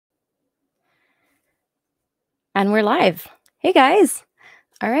And we're live. Hey guys.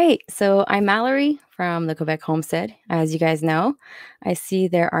 All right. So I'm Mallorie from the Quebec homestead. As you guys know, I see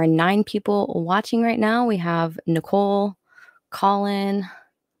there are 9 people watching right now. We have Nicole, Colin,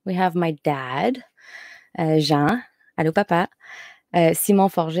 we have my dad, Jean, allô papa, Simon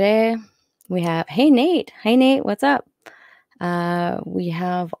Forget. We have, hey Nate. Hey Nate, what's up? We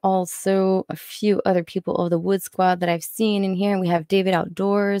have also a few other people of the Wood Squad that I've seen in here. We have David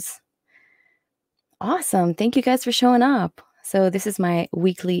Outdoors. Awesome. Thank you guys for showing up. So this is my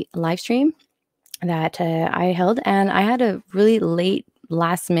weekly live stream that I held, and I had a really late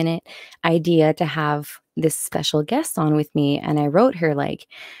last minute idea to have this special guest on with me. And I wrote her like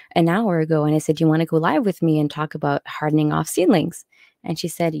an hour ago and I said, "You want to go live with me and talk about hardening off seedlings?" And she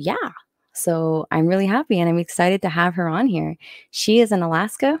said, "Yeah." So I'm really happy and I'm excited to have her on here. She is in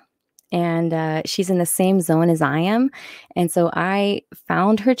Alaska and she's in the same zone as I am. And so I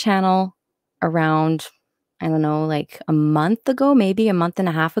found her channel around, I don't know, like a month ago, maybe a month and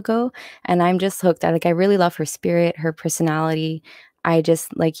a half ago. And I'm just hooked. I really love her spirit, her personality. I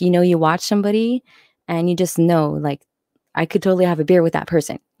just like, you watch somebody and you just know, like, I could totally have a beer with that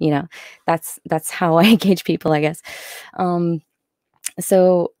person. That's how I engage people, I guess.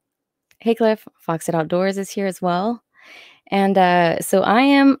 So hey Cliff, Foxed Outdoors is here as well. And so I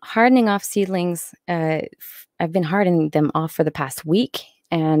am hardening off seedlings. I've been hardening them off for the past week.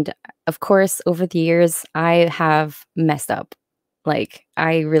 And of course, over the years, I have messed up. Like,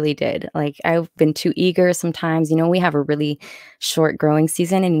 I really did. Like, I've been too eager sometimes. We have a really short growing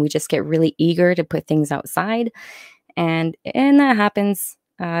season and we just get really eager to put things outside. And that happens.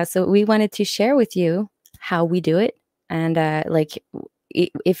 So we wanted to share with you how we do it. And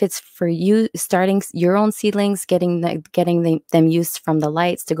if it's for you starting your own seedlings, getting them used from the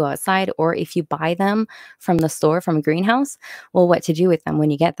lights to go outside, or if you buy them from the store, from a greenhouse, well, what to do with them when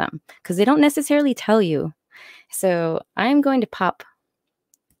you get them, because they don't necessarily tell you. So I'm going to pop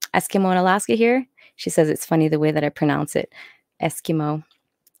Eskimo in Alaska here. She says it's funny the way that I pronounce it, Eskimo.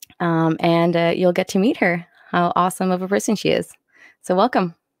 And you'll get to meet her, how awesome of a person she is. So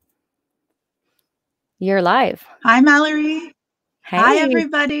welcome. You're live. Hi, Mallorie. Hey. Hi,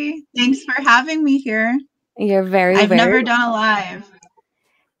 everybody. Thanks for having me here. You're I've never done a live.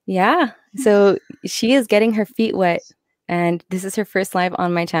 Yeah. So she is getting her feet wet, and this is her first live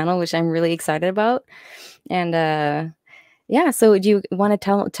on my channel, which I'm really excited about. And yeah, so do you want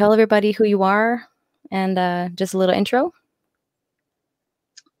to tell everybody who you are and just a little intro?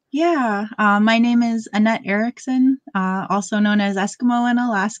 Yeah. My name is Annette Erickson, also known as Eskimo in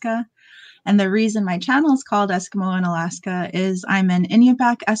Alaska. And the reason my channel is called Eskimo in Alaska is I'm an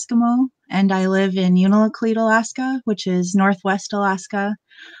Inupiaq Eskimo, and I live in Unalakleet, Alaska, which is northwest Alaska.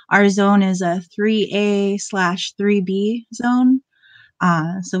 Our zone is a 3A/3B zone.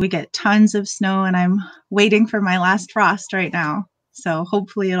 So we get tons of snow, and I'm waiting for my last frost right now. So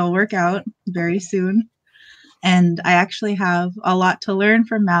hopefully it'll work out very soon. And I actually have a lot to learn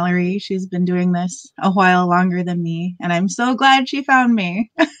from Mallorie. She's been doing this a while longer than me, and I'm so glad she found me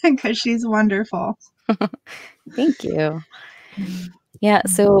because she's wonderful. Thank you. Yeah.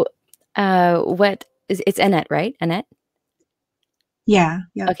 So it's Annette, right? Annette? Yeah.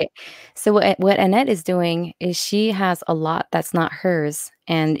 Okay. So what Annette is doing is she has a lot that's not hers,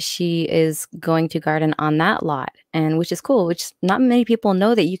 and she is going to garden on that lot, and which is cool, which not many people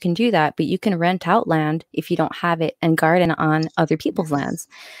know that you can do that, but you can rent out land if you don't have it and garden on other people's lands.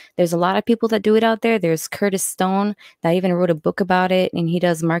 There's a lot of people that do it out there. There's Curtis Stone that even wrote a book about it, and he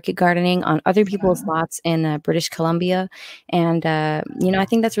does market gardening on other people's lots in British Columbia. And I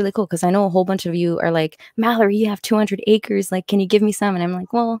think that's really cool because I know a whole bunch of you are like, "Mallorie, you have 200 acres. Like, can you give me some?" And I'm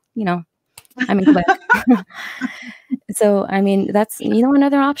like, well, I'm in Quebec. So, I mean, that's,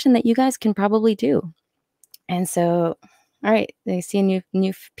 another option that you guys can probably do. And so, all right, I see new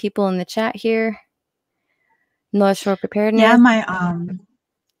people in the chat here. North Shore Preparedness. Yeah,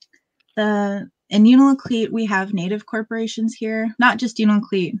 in Unalakleet, we have native corporations here, not just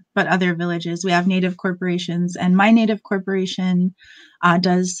Unalakleet, but other villages. We have native corporations, and my native corporation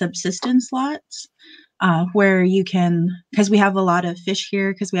does subsistence lots. Where you can, because we have a lot of fish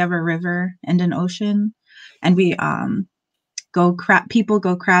here, because we have a river and an ocean, and we people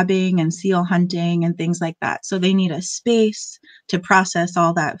go crabbing and seal hunting and things like that. So they need a space to process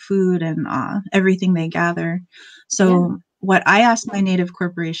all that food and everything they gather. So what I asked my native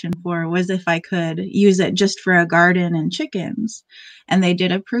corporation for was if I could use it just for a garden and chickens, and they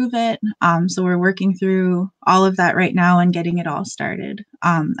did approve it. So we're working through all of that right now and getting it all started.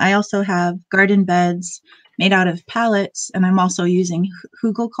 I also have garden beds made out of pallets, and I'm also using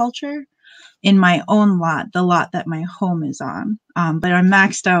hugelkultur in my own lot, the lot that my home is on. But I'm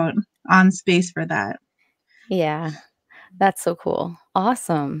maxed out on space for that. Yeah, that's so cool.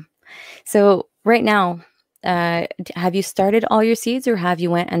 Awesome. So right now, have you started all your seeds or have you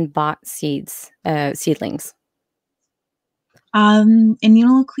went and bought seedlings? In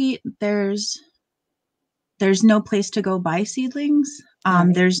Unalakleet, there's no place to go buy seedlings. All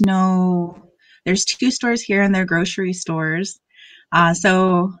right. There's two stores here and they're grocery stores.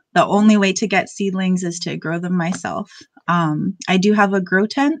 So the only way to get seedlings is to grow them myself. I do have a grow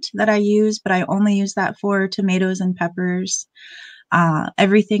tent that I use, but I only use that for tomatoes and peppers.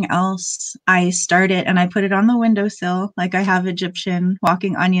 Everything else, I start it and I put it on the windowsill. Like I have Egyptian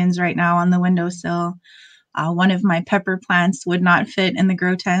walking onions right now on the windowsill. One of my pepper plants would not fit in the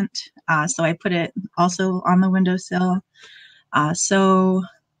grow tent, so I put it also on the windowsill. So,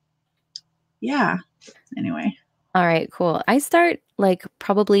 yeah, anyway. All right, cool. I start like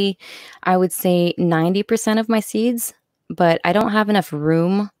probably, I would say 90% of my seeds, but I don't have enough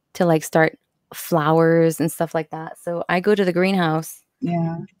room to like start flowers and stuff like that. So I go to the greenhouse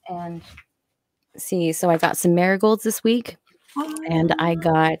Yeah. and see. So I got some marigolds this week and I Oh,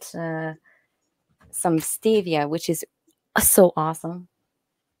 got some stevia, which is so awesome.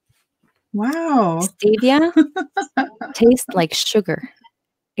 wow. Stevia tastes like sugar.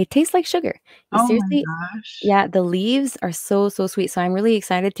 It tastes like sugar. Oh my Seriously, gosh. yeah, the leaves are so, so sweet, so I'm really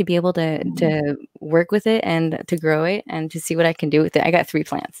excited to be able to work with it and to grow it and to see what I can do with it. I got 3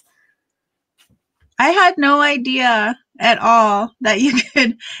 plants. I had no idea at all that you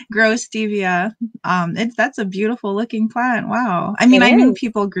could grow stevia. That's a beautiful looking plant. Wow. I It mean, I knew is.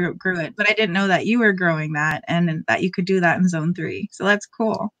 people grew it, but I didn't know that you were growing that and that you could do that in zone 3. So that's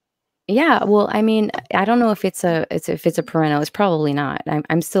cool. Yeah, well, I mean, I don't know if it's a perennial. It's probably not.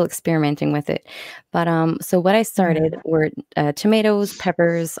 I'm still experimenting with it. But so what I Yeah. started were tomatoes,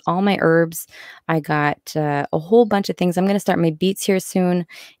 peppers, all my herbs. I got a whole bunch of things. I'm gonna start my beets here soon,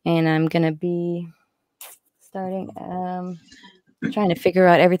 and I'm gonna be starting trying to figure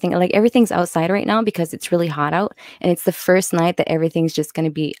out everything. Like everything's outside right now because it's really hot out, and it's the first night that everything's just gonna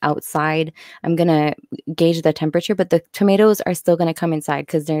be outside. I'm gonna gauge the temperature, but the tomatoes are still gonna come inside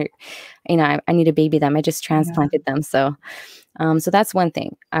because they're, I need to baby them. I just Yeah. transplanted them, so that's one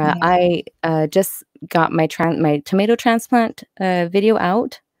thing. Yeah. I just got my tomato transplant video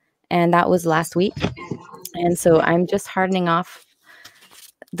out, and that was last week. And so I'm just hardening off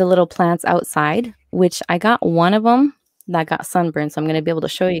the little plants outside, which I got one of them that got sunburned, so I'm gonna be able to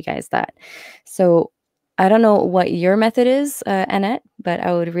show you guys that. So, I don't know what your method is, Annette, but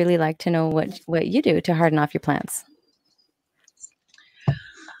I would really like to know what you do to harden off your plants.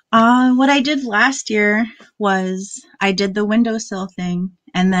 What I did last year was I did the windowsill thing,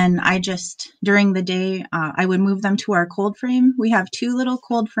 and then I just during the day I would move them to our cold frame. We have two little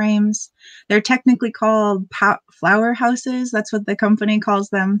cold frames. They're technically called flower houses. That's what the company calls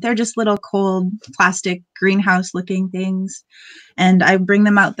them. They're just little cold plastic greenhouse looking things, and I bring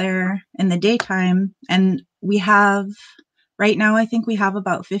them out there in the daytime. And we have right now, I think we have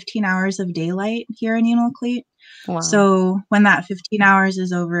about 15 hours of daylight here in Unalakleet. Wow. So when that 15 hours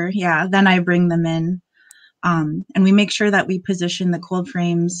is over, yeah, then I bring them in. And we make sure that we position the cold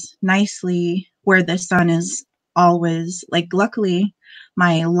frames nicely where the sun is always like, luckily,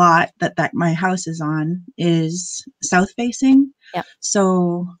 my lot that my house is on is south facing. Yeah,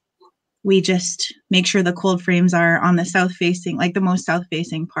 So we just make sure the cold frames are on the south facing, like the most south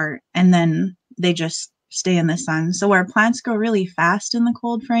facing part, and then they just stay in the sun. So our plants grow really fast in the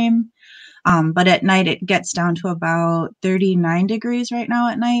cold frame. But at night it gets down to about 39 degrees right now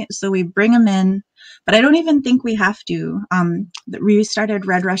at night. So we bring them in, but I don't even think we have to. We started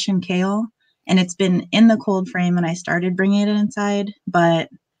red Russian kale and it's been in the cold frame and I started bringing it inside, but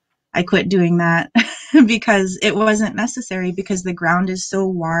I quit doing that because it wasn't necessary because the ground is so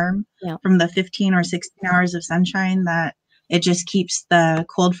warm yeah. from the 15 or 16 hours of sunshine that it just keeps the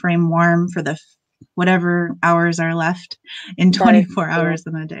cold frame warm for the whatever hours are left in That is 24 cool. hours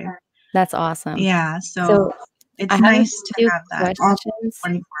in a day. That's awesome. Yeah, so So, I it's have a nice to few have that all questions.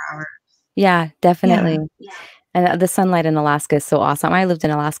 24 hours. Yeah, Yeah. definitely. And, the sunlight in Alaska is so awesome. I lived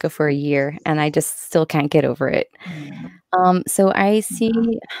in Alaska for a year, and I just still can't get over it. So I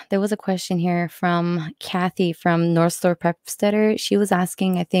see there was a question here from Kathy from North Store Prepstetter. She was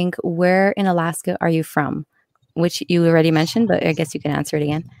asking, I think, where in Alaska are you from? Which you already mentioned, but I guess you can answer it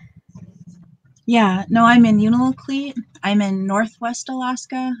again. Yeah, no, I'm in Unalakleet. I'm in Northwest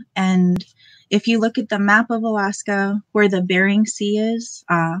Alaska, and if you look at the map of Alaska, where the Bering Sea is,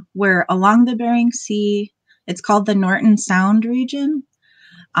 where along the Bering Sea, it's called the Norton Sound region,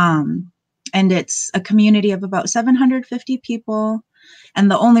 um, and it's a community of about 750 people. And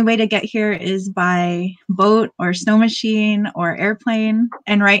the only way to get here is by boat or snow machine or airplane.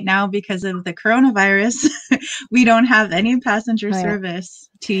 And right now, because of the coronavirus, we don't have any passenger Oh, yeah. service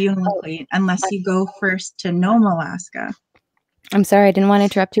to Unalakleet I unless you go first to Nome, Alaska. I'm sorry, I didn't wanna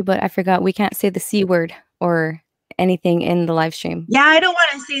interrupt you, but I forgot we can't say the C word or anything in the live stream. Yeah, I don't want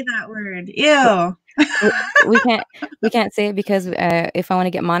to say that word. Ew. W we can't say it because, if I wanna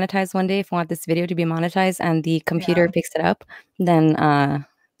get monetized one day, if I want this video to be monetized and the computer Yeah. picks it up, then,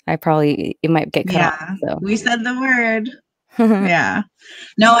 it might get cut off, Yeah. so We said the word. Yeah.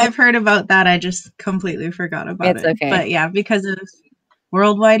 No, I've heard about that. I just completely forgot about It's it. okay. But yeah, because of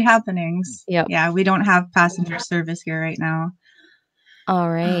worldwide happenings, Yep. yeah, we don't have passenger service here right now.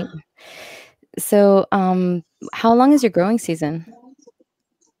 Alright. So, how long is your growing season?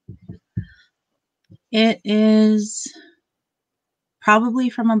 It is probably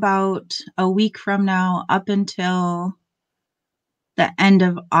from about a week from now up until the end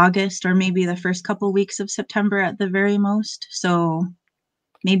of August, or maybe the first couple weeks of September at the very most. So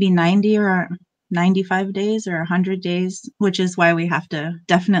maybe 90 or 95 days or 100 days, which is why we have to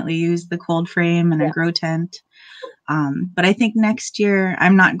definitely use the cold frame and a Yeah. grow tent. But I think next year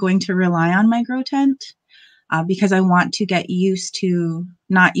I'm not going to rely on my grow tent because I want to get used to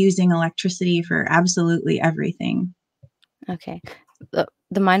not using electricity for absolutely everything. Okay.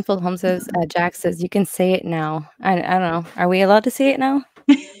 The Mindful Home says, Jack says, "You can say it now." I don't know. Are we allowed to say it now?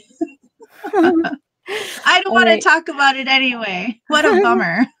 I don't want to Alright. talk about it anyway. What a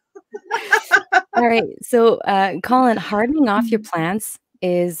bummer. Alright, so, Colin, hardening off your plants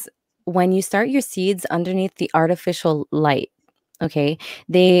is when you start your seeds underneath the artificial light, okay?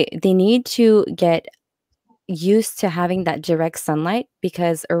 They need to get used to having that direct sunlight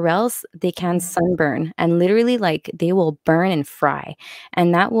because or else they can sunburn and literally, like, they will burn and fry,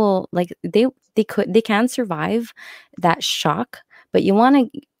 and that will like, they can survive that shock, but you wanna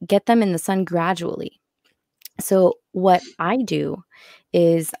get them in the sun gradually. So, what I do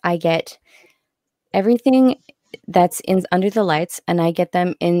is I get everything that's in under the lights, and I get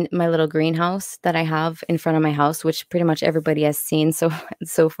them in my little greenhouse that I have in front of my house, which pretty much everybody has seen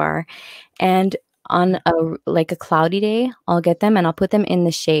so far, and on a cloudy day, I'll get them and I'll put them in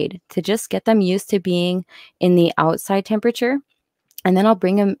the shade to just get them used to being in the outside temperature, and then I'll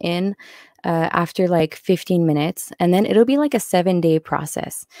bring them in, after, like, 15 minutes, and then it'll be like a 7-day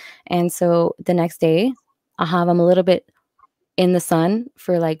process, and so the next day, I'll have them a little bit in the sun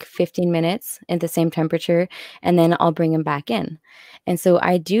for like 15 minutes at the same temperature, and then I'll bring them back in. And so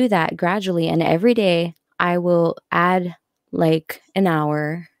I do that gradually, and every day I will add like an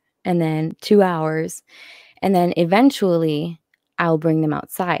hour and then 2 hours, and then eventually I'll bring them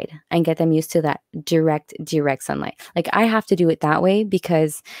outside and get them used to that direct sunlight. Like, I have to do it that way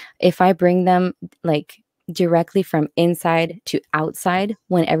because if I bring them, like, directly from inside to outside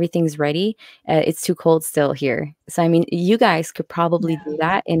when everything's ready, it's too cold still here. So, I mean, you guys could probably do Yeah.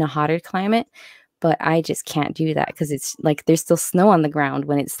 that in a hotter climate, but I just can't do that because it's like there's still snow on the ground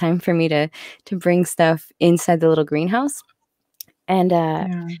when it's time for me to bring stuff inside the little greenhouse. And,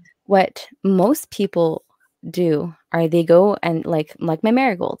 Yeah. what most people do are they go and like my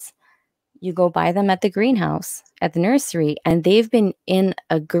marigolds, you go buy them at the greenhouse, at the nursery, and they've been in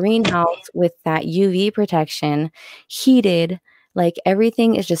a greenhouse with that UV protection, heated, like,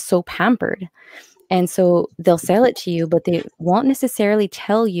 everything is just so pampered, and so they'll sell it to you, but they won't necessarily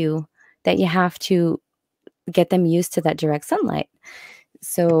tell you that you have to get them used to that direct sunlight.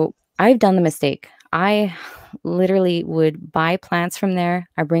 So, I've done the mistake. I literally would buy plants from there.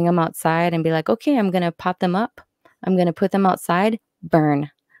 I bring them outside and be like, "Okay, I'm gonna pop them up. I'm gonna put them outside. Burn.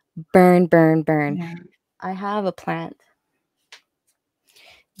 Burn, burn, burn." Yeah. I have a plant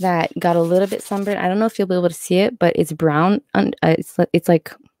that got a little bit sunburned. I don't know if you'll be able to see it, but it's brown, it's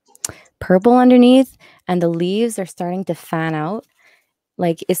like purple underneath, and the leaves are starting to fan out.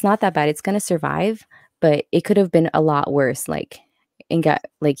 Like, it's not that bad. It's gonna survive, but it could have been a lot worse, like, and got,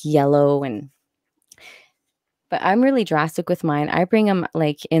 like, yellow and but I'm really drastic with mine. I bring them,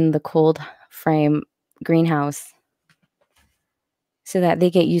 like, in the cold frame greenhouse so that they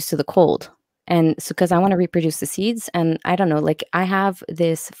get used to the cold. And so, because I wanna reproduce the seeds, and I don't know, like, I have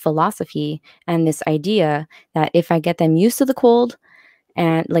this philosophy and this idea that if I get them used to the cold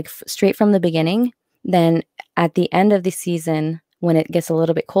and, like, f straight from the beginning, then at the end of the season, when it gets a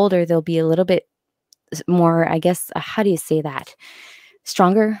little bit colder, they'll be a little bit more, I guess, how do you say that?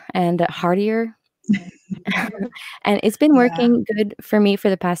 Stronger and hardier. And it's been Yeah. working good for me for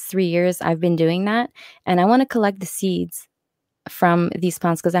the past 3 years. I've been doing that, and I wanna collect the seeds from these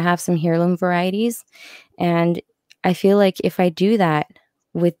plants because I have some heirloom varieties, and I feel like if I do that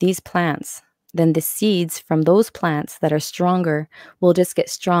with these plants, then the seeds from those plants that are stronger will just get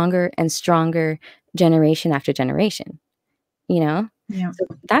stronger and stronger generation after generation, you know? Yeah. So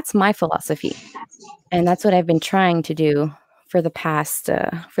that's my philosophy, and that's what I've been trying to do for the past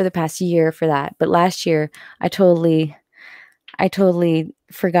year for that. But last year, I totally I totally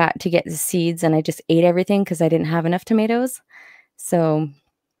forgot to get the seeds, and I just ate everything because I didn't have enough tomatoes. So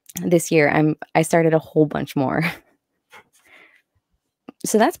this year, I started a whole bunch more.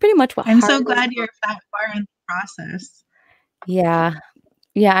 So that's pretty much what I'm so hardening. glad you're that far in the process. Yeah.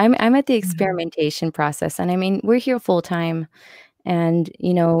 Yeah, I'm at the Yeah. experimentation process, and I mean, we're here full time, and,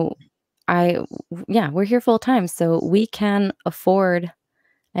 I yeah, we're here full time, so we can afford,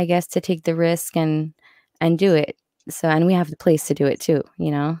 I guess, to take the risk and do it. So and we have the place to do it too,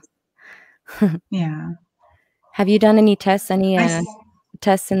 you know? Yeah. Have you done any I s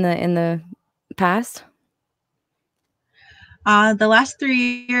tests in the past? The last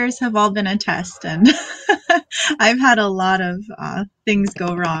 3 years have all been a test, and I've had a lot of things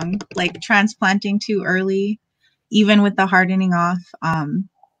go wrong, like transplanting too early, even with the hardening off.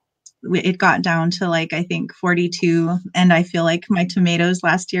 It got down to like I think 42, and I feel like my tomatoes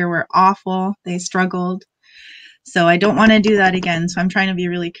last year were awful. They struggled, so I don't want to do that again. So I'm trying to be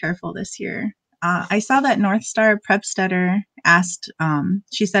really careful this year. I saw that North Star Prepstetter asked.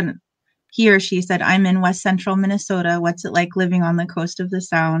 She said he or she said, "I'm in West Central Minnesota. What's it like living on the coast of the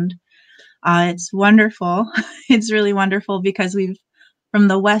Sound?" It's wonderful. It's really wonderful because we've from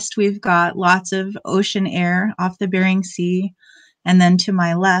the west we've got lots of ocean air off the Bering Sea, and then to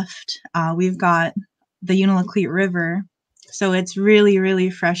my left we've got the Unalakleet River. So it's really,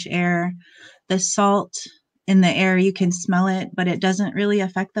 really fresh air. The salt in the air, you can smell it, but it doesn't really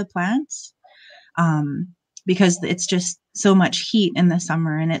affect the plants um, because it's just so much heat in the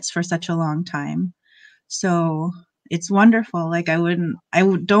summer and it's for such a long time. So it's wonderful. Like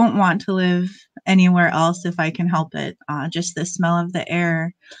don't want to live anywhere else if I can help it. Just the smell of the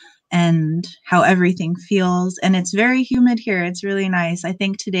air and how everything feels. And it's very humid here. It's really nice. I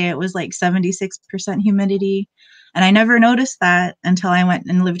think today it was like 76% humidity. And I never noticed that until I went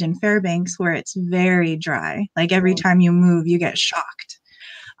and lived in Fairbanks, where it's very dry. Like every Mm. time you move, you get shocked.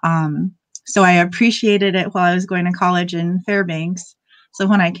 Um, so I appreciated it while I was going to college in Fairbanks. So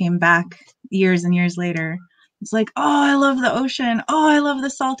when I came back years and years later, it's like, oh, I love the ocean. Oh, I love the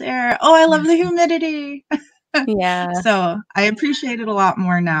salt air. Oh, I love the humidity. Yeah. So I appreciate it a lot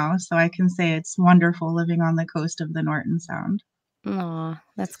more now. So I can say it's wonderful living on the coast of the Norton Sound. Aw,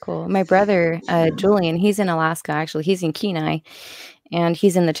 that's cool. My brother, Julian, he's in Alaska, actually, he's in Kenai, and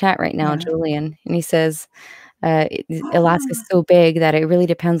he's in the chat right now, Yeah. Julian, and he says, Alaska's so big that it really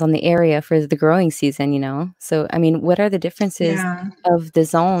depends on the area for the growing season, you know? So, I mean, what are the differences Yeah. of the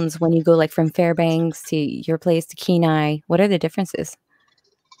zones when you go, like, from Fairbanks to your place to Kenai? What are the differences?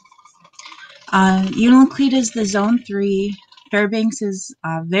 Unalakleet is the zone 3. Fairbanks is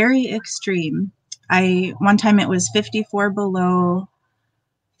very extreme. I one time it was 54 below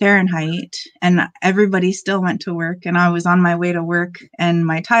Fahrenheit, and everybody still went to work, and I was on my way to work, and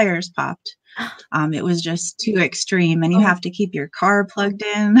my tires popped. It was just too extreme, and you Oh, have to keep your car plugged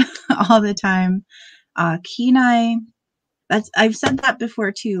in all the time. Kenai, that's I've said that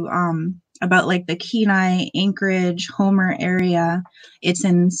before too. About like the Kenai, Anchorage, Homer area. It's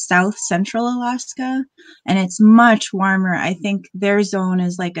in South Central Alaska, and it's much warmer. I think their zone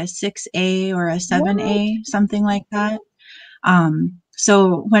is like a 6A or a what? 7A, something like that.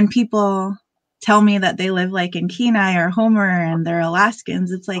 So when people tell me that they live like in Kenai or Homer and they're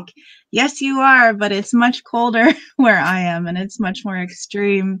Alaskans, it's like, yes, you are, but it's much colder where I am, and it's much more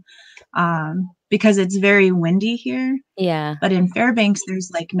extreme because it's very windy here. Yeah, But in Fairbanks, there's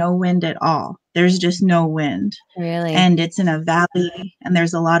like no wind at all. There's just no wind. really. And it's in a valley and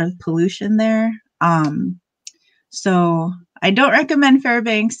there's a lot of pollution there. So I don't recommend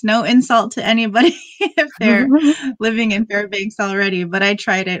Fairbanks. No insult to anybody if they're living in Fairbanks already, but I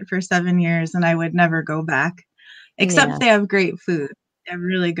tried it for 7 years and I would never go back. Except Yeah. they have great food. They have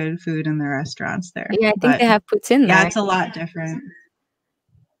really good food in the restaurants there. Yeah, I think But they have puts in yeah, there. it's a lot different.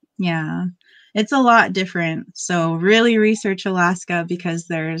 Yeah, it's a lot different. So really research Alaska because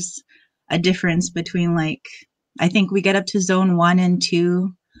there's a difference between like I think we get up to zone 1 and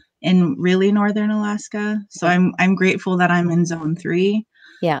 2 in really northern Alaska. So Yeah. I'm grateful that I'm in zone 3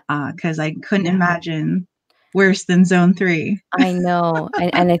 Yeah. because I couldn't imagine worse than zone 3. I know,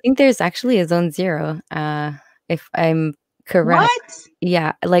 and I think there's actually a zone 0, if I'm correct. What?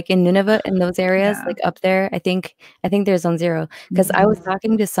 Yeah, like in Nunavut, in those areas, Yeah. like up there, I think there's zone 0 because I was Mhm.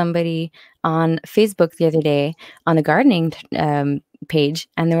 talking to somebody on Facebook the other day on a gardening page,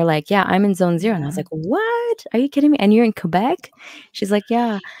 and they were like, "Yeah, I'm in zone 0." And I was Yeah. like, "What? Are you kidding me? And you're in Quebec?" She's like,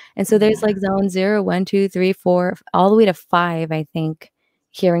 "Yeah." And so there's like Yeah. zone 0, 1, 2, 3, 4, all the way to 5, I think,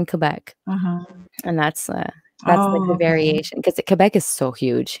 here in Quebec. Uh-huh. And that's like Oh, the okay. variation because Quebec is so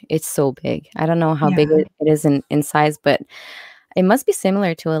huge. It's so big. I don't know how big Yeah. it is in size, but it must be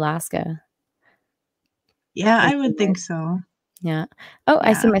similar to Alaska Yeah, in I some would think ways. so. Yeah. Oh,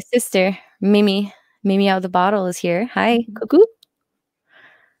 I see Yeah. my sister, Mimi. Mimi out of the bottle is here. Hi, Mhm. cuckoo.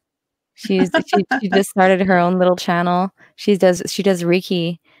 She just started her own little channel. She does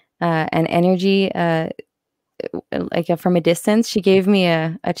Reiki, and energy, like, from a distance. She gave me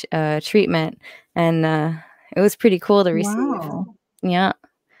a treatment, and, it was pretty cool to receive. Wow. Yeah.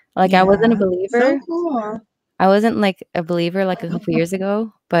 Like, I wasn't a Yeah. So believer. cool. I wasn't, like, a believer, like, a couple years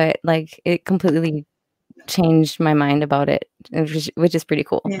ago, but, like, it completely changed my mind about it, which is pretty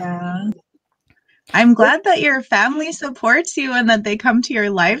cool. Yeah. I'm glad that your family supports you and that they come to your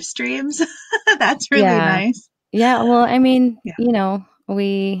live streams. That's really Yeah. nice. Yeah, well, I mean, Yeah.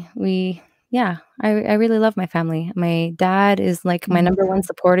 we yeah, I really love my family. My dad is, like, my number Yeah. 1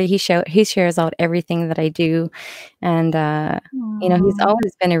 supporter. He shares out everything that I do, and, he's Aw.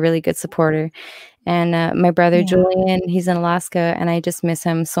 always been a really good supporter. And, my brother Yeah. Julian, he's in Alaska, and I just miss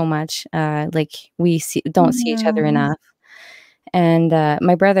him so much. Like, we don't see each other Yeah. enough. And,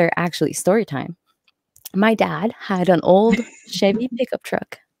 my brother actually, story time. My dad had an old Chevy pickup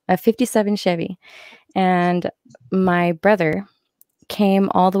truck, a '57 Chevy, and my brother came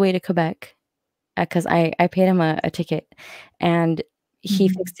all the way to Quebec, because I paid him a ticket, and he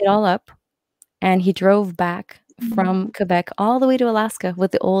Mhm. fixed it all up, and he drove back from Mhm. Quebec all the way to Alaska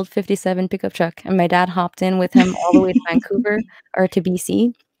with the old '57 pickup truck, and my dad hopped in with him all the way to Vancouver or to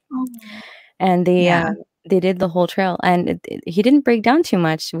BC, Aw. and Yeah. they did the whole trail, and he didn't break down too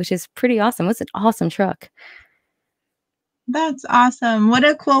much, which is pretty awesome. It was an awesome truck. That's awesome. What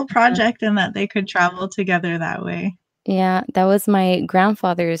a cool Yeah. project and that they could travel together that way. Yeah, that was my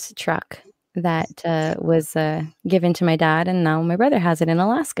grandfather's truck that, was, given to my dad, and now my brother has it in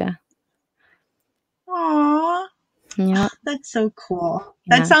Alaska. Aw, Yeah, that's so cool.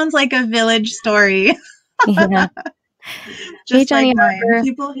 That yeah, sounds like a village story, yeah. Hey, just like Johnny mine. Harper.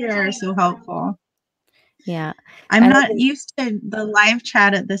 People here are so helpful. Yeah, I'm I live not in used to the live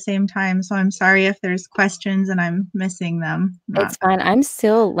chat at the same time, so I'm sorry if there's questions and I'm missing them. Not it's fine. I'm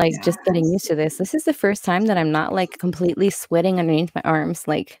still, like, yeah. just getting used to this. This is the first time that I'm not, like, completely sweating underneath my arms,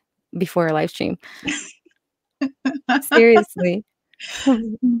 like, before a live stream. Seriously.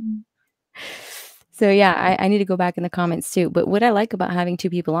 Mhm. So, yeah, I need to go back in the comments too, but what I like about having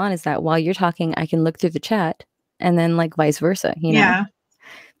 2 people on is that while you're talking, I can look through the chat, and then, like, vice versa, you know? Yeah.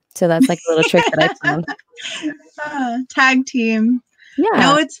 So that's, like, a little trick that I found. Tag team. Yeah.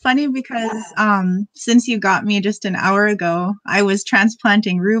 No, it's funny because since you got me just an hour ago, I was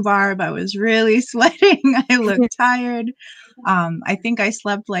transplanting rhubarb. I was really sweating. I looked tired. I think I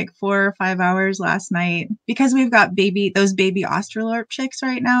slept like 4 or 5 hours last night because we've got those baby Australorp chicks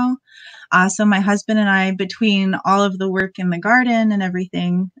right now. So my husband and I, between all of the work in the garden and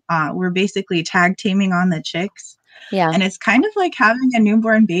everything, we're basically tag teaming on the chicks. Yeah. And it's kind of like having a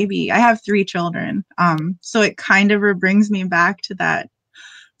newborn baby. I have 3 children. So it kind of brings me back to that.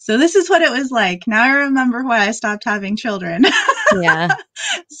 So this is what it was like. Now I remember why I stopped having children. Yeah.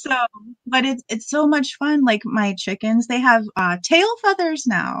 So, but it's so much fun. Like my chickens, they have tail feathers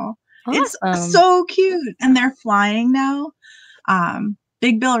now. It's Awesome. so cute, and they're flying now.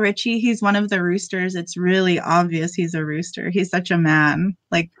 Big Bill Ritchie, he's one of the roosters. It's really obvious he's a rooster. He's such a man,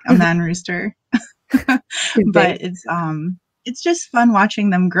 like a man rooster. He's big. But it's just fun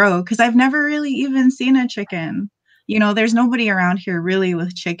watching them grow because I've never really even seen a chicken. There's nobody around here really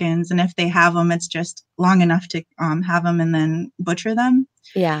with chickens, and if they have them, it's just long enough to have them and then butcher them.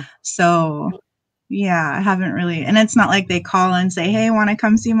 Yeah. So yeah, I haven't really, and it's not like they call and say, "Hey, want to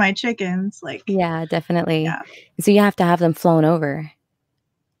come see my chickens?" Like, Yeah, definitely. yeah. So you have to have them flown over.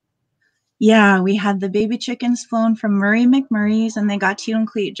 Yeah, we had the baby chickens flown from Murray McMurray's, and they got to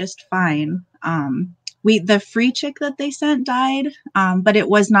Uncle just fine. The free chick that they sent died, but it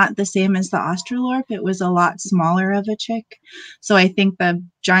was not the same as the Australorp. It was a lot smaller of a chick, so I think the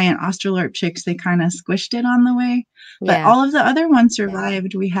giant Australorp chicks, they kind of squished it on the way. But Yeah. all of the other ones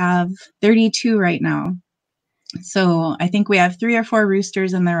survived. We have 32 right now, so I think we have 3 or 4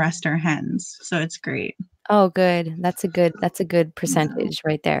 roosters, and the rest are hens. So it's great. Oh, good. That's a good Yeah. percentage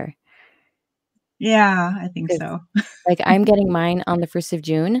right there. Yeah, I think 'Cause, so. like, I'm getting mine on the 1st of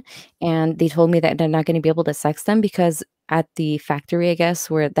June, and they told me that they're not gonna be able to sex them because at the factory, I guess,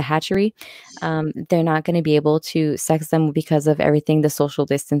 where the hatchery, they're not gonna be able to sex them because of everything, the social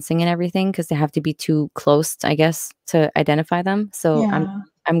distancing and everything, because they have to be too close, I guess, to identify them, so Yeah.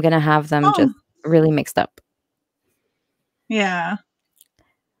 I'm gonna have them Oh, just really mixed up. yeah.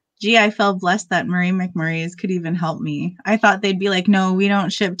 Gee, I felt blessed that Murray McMurray's could even help me. I thought they'd be like, "No, we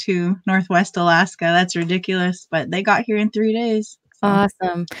don't ship to Northwest Alaska. That's ridiculous." But they got here in 3 days. So,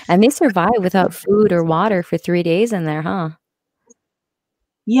 Awesome, and they survive without food or water for 3 days in there, huh?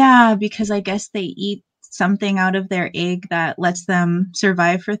 yeah, because I guess they eat something out of their egg that lets them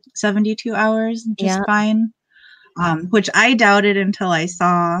survive for 72 hours just Yeah, fine. Which I doubted until I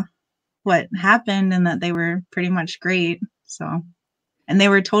saw what happened and that they were pretty much great. So, and they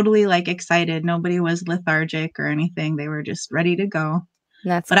were totally like excited. Nobody was lethargic or anything. They were just ready to go.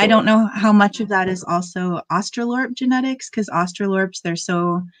 that's But I cool. don't know how much of that is also Australorp genetics because Australorps, they're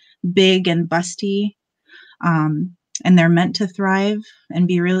so big and busty, and they're meant to thrive and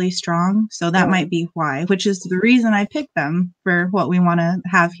be really strong. So that Yeah. might be why, which is the reason I picked them for what we want to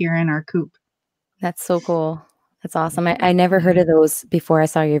have here in our coop. That's so cool. That's awesome. I never heard Yeah. of those before I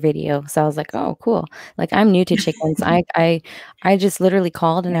saw your video, so I was like, "Oh, cool." Like, I'm new to chickens. I just literally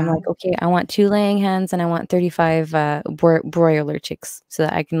called and I'm Yeah. like, "Okay, I want 2 laying hens and I want 35, broiler chicks so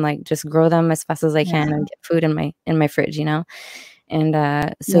that I can, like, just grow them as fast as I can Yeah. and get food in my fridge," you know? And,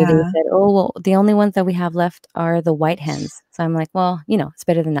 so they Yeah. said, "Oh, well, the only ones that we have left are the white hens." So I'm like, "Well, it's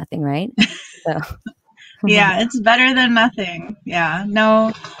better than nothing, right?" So Yeah, it's better than nothing. Yeah.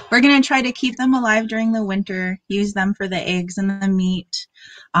 No, we're going to try to keep them alive during the winter, use them for the eggs and the meat.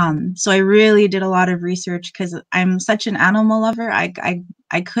 So I really did a lot of research because I'm such an animal lover.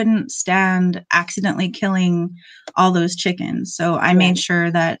 I couldn't stand accidentally killing all those chickens. So I Yeah. made sure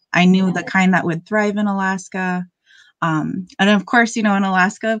that I knew the kind that would thrive in Alaska. And of course, in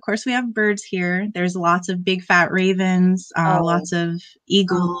Alaska, of course, we have birds here. There's lots of big fat ravens, Oh, lots of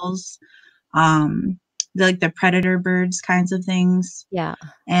eagles, um, like the predator birds kinds of things. yeah.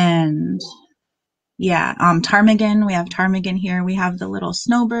 And yeah, ptarmigan. We have ptarmigan here. We have the little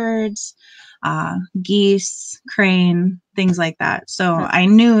snowbirds, geese, crane, things like that. So That's I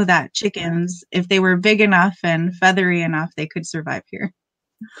knew that chickens, if they were big enough and feathery enough, they could survive here.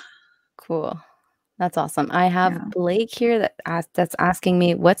 cool. That's awesome. I have Yeah. Blake here that's asking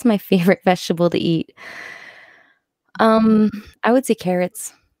me, "What's my favorite vegetable to eat?" Um, I would say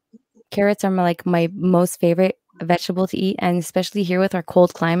carrots. Carrots are my most favorite vegetable to eat, and especially here with our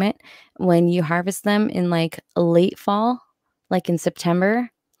cold climate, when you harvest them in, like, late fall, like in September,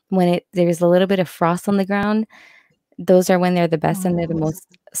 when there's a little bit of frost on the ground, those are when they're the best and they're the Oh, most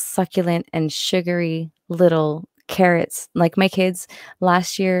succulent and sugary little carrots. Like, my kids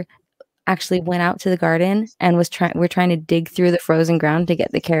last year actually went out to the garden and we're trying to dig through the frozen ground to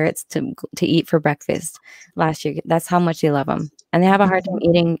get the carrots to eat for breakfast last year. That's how much they love them, and they have a hard time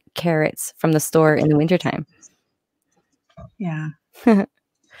eating carrots from the store in the wintertime. yeah.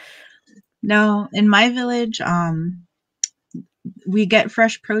 No, in my village, we get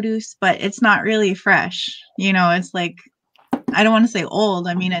fresh produce, but it's not really fresh. It's like, I don't want to say old.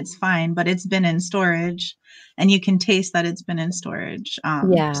 I mean, it's fine, but it's been in storage and you can taste that it's been in storage. So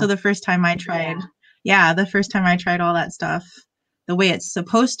Yeah. the first time I tried, yeah, the first time I tried all that stuff, the way it's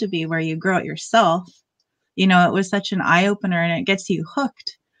supposed to be, where you grow it yourself, it was such an eye opener and it gets you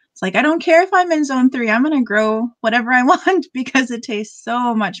hooked. It's like, I don't care if I'm in zone 3, I'm going to grow whatever I want because it tastes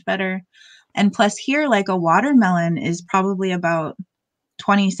so much better. And plus, here, like a watermelon is probably about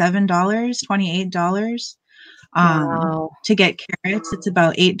 $27, $28. Wow. To get carrots, it's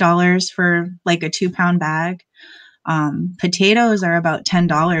about $8 for like a 2-pound bag. Potatoes are about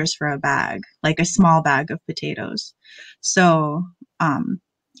 $10 for a bag, like a small bag of potatoes. So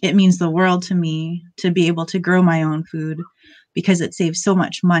it means the world to me to be able to grow my own food because it saves so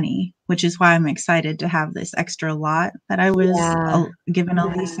much money, which is why I'm excited to have this extra lot that I was Yeah. given a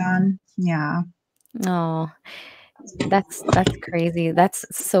lease on. Yeah. Oh, that's crazy. That's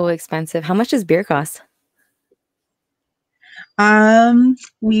so expensive. How much does beer cost?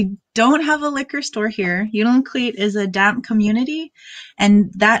 We don't have a liquor store here. Unalakleet is a damp community,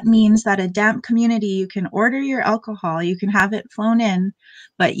 and that means that a damp community, you can order your alcohol, you can have it flown in,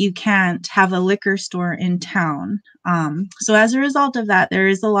 but you can't have a liquor store in town. So as a result of that, there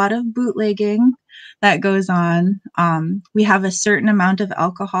is a lot of bootlegging that goes on. We have a certain amount of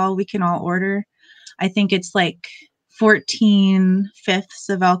alcohol we can all order. I think it's like 14/5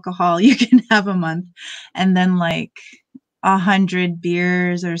 of alcohol you can have a month, and then like 100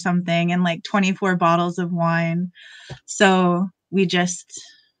 beers or something and like 24 bottles of wine. So we just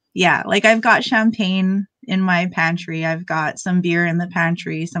yeah, like I've got champagne in my pantry. I've got some beer in the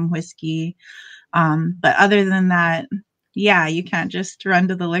pantry, some whiskey. But other than that, yeah, you can't just run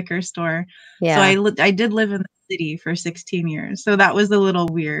to the liquor store. So Yeah. I did live in the city for 16 years. So that was a little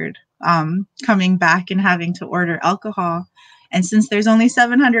weird, coming back and having to order alcohol. And since there's only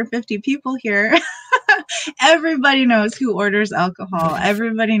 750 people here, everybody knows who orders alcohol.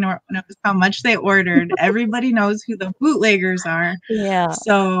 Everybody knows how much they ordered. Everybody knows who the bootleggers are. Yeah.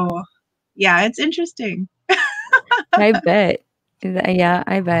 So, yeah, it's interesting. I bet. Yeah,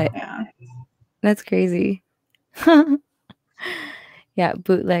 I bet. Yeah. That's crazy. Yeah,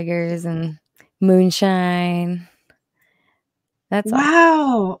 bootleggers and moonshine. That's awesome.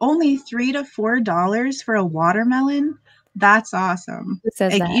 Wow, only $3 to $4 for a watermelon? That's awesome. Who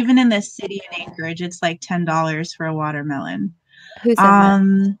says Like that? even in this city in Anchorage, it's like $10 for a watermelon. Who says that?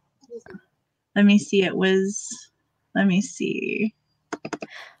 Um, let me see. Let me see.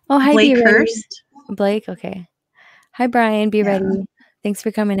 Oh, hi, Be Blake Ready. Hurst. Blake, okay. Hi, Brian, Be Yeah. Ready. Thanks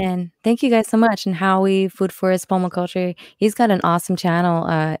for coming in. Thank you guys so much. And Howie, Food Forest Permaculture, he's got an awesome channel.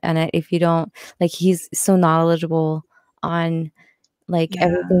 And if you don't, like, he's so knowledgeable on like Yeah.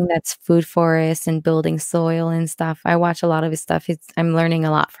 everything that's food forest and building soil and stuff. I watch a lot of his stuff. I'm learning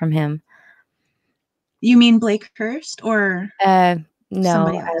a lot from him. You mean Blake Hurst or Uh, no,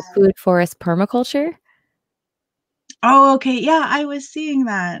 somebody else? Food Forest Permaculture. Oh, okay. Yeah, I was seeing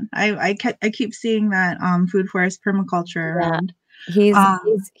that. I keep seeing that food forest permaculture Yeah, around. he's Um,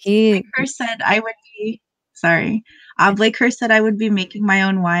 he's he. Blake Hurst said I would be sorry. Blake Hurst said I would be making my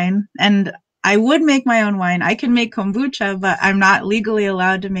own wine, and I would make my own wine. I can make kombucha, but I'm not legally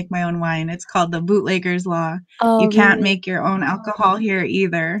allowed to make my own wine. It's called the bootlegger's law. You Oh, can't really? make your own alcohol here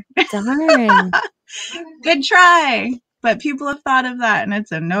either. Darn. Good try, but people have thought of that, and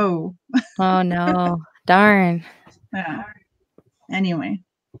it's a no. Oh no, darn. Yeah. Anyway.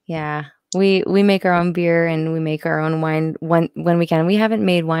 Yeah. We make our own beer and we make our own wine when we can. We haven't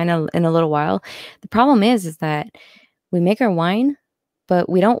made wine in a little while. The problem is that we make our wine, but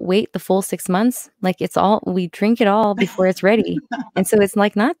we don't wait the full 6 months. Like, it's all we drink it all before it's ready. And so it's,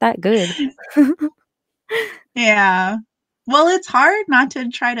 like, not that good. Yeah. Well, it's hard not to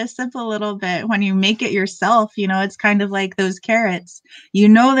try to sip a little bit when you make it yourself. You know, it's kind of like those carrots. You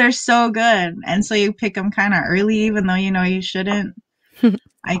know they're so good, and so you pick them kind of early, even though you know you shouldn't.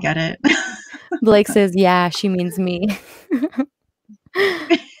 I get it. Blake says, "Yeah, she means me."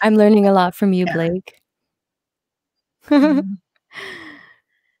 I'm learning a lot from you, Yeah. Blake.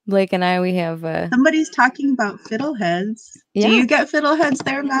 Blake and I, we have, Somebody's talking about fiddleheads. Do yeah. you get fiddleheads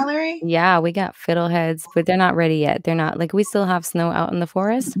there, Mallory? Yeah, we got fiddleheads, but they're not ready yet. They're not like, we still have snow out in the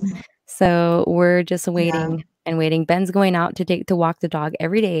forest, so we're just Yeah. waiting and waiting. Ben's going out to walk the dog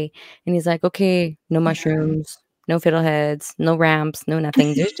every day, and he's like, "Okay, no mushrooms, no fiddleheads, no ramps, no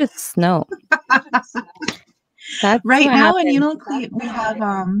nothing. There's just snow." That's Right what now in happens. Unalakleet we have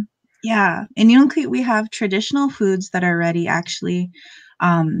yeah, in Unalakleet we have traditional foods that are ready actually.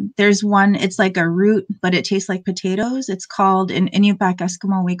 There's one, it's like a root, but it tastes like potatoes. It's called in Inupiaq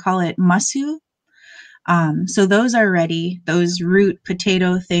Eskimo, we call it masu. So those are ready, those root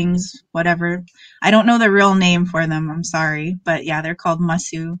potato things, whatever. I don't know the real name for them, I'm sorry, but yeah, they're called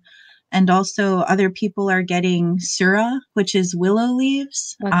masu. And also other people are getting sura, which is willow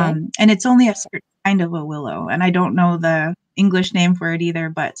leaves. Okay. And it's only a certain kind of a willow. And I don't know the English name for it either,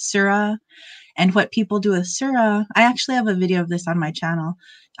 but sura. And what people do with sura, I actually have a video of this on my channel.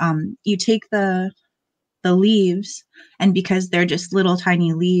 You take the leaves, and because they're just little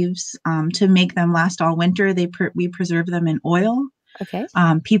tiny leaves, to make them last all winter, we preserve them in oil. Okay.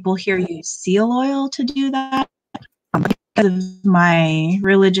 People here use seal oil to do that. Because of my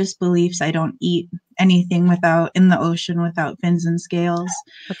religious beliefs, I don't eat anything in the ocean without fins and scales.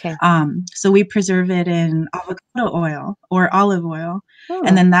 Okay. So we preserve it in avocado oil or olive oil. And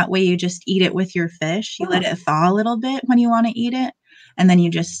Oh, then that way you just eat it with your fish. You let it thaw a little bit when you want to eat it. And then you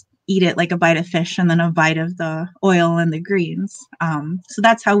just eat it like a bite of fish and then a bite of the oil and the greens. So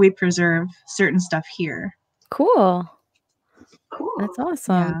that's how we preserve certain stuff here. cool. That's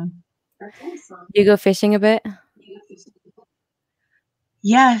awesome. Yeah. You go fishing a bit?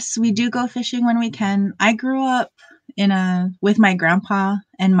 Yes, we do go fishing when we can. I grew up with my grandpa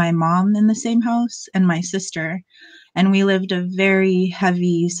and my mom in the same house and my sister, and we lived a very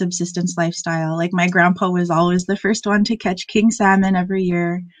heavy subsistence lifestyle. Like my grandpa was always the first one to catch king salmon every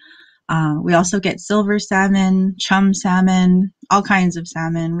year. We also get silver salmon, chum salmon, all kinds of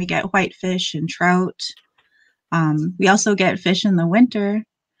salmon. We get whitefish and trout. We also get fish in the winter,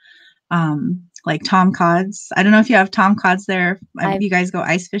 like tom cods. I don't know if you have tom cods there. I've You guys go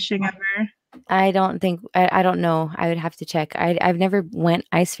ice fishing ever? I don't think I don't know. I would have to check. I've never went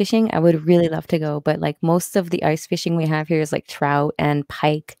ice fishing. I would really love to go, but, like, most of the ice fishing we have here is, like, trout and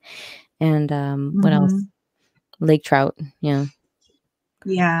pike and, what else? Mhm. Lake trout, yeah.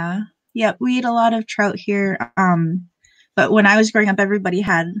 Yeah. Yep, we eat a lot of trout here, but when I was growing up, everybody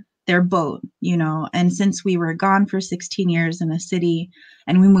had their boat, you know, and since we were gone for 16 years in a city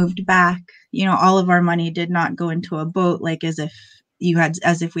and we moved back, you know, all of our money did not go into a boat like as if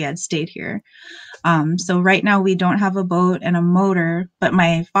we had stayed here. So right now we don't have a boat and a motor, but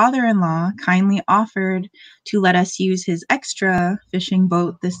my father-in-law kindly offered to let us use his extra fishing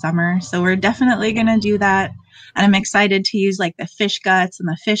boat this summer. So we're definitely going to do that. And I'm excited to use like the fish guts and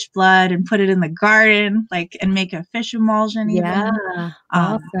the fish blood and put it in the garden, like, and make a fish emulsion even. Yeah,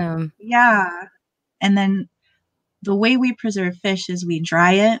 Um, awesome. yeah. And then the way we preserve fish is we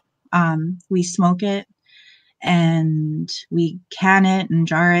dry it, we smoke it, and we can it and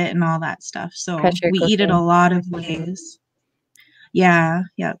jar it and all that stuff. So Pressure we eat it a cooking. lot of ways. Yeah,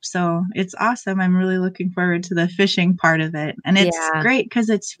 yep. So it's awesome. I'm really looking forward to the fishing part of it. And it's Yeah, great because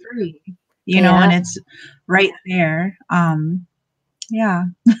it's free, you know, yeah, and it's right there. Yeah.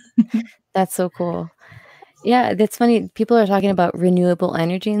 that's so cool. Yeah, that's funny. People are talking about renewable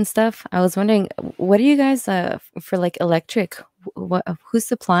energy and stuff. I was wondering, what do you guys, for, like, electric? What who's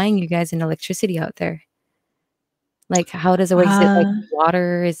supplying you guys in electricity out there? Like, how does it work? Is it, like, Uh,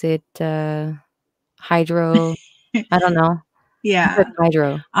 water? Is it, hydro? I don't know. I've yeah. heard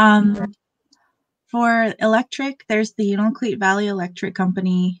hydro. Um, for electric, there's the Unalakleet Valley Electric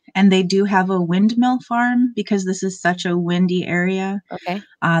Company, and they do have a windmill farm because this is such a windy area. Okay.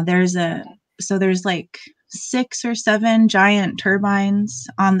 There's a so there's like 6 or 7 giant turbines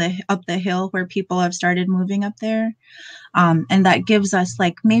on the up the hill where people have started moving up there, and that gives us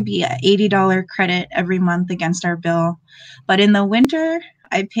like maybe a $80 credit every month against our bill. But in the winter,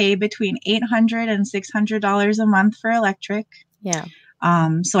 I pay between $800 and $600 a month for electric. Yeah.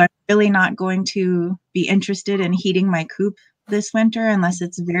 So I'm really not going to be interested in heating my coop this winter unless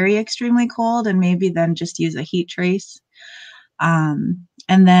it's very extremely cold, and maybe then just use a heat trace. And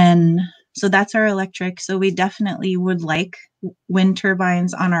then, so that's our electric. So we definitely would like wind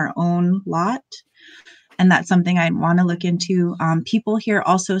turbines on our own lot. And that's something I'd want to look into. People here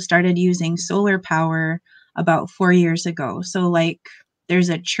also started using solar power about 4 years ago. So, like, there's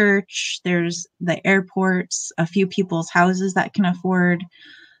a church, there's the airports, a few people's houses that can afford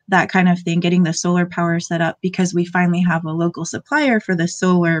that kind of thing, getting the solar power set up because we finally have a local supplier for the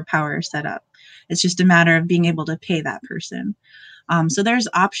solar power setup. It's just a matter of being able to pay that person. So there's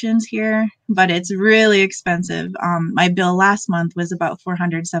options here, but it's really expensive. My bill last month was about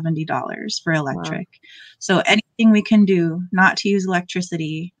 $470 for Wow. electric. So anything we can do not to use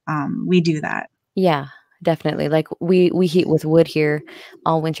electricity, we do that. Yeah, definitely. Like, we heat with wood here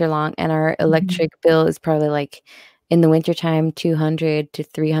all winter long, and our Mhm. electric bill is probably, like, in the wintertime, 200 to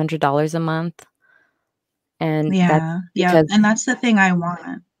 $300 a month, and that's Yeah, yeah, because and that's the thing I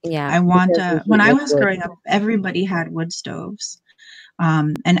want. yeah, I want because we when heat I with was wood. growing up, everybody had wood stoves.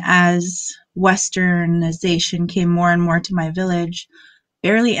 And as westernization came more and more to my village,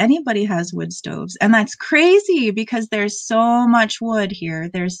 barely anybody has wood stoves. And that's crazy because there's so much wood here.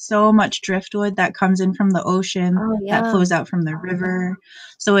 There's so much driftwood that comes in from the ocean Oh, that yeah. flows out from the river.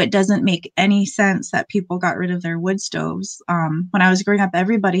 So it doesn't make any sense that people got rid of their wood stoves. When I was growing up,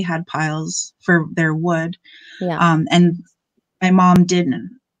 everybody had piles for their wood. Yeah. And my mom didn't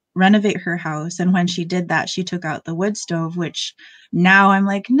renovate her house. And when she did that, she took out the wood stove, which now I'm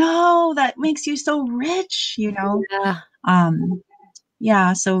like, no, that makes you so rich, you know? Yeah. Um,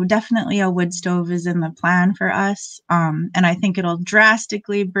 yeah, so definitely a wood stove is in the plan for us. And I think it'll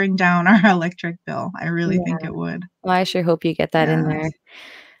drastically bring down our electric bill. I really think Yeah. it would. Well, I sure hope you get that in Yeah. there.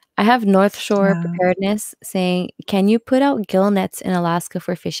 I have North Shore Yeah. Preparedness saying, "Can you put out gill nets in Alaska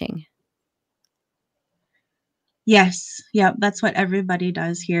for fishing?" Yes. Yep. That's what everybody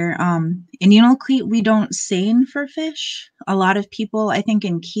does here. In Unalakleet, we don't seine for fish. A lot of people, I think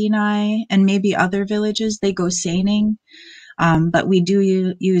in Kenai and maybe other villages, they go seining. But we do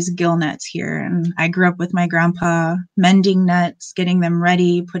use gill nets here. And I grew up with my grandpa mending nets, getting them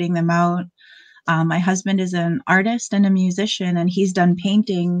ready, putting them out. My husband is an artist and a musician, and he's done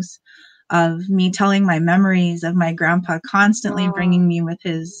paintings of me telling my memories of my grandpa constantly Oh, bringing me with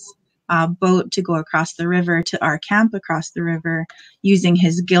his boat to go across the river to our camp across the river using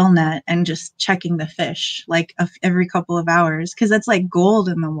his gill net and just checking the fish like every couple of hours because it's like gold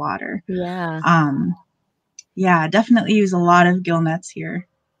in the water. yeah. Um, yeah, definitely use a lot of gill nets here.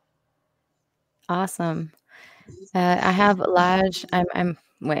 Awesome. I have Laj I'm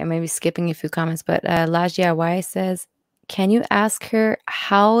wait, I may be skipping a few comments, but, Laj DIY says, can you ask her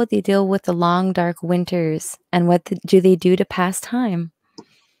how they deal with the long, dark winters and what do they do to pass time?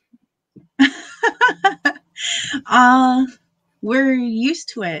 uh, we're used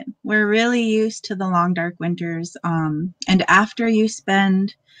to it. We're really used to the long, dark winters. And after you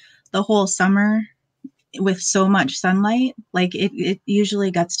spend the whole summer with so much sunlight, like it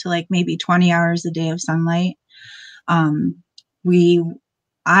usually gets to like maybe 20 hours a day of sunlight. Um, we,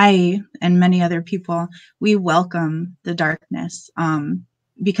 I, and many other people, we welcome the darkness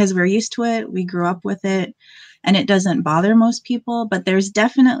because we're used to it. We grew up with it and it doesn't bother most people, but there's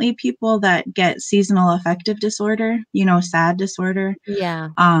definitely people that get seasonal affective disorder, SAD disorder, Yeah,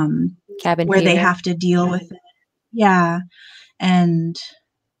 um, cabin where they fever. have to deal with it. Yeah. And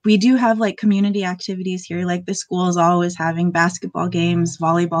we do have like community activities here. Like the school is always having basketball games,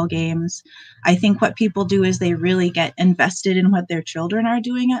 volleyball games. I think what people do is they really get invested in what their children are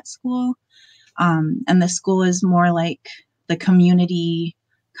doing at school. And the school is more like the community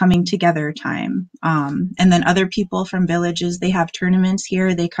coming together time. And then other people from villages, they have tournaments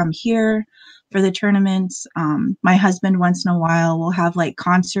here. They come here for the tournaments. My husband, once in a while, will have like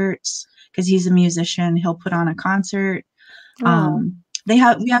concerts because he's a musician. He'll put on a concert. Oh, We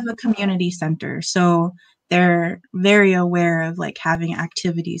have a community center, so they're very aware of like having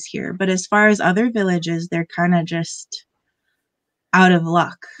activities here. But as far as other villages, they're kind of just out of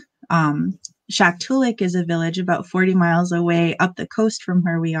luck. Um, Shaktoolik is a village about 40 miles away up the coast from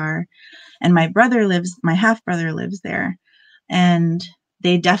where we are, and my half brother lives there, and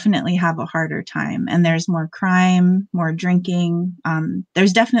they definitely have a harder time. And there's more crime, more drinking.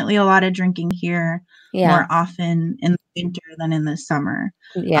 There's definitely a lot of drinking here yeah, more often in the winter than in the summer,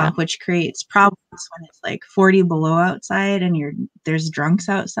 yeah, which creates problems when it's like 40 below outside and there's drunks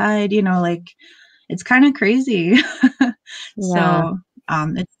outside. Like it's kind of crazy. yeah, So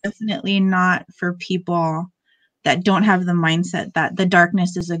it's definitely not for people that don't have the mindset that the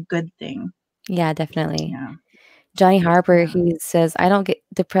darkness is a good thing. yeah, definitely. Yeah. Johnny Harper, Yeah. he says, I don't get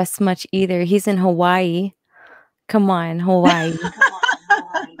depressed much either. He's in Hawaii. Come on, Hawaii.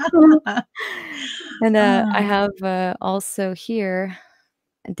 And I Ah, have also here,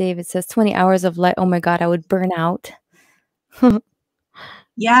 David says 20 hours of light. Oh my God, I would burn out.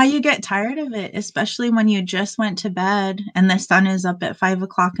 yeah, you get tired of it, especially when you just went to bed and the sun is up at 5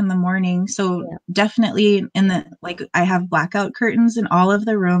 o'clock in the morning. So Yeah. definitely like I have blackout curtains in all of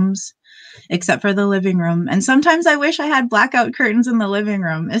the rooms except for the living room. And sometimes I wish I had blackout curtains in the living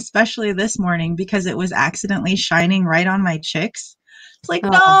room, especially this morning because it was accidentally shining right on my chicks. It's like, Oh,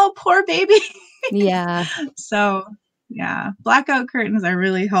 no, poor baby. yeah. So yeah, blackout curtains are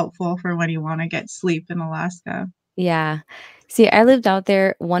really helpful for when you want to get sleep in Alaska. Yeah. See, I lived out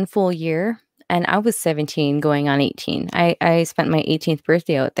there 1 full year, and I was 17 going on 18. I spent my 18th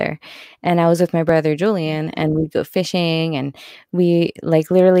birthday out there, and I was with my brother Julian, and we'd go fishing, and we, like,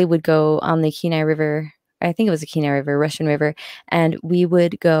 literally would go on the Kenai River. I think it was the Kenai River, Russian River, and we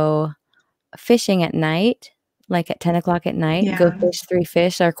would go fishing at night, like, at 10 o'clock at night, go Yeah. fish 3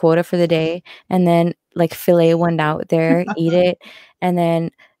 fish, our quota for the day, and then, like, fillet one out there, eat it, and then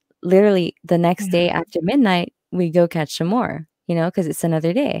literally the next day Yeah. after midnight, we go catch some more, because it's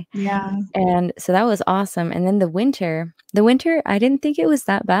another day. Yeah. And so that was awesome, and then the winter, I didn't think it was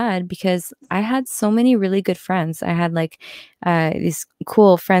that bad because I had so many really good friends. I had, like, these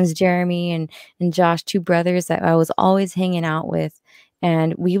cool friends, Jeremy and Josh, 2 brothers that I was always hanging out with,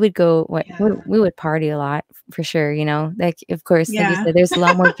 and we would go what Yeah. we would party a lot for sure, like, of course, like you Yeah. said, there's a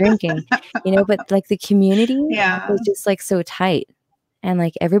lot more drinking, but, like, the community Yeah. was just, like, so tight, and,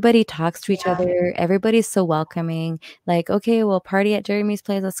 like, everybody talks to each Yeah. other, everybody's so welcoming, like, "Okay, well, party at Jeremy's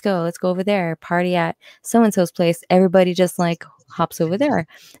place, let's go over there. Party at so and so's place." Everybody just, like, hops over there,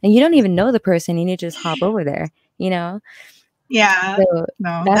 and you don't even know the person, and you just hop over there, you know? Yeah. So,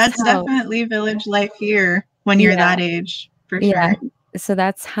 No, that's that's how definitely village life here when you're yeah, that age, for yeah. sure. So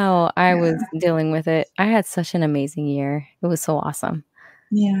that's how I was Yeah. dealing with it. I had such an amazing year. It was so awesome.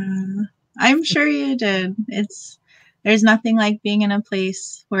 Yeah. I'm sure you did. There's nothing like being in a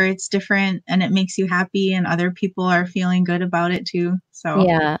place where it's different and it makes you happy and other people are feeling good about it too. So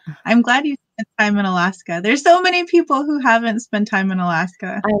Yeah, I'm glad you spent time in Alaska. There's so many people who haven't spent time in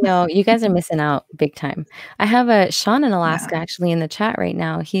Alaska. I know, you guys are missing out big time. I have a Sean in Yeah. Alaska actually in the chat right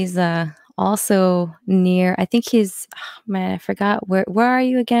now. He's, also near I think he's man, I forgot where are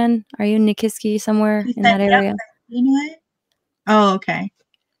you again? Are you in Nikiski somewhere He in said, that yep. area? You know what? Oh, okay.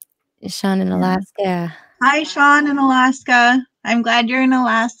 Sean in Yeah. Alaska. Hi, Sean in Alaska. I'm glad you're in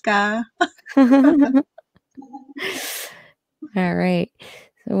Alaska. Alright.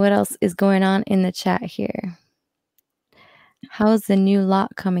 So what else is going on in the chat here? How's the new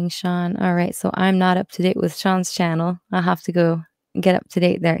lot coming, Sean? All right, so I'm not up to date with Sean's channel. I'll have to go get up to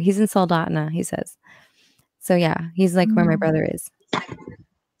date there. He's in Soldotna, he says. So yeah, he's like where my Mm. brother is.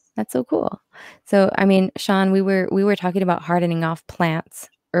 That's so cool. So, I mean, Sean, we were talking about hardening off plants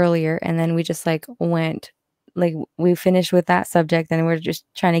earlier, and then we just like went like we finished with that subject, and we're just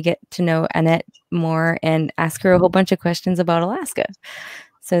trying to get to know Annette more and ask her a whole bunch of questions about Alaska.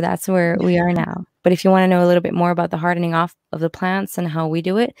 So that's where we are now. But if you want to know a little bit more about the hardening off of the plants and how we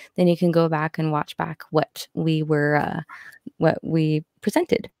do it, then you can go back and watch back what we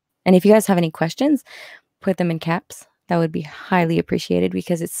presented. And if you guys have any questions, put them in caps. That would be highly appreciated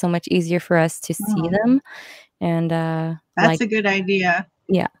because it's so much easier for us to see Oh, them. And that's a good idea.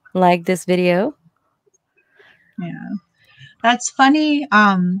 yeah, like this video. Yeah. That's funny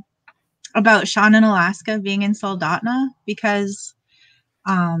about Sean in Alaska being in Soldotna because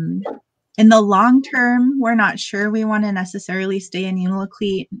um, in the long term, we're not sure we want to necessarily stay in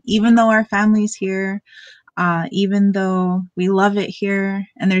Unalakleet, even though our family's here, even though we love it here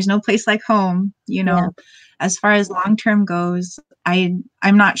and there's no place like home, you Yeah, know. As far as long term goes, I'm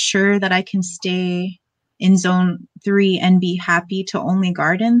not sure that I can stay in zone 3 and be happy to only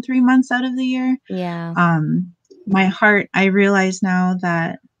garden 3 months out of the year. yeah, My heart, I realize now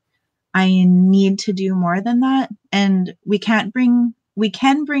that I need to do more than that. And we can bring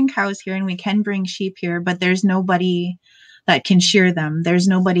cows here and we can bring sheep here, but there's nobody that can shear them. There's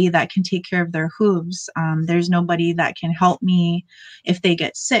nobody that can take care of their hooves. There's nobody that can help me if they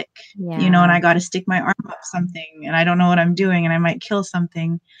get sick, and yeah, I got to stick my arm up something and I don't know what I'm doing and I might kill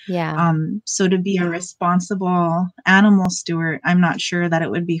something. yeah, So to be a responsible animal steward, I'm not sure that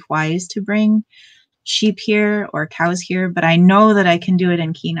it would be wise to bring sheep here or cows here, but I know that I can do it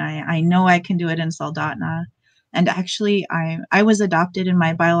in Kenai. I know I can do it in Soldotna. And actually, I was adopted, and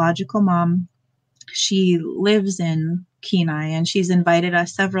my biological mom, she lives in Kenai, and she's invited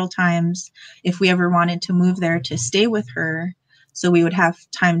us several times if we ever wanted to move there to stay with her, so we would have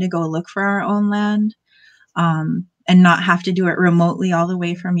time to go look for our own land, and not have to do it remotely all the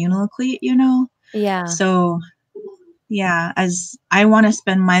way from Unalakleet. yeah, So yeah, as I want to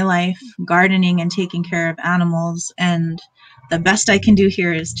spend my life gardening and taking care of animals, and the best I can do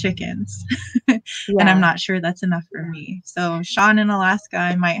here is chickens. And I'm yeah. not sure that's enough for me. So, Sean in Alaska,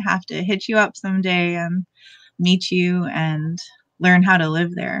 I might have to hit you up someday and meet you and learn how to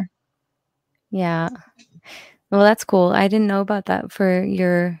live there. Yeah. Well, that's cool. I didn't know about that for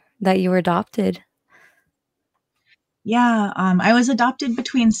your that you were adopted. Yeah, I was adopted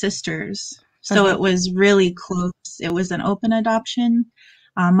between sisters, so Okay. it was really close. It was an open adoption.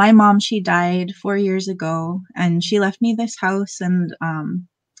 My mom, she died 4 years ago, and she left me this house, and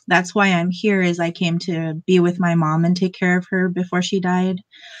that's why I'm here. Is I came to be with my mom and take care of her before she died.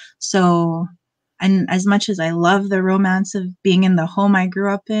 So, and as much as I love the romance of being in the home I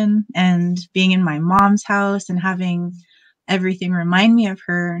grew up in and being in my mom's house and having everything remind me of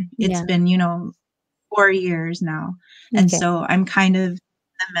her, it's Yeah. been 4 years now. And Okay. so I'm kind of in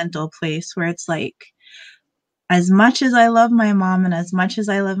a mental place where it's like, as much as I love my mom and as much as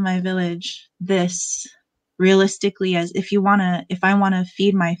I love my village, this realistically, as if I want to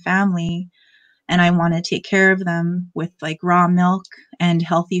feed my family and I want to take care of them with like raw milk and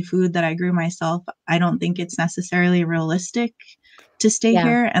healthy food that I grew myself, I don't think it's necessarily realistic to stay Yeah.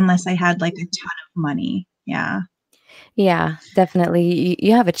 here unless I had like a ton of money. Yeah. Yeah, definitely.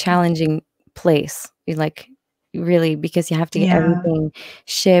 You have a challenging place. You like really because you have to get Yeah. everything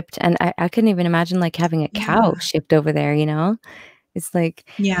shipped, and I couldn't even imagine like having a cow Yeah. shipped over there, you know? It's like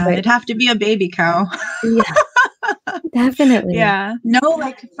Yeah. but It'd have to be a baby cow. yeah, definitely. Yeah. No,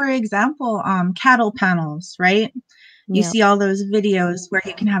 like for example, cattle panels, right? You Yeah. see all those videos where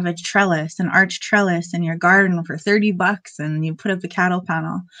you can have a trellis, an arch trellis in your garden for $30 and you put up a cattle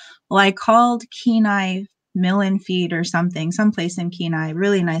panel. Well, I called Kenai Mill and Feed or something, someplace in Kenai,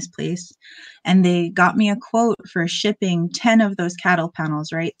 really nice place. And they got me a quote for shipping 10 of those cattle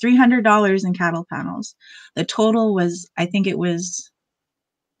panels, right? $300 in cattle panels. The total was, I think it was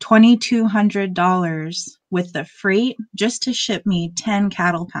 $2,200 with the freight just to ship me 10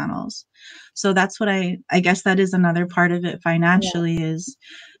 cattle panels. So that's what I guess that is another part of it Yeah. financially is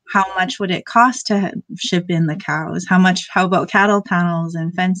how much would it cost to ship in the cows? How about cattle panels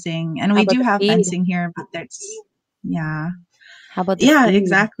and fencing? And How we about do the have feed? fencing here, but that's, yeah. How about the Yeah, feed?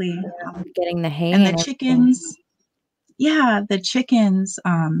 exactly. You know, getting the hay And the and everything. chickens, yeah, the chickens,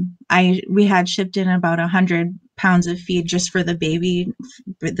 I we had shipped in about 100 pounds of feed just for the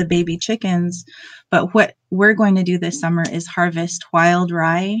baby chickens. But what we're going to do this summer is harvest wild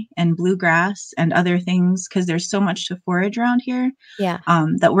rye and bluegrass and other things because there's so much to forage around here, Yeah.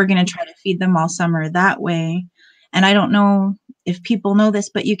 that we're going to try to feed them all summer that way. And I don't know if people know this,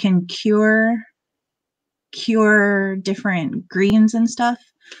 but you can cure different greens and stuff,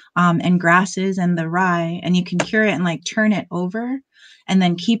 and grasses and the rye, and you can cure it and like turn it over and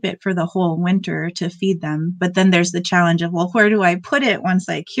then keep it for the whole winter to feed them. But then there's the challenge of, well, where do I put it once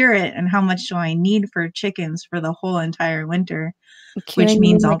I cure it, and how much do I need for chickens for the whole entire winter? Which Curing, you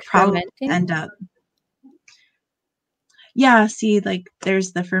means mean I'll like probably fermenting? end up, yeah, see, like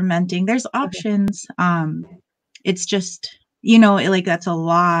there's the fermenting, there's Okay. options. It's just, you know, like that's a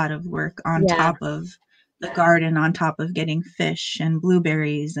lot of work on Yeah. top of the garden, on top of getting fish and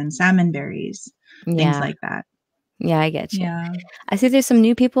blueberries and salmon berries, things Yeah. like that. Yeah, I get you. Yeah. I see there's some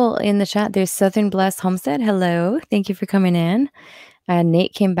new people in the chat. There's Southern Blessed Homestead. Hello. Thank you for coming in.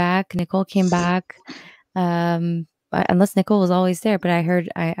 Nate came back. Nicole came back. Unless Nicole was always there, but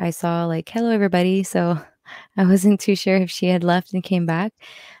I saw like, hello, everybody. So I wasn't too sure if she had left and came back.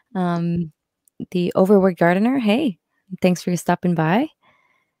 Um, the Overworked Gardener. Hey, thanks for stopping by.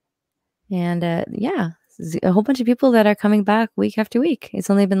 And yeah, a whole bunch of people that are coming back week after week. It's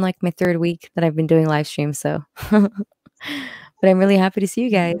only been like my third week that I've been doing live streams. So, but I'm really happy to see you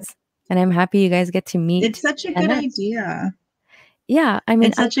Yeah. guys. And I'm happy you guys get to It's meet such a good Annette. idea. Yeah, I mean,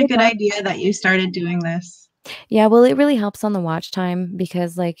 It's I such a did good last. idea that you started doing this. Yeah, well, it really helps on the watch time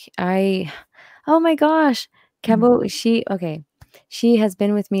because, like, oh my gosh, Cabo, she has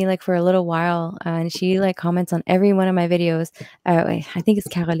been with me like for a little while, and she like comments on every one of my videos. Wait, I think it's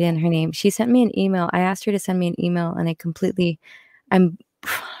Caroline, her name. She sent me an email. I asked her to send me an email, and I'm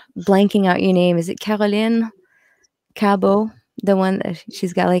blanking out your name. Is it Caroline Cabo? The one that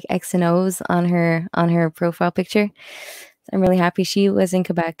she's got like X and O's on her profile picture. I'm really happy she was in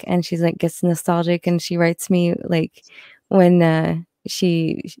Quebec and she's like gets nostalgic and she writes me like when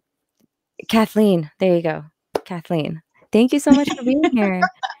she Kathleen, there you go. Kathleen. Thank you so much for being here.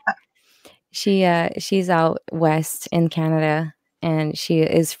 She's out west in Canada and she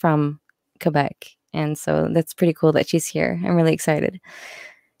is from Quebec. And so that's pretty cool that she's here. I'm really excited.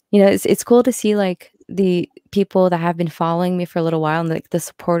 You know, it's cool to see like the people that have been following me for a little while and like the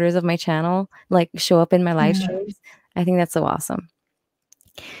supporters of my channel like show up in my live Yeah. streams. I think that's so awesome.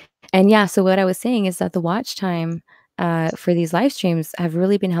 And yeah, so what I was saying is that the watch time for these live streams have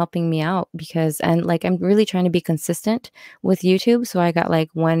really been helping me out because, and like, I'm really trying to be consistent with YouTube. So I got like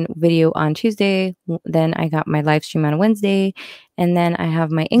one video on Tuesday, then I got my live stream on Wednesday, and then I have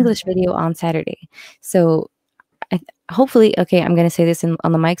my English video on Saturday. So I, hopefully, okay, I'm going to say this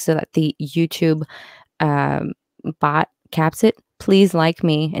on the mic so that the YouTube um, bot caps it. Please like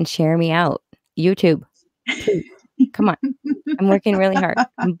me and share me out. YouTube, please. Come on. I'm working really hard.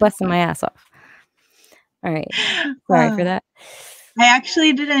 I'm busting my ass off. All right. Sorry for Uh, that. I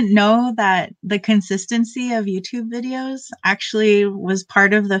actually didn't know that the consistency of YouTube videos actually was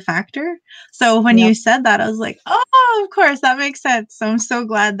part of the factor. So when Yep. you said that, I was like, oh, of course, that makes sense. So I'm so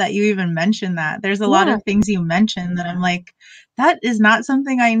glad that you even mentioned that. There's a lot Yeah. of things you mentioned that I'm like, that is not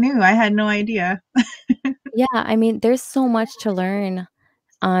something I knew. I had no idea. Yeah. I mean, there's so much to learn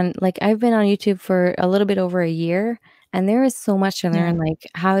on like I've been on YouTube for a little bit over a year and there is so much to Yeah. learn like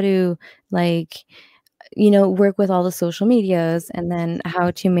how to like work with all the social medias and then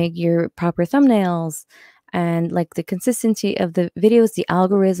how to make your proper thumbnails and like the consistency of the videos, the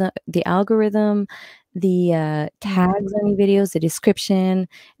Yeah. tags on your videos, the description,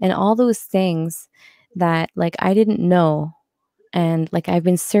 and all those things that like I didn't know. And like I've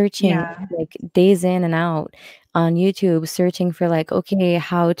been searching Yeah. like days in and out on YouTube, searching for like, okay,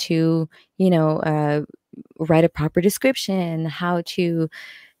 how to, write a proper description, how to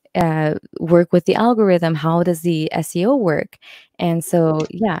work with the algorithm, how does the SEO work? And so,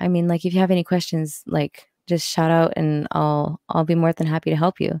 yeah, I mean, like if you have any questions, like just shout out and I'll be more than happy to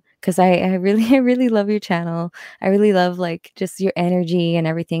help you because I really I really love your channel. I really love like just your energy and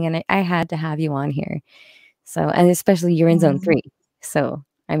everything, and I had to have you on here. So, and especially you're in zone Mm. 3. So,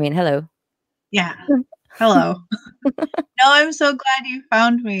 I mean, hello. Yeah. Hello. No, I'm so glad you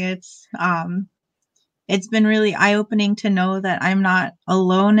found me. It's been really eye-opening to know that I'm not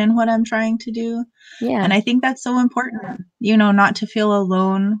alone in what I'm trying to do. And Yeah. I think that's so important, not to feel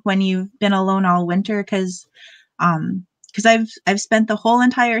alone when you've been alone all winter because I've spent the whole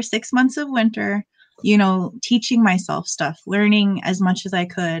entire 6 months of winter, teaching myself stuff, learning as much as I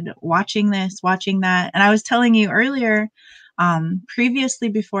could, watching this, watching that. And I was telling you earlier, previously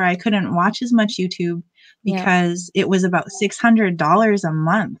before I couldn't watch as much YouTube Yeah. because it was about $600 a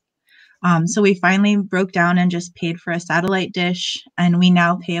month. So we finally broke down and just paid for a satellite dish, and we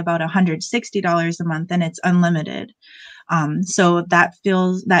now pay about $160 a month, and it's unlimited. So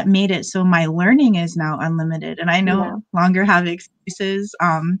that made it so my learning is now unlimited, and I Yeah. no longer have excuses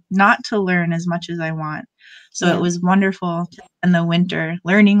not to learn as much as I want. So it Yeah. was wonderful in the winter,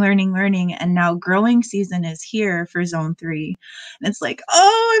 learning, learning, learning, and now growing season is here for Zone 3. And it's like,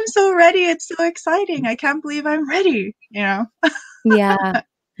 oh, I'm so ready. It's so exciting. I can't believe I'm ready, you know. Yeah.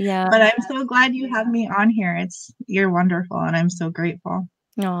 Yeah. But I'm so glad you have me on here. You're wonderful, and I'm so grateful.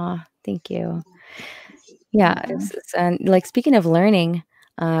 Aw, thank you. Yeah, Yeah. and like speaking of learning,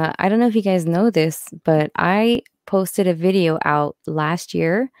 I don't know if you guys know this, but I posted a video out last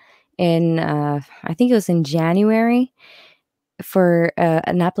year in I think it was in January for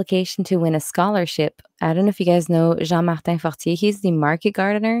an application to win a scholarship. I don't know if you guys know Jean-Martin Fortier. He's the market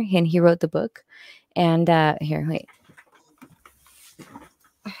gardener and he wrote the book. And here, wait.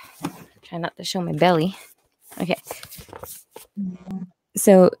 Try not to show my belly. Okay.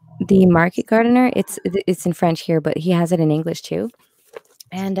 So the market gardener, it's in French here, but he has it in English too.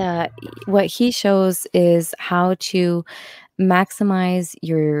 And what he shows is how to maximize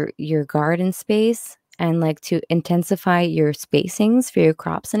your garden space and like to intensify your spacings for your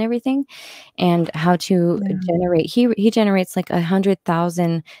crops and everything, and how to Yeah. generate. He generates like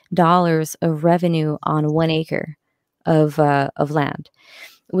 $100,000 of revenue on 1 acre of land,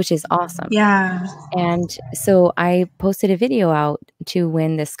 which is awesome. Yeah. And so I posted a video out to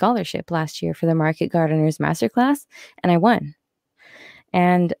win this scholarship last year for the Market Gardeners Masterclass, and I won.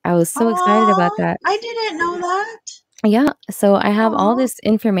 And I was so excited about Oh, that. I didn't know that. Yeah, so I have all Oh, this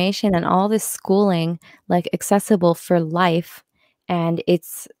information and all this schooling, like, accessible for life, and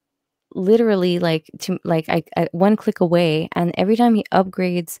it's literally, like, to like, I 1 click away, and every time he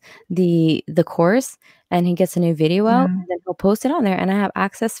upgrades the course and he gets a new video out, yeah. then he'll post it on there, and I have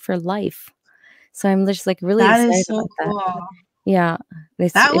access for life. So I'm just, like, really That excited is so about that. cool. Yeah, That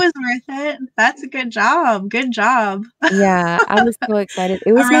it's was worth it. That's a good job. Good job. yeah, I was so excited.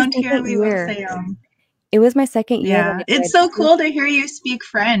 It was my Around here, second we would year. say, It was my second year that yeah. I It's did. so cool to hear you speak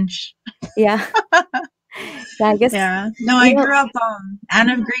French. Yeah. Yeah, I guess, Yeah. No, you I know grew up Anne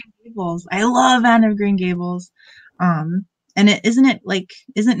of Green Gables. I love Anne of Green Gables. And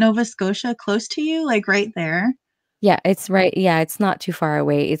isn't Nova Scotia close to you? Like right there? yeah, it's right, yeah, it's not too far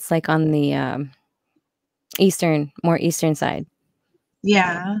away. It's, like, on the, more eastern side.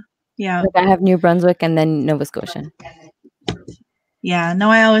 Yeah. Yeah. Like, I have New Brunswick and then Nova Scotia. Yeah, no,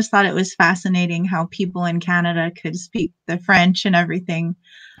 I always thought it was fascinating how people in Canada could speak the French and everything.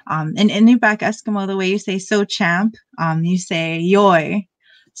 In Quebec Eskimo, the way you say "so champ," you say "yoy."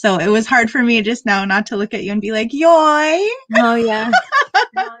 So it was hard for me just now not to look at you and be like "yoy," Oh, yeah.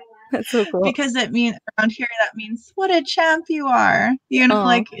 That's so cool. because it means around here that means "what a champ you are." You know, Oh,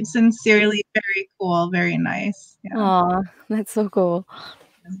 like it's sincerely very cool, very nice. Yeah. aw, that's so cool.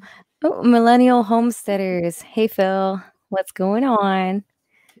 Oh, millennial homesteaders. Hey, Phil, what's going on?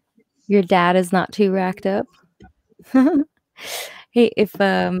 Your dad is not too racked up? Hey, if,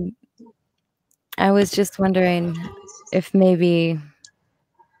 I was just wondering if maybe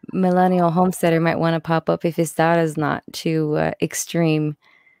millennial homesteader might wanna pop up if his data is not too, extreme.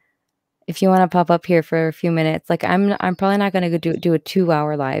 If you wanna pop up here for a few minutes, like, I'm probably not gonna go do a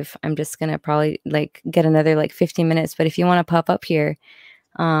 2-hour live. I'm just gonna probably, like, get another, like, 15 minutes, but if you wanna pop up here,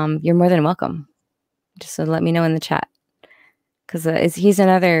 you're more than welcome. Just so let me know in the chat, 'cause, he's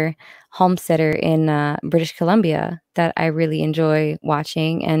another homesteader in, British Columbia that I really enjoy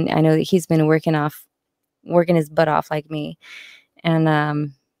watching, and I know that he's been working his butt off like me,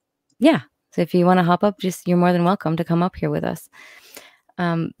 and, yeah. So if you wanna hop up, just you're more than welcome to come up here with us.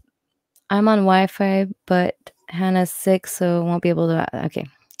 Um, I'm on Wi-Fi, but Hannah's sick, so won't be able to, okay.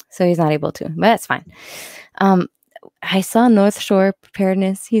 So he's not able to, but that's fine. Um, I saw North Shore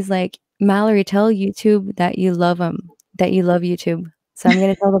Preparedness. He's like, "Mallorie, tell YouTube that you love him, that you love YouTube." So I'm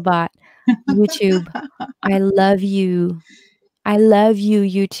gonna tell the bot, "YouTube, I love you. I love you,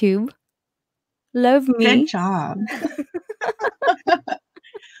 YouTube. Love Good me." job.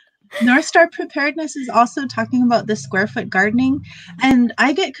 North Star Preparedness is also talking about the square foot gardening. And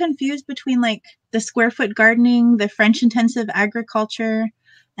I get confused between like the square foot gardening, the French intensive agriculture,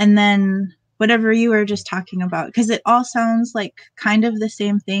 and then whatever you were just talking about, because it all sounds like kind of the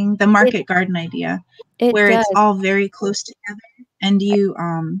same thing, the It market garden idea, it where does. it's all very close together and you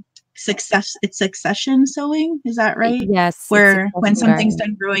it's succession sowing, is that right? Yes, it's Where when succession something's gardening.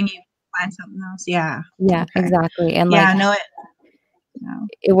 done growing, you plant something else. Yeah. Yeah, Okay. exactly, and, Yeah, like, no, no.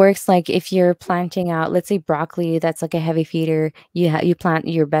 it works, like, if you're planting out, let's say, broccoli, that's, like, a heavy feeder, you plant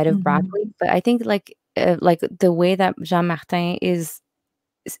your bed of broccoli, Mhm. but I think, like, the way that Jean Martin is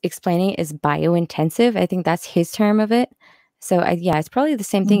explaining is biointensive. I think that's his term of it. So yeah, it's probably the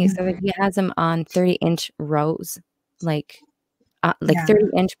same thing, except that Mhm. he has them on 30-inch rows, like Yeah.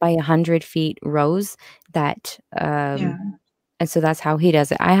 30-inch by 100 feet rows that Yeah. and so that's how he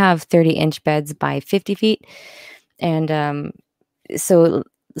does it. I have 30-inch beds by 50 feet, and so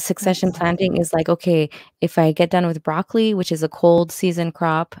succession That's planting is like, okay, if I get done with broccoli, which is a cold season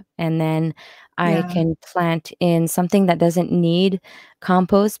crop, and then I yeah. can plant in something that doesn't need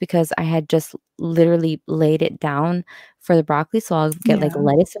compost because I had just literally laid it down for the broccoli. So I'll get like Yeah.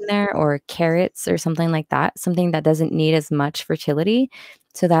 lettuce in there or carrots or something like that, something that doesn't need as much fertility.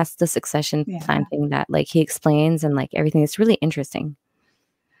 So that's the succession Yeah. planting that like he explains and like everything. It's really interesting.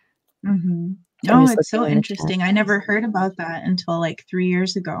 Mhm. I'm No, just it's looking so in the chat. interesting. I never heard about that until like 3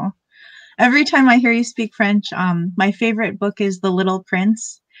 years ago. Every time I hear you speak French, my favorite book is The Little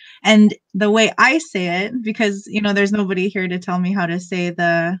Prince. And the way I say it, because there's nobody here to tell me how to say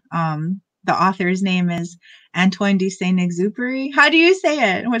the author's name is Antoine de Saint-Exupéry. How do you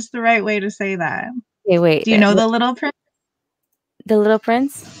say it? What's the right way to say that? Okay, wait. Do you know The Little Prince? The Little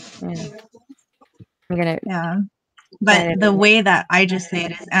Prince? Yeah, I'm gonna Yeah. write But it the in. way that I just say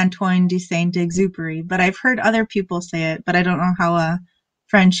it is Antoine de Saint-Exupéry. But I've heard other people say it, but I don't know how a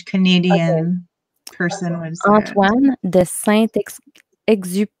French Okay. Canadian person would say it. Antoine de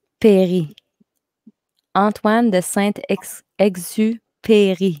Saint-Exupéry. Antoine de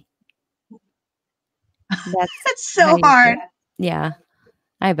Saint-Exupéry. That's It's how so you say hard. it. Yeah,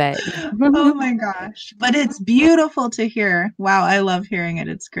 I bet. Oh my gosh. But it's beautiful to hear. Wow, I love hearing it.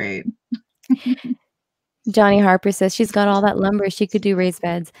 It's great. Johnny Harper says she's got all that lumber, she could do raised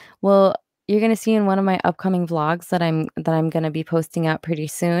beds. Well, you're gonna see in one of my upcoming vlogs that I'm gonna be posting out pretty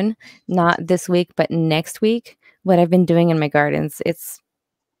soon, not this week, but next week, what I've been doing in my gardens. It's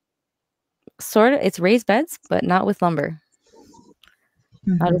raised beds, but not with lumber.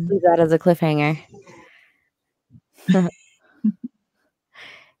 I'll just Mhm. leave that as a cliffhanger.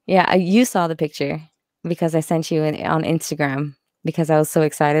 Yeah, you saw the picture because I sent you on Instagram because I was so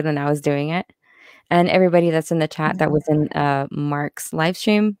excited when I was doing it. And everybody that's in the chat that was in Mark's live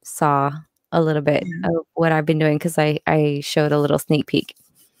stream saw a little bit Yeah. of what I've been doing because I showed a little sneak peek.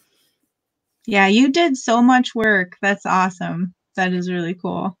 Yeah, you did so much work. That's awesome. That is really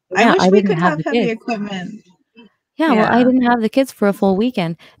cool. I Yeah, I wish we didn't could have have the heavy kids. equipment. Yeah, well, I Yeah. didn't have the kids for a full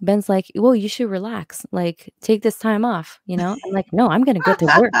weekend. Ben's like, "Well, you should relax. Like, take this time off, you know?" I'm like, "No, I'm gonna get to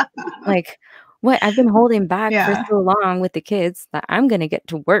work." Like, what? I've been holding back for Yeah, so long with the kids that I'm gonna get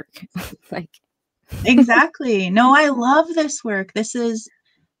to work. Like, exactly. No, I love this work.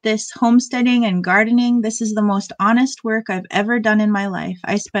 This homesteading and gardening. This is the most honest work I've ever done in my life.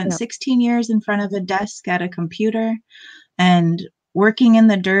 I spent yeah, 16 years in front of a desk at a computer and working in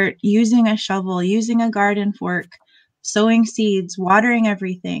the dirt, using a shovel, using a garden fork, sowing seeds, watering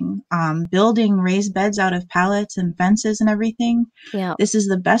everything, building raised beds out of pallets and fences and everything. yeah, This is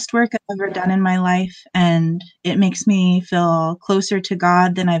the best work I've ever done in my life, and it makes me feel closer to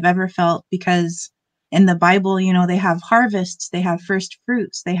God than I've ever felt because in the Bible, they have harvests, they have first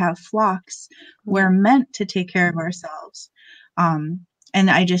fruits, they have flocks. yeah. We're meant to take care of ourselves. And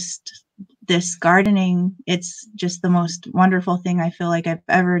this gardening, it's just the most wonderful thing I feel like I've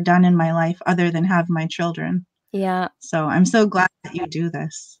ever done in my life other than have my children. Yeah, So I'm so glad that you do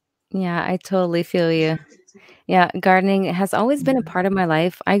this. yeah, I totally feel you. Yeah, gardening has always been a part of my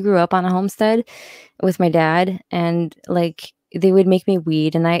life. I grew up on a homestead with my dad, and, like, they would make me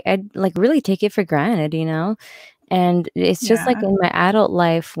weed, and I'd, like, really take it for granted, you know? And it's just, like, Yeah. in my adult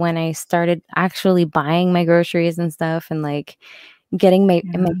life when I started actually buying my groceries and stuff and, like, getting my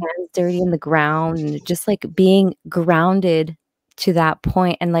Yeah. hands dirty in the ground and just, like, being grounded to that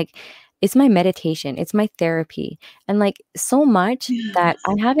point, and, like, it's my meditation, it's my therapy, and, like, so much that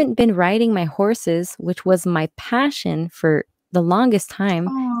I Yes. haven't been riding my horses, which was my passion for the longest time,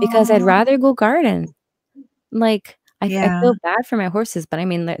 because I'd Aw. rather go garden. Like, I Yeah. feel bad for my horses, but I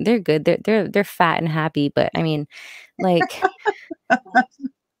mean, they're good, they're fat and happy, but I mean, like I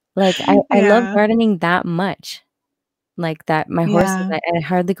love Yeah. gardening that much, like, that my horses, Yeah. I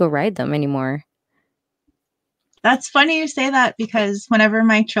hardly go ride them anymore. That's funny you say that because whenever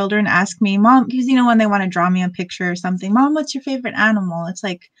my children ask me, Mom, because when they want to draw me a picture or something, Mom, what's your favorite animal? It's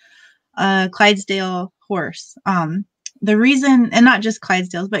like a Clydesdale horse. The reason, and not just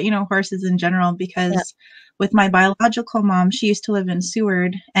Clydesdales, but horses in general, Yeah, because with my biological mom, she used to live in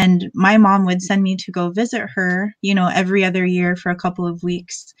Seward, and my mom would send me to go visit her, every other year for a couple of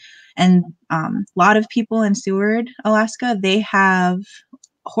weeks. And a lot of people in Seward, Alaska, they have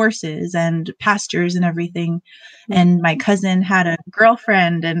horses and pastures and everything. yeah, And my cousin had a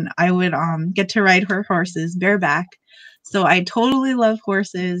girlfriend, and I would get to ride her horses bareback. So I totally love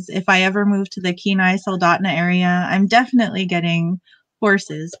horses. If I ever move to the Kenai Soldotna area, I'm definitely getting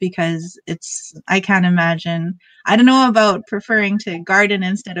horses because I can't imagine. I don't know about preferring to garden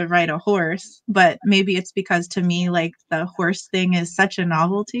instead of ride a horse, but maybe it's because to me, like the horse thing is such a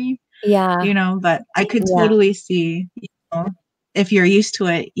novelty, Yeah, but I could yeah, totally see, know, if you're used to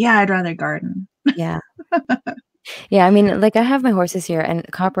it, yeah, I'd rather garden. yeah. Yeah, I mean, like, I have my horses here, and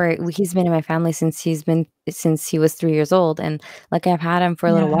Copper, he's been in my family since he was 3 years old, and, like, I've had him for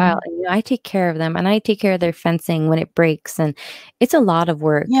a little Yeah. while, and, I take care of them, and I take care of their fencing when it breaks, and it's a lot of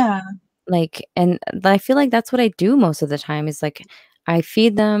work. Yeah. Like, and I feel like that's what I do most of the time is, like, I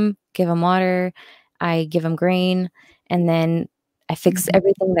feed them, give them water, I give them grain, and then I fix Mhm.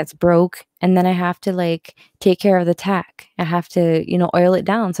 everything that's broke, and then I have to, like, take care of the tack. I have to, oil it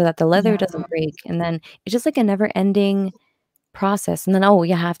down so that the leather Yeah. doesn't break, and then it's just, like, a never-ending process, and then, oh,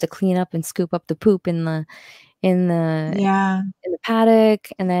 you have to clean up and scoop up the poop in the Yeah. in the paddock,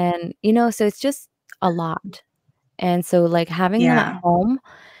 and then, so it's just a lot, and so, like, having them at Yeah. home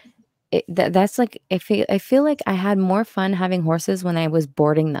that's like I feel like I had more fun having horses when I was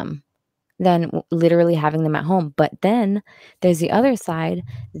boarding them than literally having them at home, but then there's the other side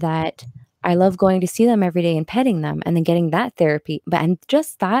that I love going to see them every day and petting them and then getting that therapy, and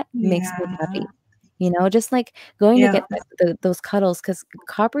just that makes me Yeah. happy, just like going to Yeah. get those cuddles, 'cause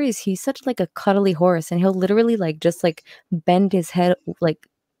Copper he's such like a cuddly horse, and he'll literally like just like bend his head like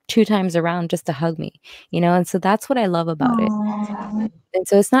 2 times around just to hug me, and so that's what I love about it. Aw. And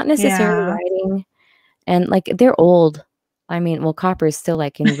so it's not necessarily Yeah. riding, and, like, they're old. I mean, well, Copper is still,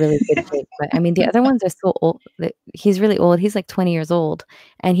 like, in really good shape, but, I mean, the other ones are so old that he's really old, he's, like, 20 years old,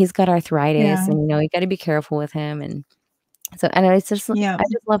 and he's got arthritis, Yeah. and, you gotta be careful with him, and so and it's just Yeah. I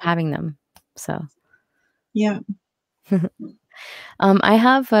just love having them, so Yeah. I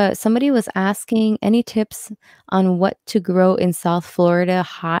have, somebody was asking, any tips on what to grow in South Florida,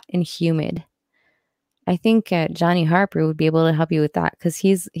 hot and humid? I think, Johnny Harper would be able to help you with that because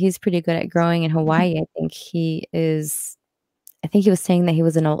he's pretty good at growing in Hawaii. I think he was saying that he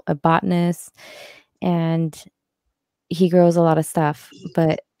was a botanist, and he grows a lot of stuff,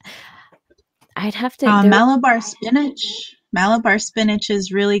 but I'd have to there Malabar spinach. Malabar spinach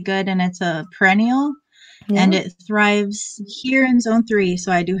is really good and it's a perennial and yeah? it thrives here in zone 3.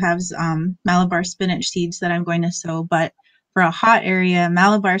 So I do have Malabar spinach seeds that I'm going to sow. But for a hot area,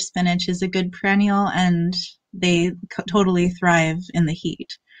 Malabar spinach is a good perennial and they totally thrive in the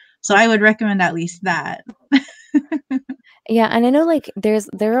heat. So I would recommend at least that. Yeah, and I know, like, there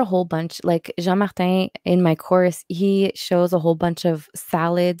are a whole bunch like, Jean-Martin in my course, he shows a whole bunch of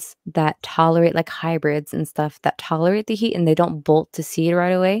salads that tolerate like, hybrids and stuff that tolerate the heat, and they don't bolt to seed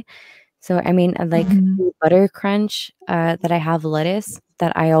right away. So, I mean, like, Mhm. the butter crunch, that I have lettuce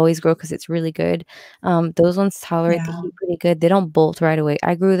that I always grow because it's really good, those ones tolerate the Yeah. heat pretty good, they don't bolt right away.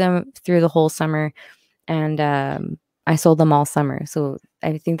 I grew them through the whole summer, and, I sold them all summer, so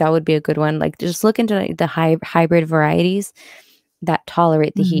I think that would be a good one, like, just look into, like, the hybrid varieties that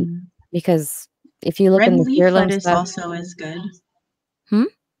tolerate the heat, Mhm. because if you look Red in the leaf heirloom lettuce stuff. also is good. Hmm?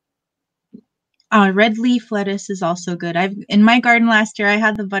 Red leaf lettuce is also good. I've in my garden last year, I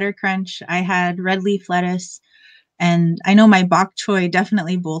had the butter crunch, I had red leaf lettuce, and I know my bok choy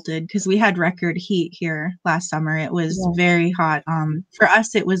definitely bolted because we had record heat here last summer. It was Yeah, very hot. For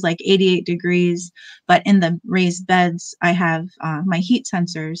us, it was like 88 degrees, but in the raised beds, I have my heat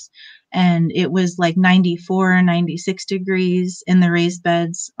sensors, and it was like 94, 96 degrees in the raised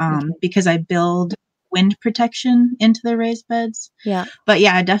beds okay. because I build wind protection into the raised beds. Yeah, But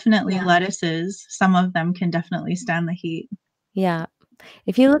yeah, definitely lettuces. Some of them can definitely stand the heat. yeah.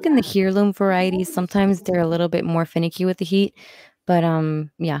 If you look in the heirloom varieties, sometimes they're a little bit more finicky with the heat, but,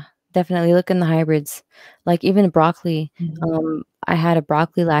 yeah, definitely look in the hybrids. Like, even broccoli, Mhm. I had a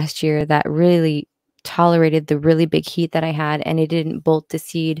broccoli last year that really tolerated the really big heat that I had, and it didn't bolt to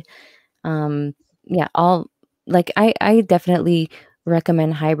seed. Um, yeah, all like, I definitely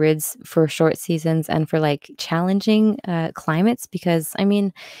recommend hybrids for short seasons and for, like, challenging, climates because, I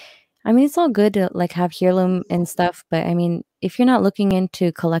mean, it's all good to, like, have heirloom and stuff, but, I mean, if you're not looking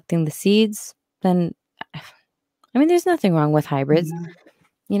into collecting the seeds, then, I mean, there's nothing wrong with hybrids, Yeah.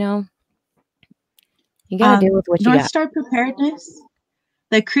 you know? You gotta deal with what you North got. Star Preparedness,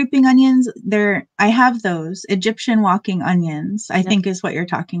 the creeping onions, I have those Egyptian walking onions, I Yep, think is what you're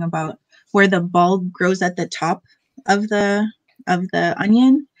talking about, where the bulb grows at the top of the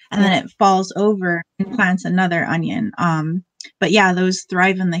onion, and yep, then it falls over and plants another onion. But yeah, those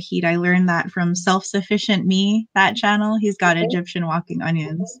thrive in the heat. I learned that from Self Sufficient Me, that channel. He's got okay. Egyptian walking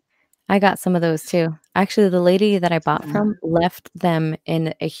onions. I got some of those too. Actually, the lady that I bought Yeah. from left them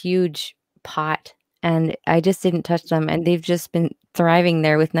in a huge pot and I just didn't touch them, and they've just been thriving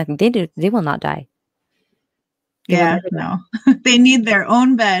there with nothing. They will not die. They will Yeah, never die. no. They need their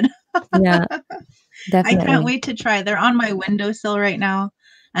own bed. Yeah, I can't definitely. wait to try. They're on my windowsill right now,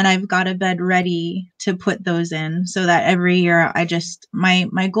 and I've got a bed ready to put those in so that every year I just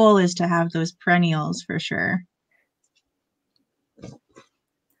my goal is to have those perennials for sure.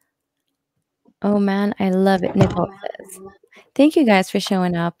 Oh man, I love it. Nicole says, "Thank you guys for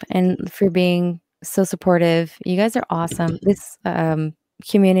showing up and for being so supportive. You guys are awesome. This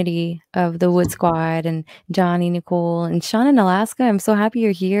community of the Wood Squad and Johnny, Nicole, and Sean in Alaska. I'm so happy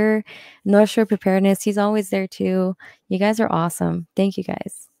you're here. North Shore Preparedness. He's always there too. You guys are awesome. Thank you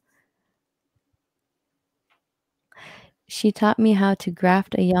guys." She taught me how to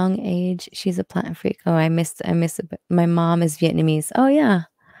graft a young age. She's a plant freak. Oh, I missed it. My mom is Vietnamese. Oh yeah,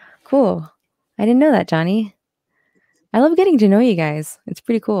 cool. I didn't know that, Johnny. I love getting to know you guys. It's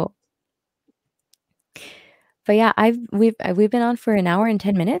pretty cool. But yeah, we've been on for an hour and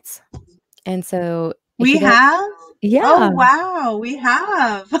 10 minutes. And so if We you guys have? Oh yeah, wow, we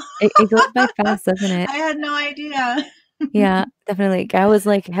have. it goes by fast, doesn't it? I had no idea. Yeah, definitely. I was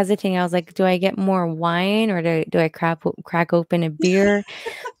like hesitating. I was like, do I get more wine or do I crack open a beer?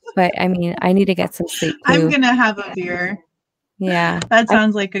 But I mean, I need to get some sleep I'm too. gonna have a beer. Yeah. That I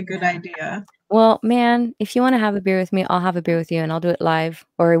sounds like a good idea. Well, man, if you wanna have a beer with me, I'll have a beer with you and I'll do it live,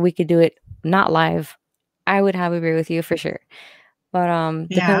 or we could do it not live. I would have a beer with you for sure. But, Yeah,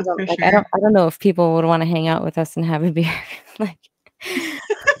 depends on for like, sure. I don't know if people would wanna hang out with us and have a beer. Like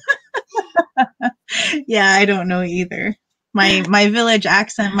Yeah, I don't know either. My village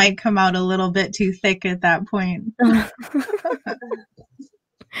accent might come out a little bit too thick at that point.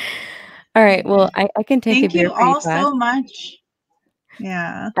 Alright, well, I can tank a Thank beer you pretty all fast. so much.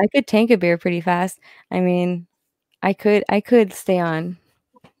 Yeah. I could tank a beer pretty fast. I mean, I could stay on.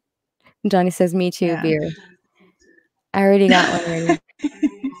 Johnny says, "Me too, Yeah. beer." I already got one ready.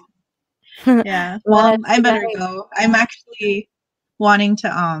 Yeah. Well, Well, I hey, better Johnny go. I'm actually wanting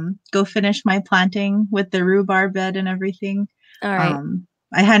to go finish my planting with the rhubarb bed and everything. alright. Um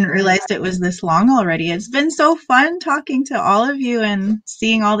I hadn't realized it was this long already. It's been so fun talking to all of you and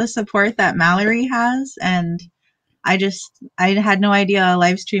seeing all the support that Mallorie has, and I had no idea a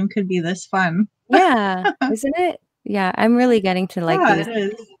live stream could be this fun. Yeah, isn't it? Yeah, I'm really getting to like Yeah, these. it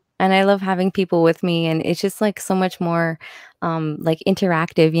is. And I love having people with me, and it's just, like, so much more, like,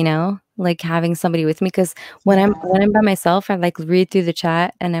 interactive, you know? Like, having somebody with me, because when I'm by myself, I, like, read through the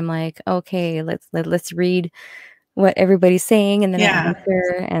chat, and I'm like, "Okay, let's read what everybody's saying," and then I Yeah.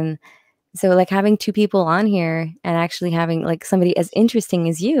 answer, and so, like, having 2 people on here and actually having, like, somebody as interesting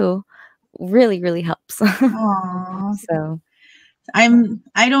as you really, really helps. Aw. So, I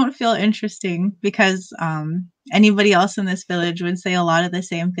don't feel interesting because anybody else in this village would say a lot of the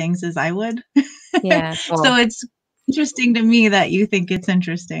same things as I would. yeah, So cool. it's interesting to me that you think it's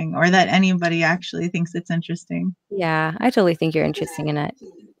interesting or that anybody actually thinks it's interesting. Yeah, I totally think you're interesting in it.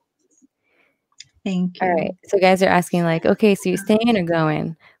 Thank Alright, you. so guys are asking like, "Okay, so you staying or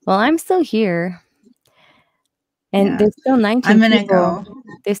going?" Well, I'm still here, and Yeah. there's still I'm 19 gonna people. go.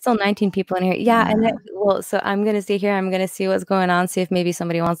 There's still 19 people in here. Yeah, and Yeah. well, so I'm gonna stay here, I'm gonna see what's going on, see if maybe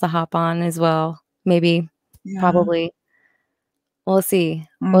somebody wants to hop on as well. Maybe, Yeah. probably. We'll see.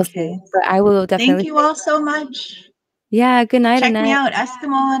 We'll see. Okay. But I will Thank definitely you stay. all so much. Yeah, good night, Check me Annette. out,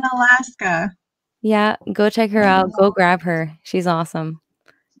 Eskimo in Alaska. Yeah, go check her out. Go grab her. She's awesome.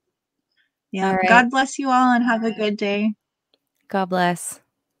 Yeah. Alright. God bless you all and have a good day. God bless.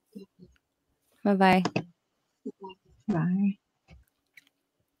 Bye-bye. Bye.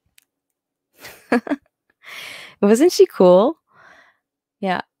 Wasn't she cool?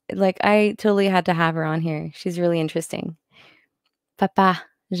 Yeah, like, I totally had to have her on here. She's really interesting. Papa,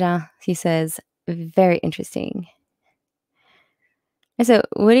 Jean, he says, very interesting. And so,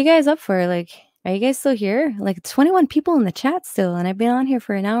 what are you guys up for? Like, are you guys still here? Like, 21 people in the chat still, and I've been on here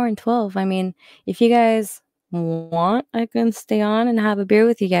for an hour and 12. I mean, if you guys want, I can stay on and have a beer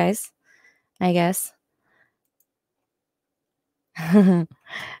with you guys, I guess. And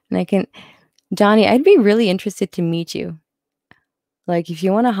I can, Johnny, I'd be really interested to meet you. Like, if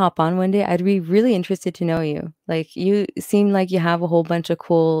you want to hop on one day, I'd be really interested to know you. Like, you seem like you have a whole bunch of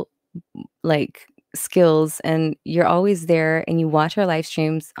cool like skills, and you're always there and you watch our live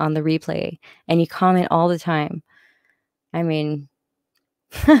streams on the replay and you comment all the time. I mean,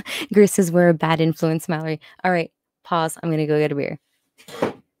 Gris says we're a bad influence, Mallory. All right, pause. I'm gonna go get a beer.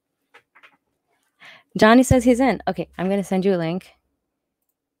 Johnny says he's in. Okay, I'm gonna send you a link.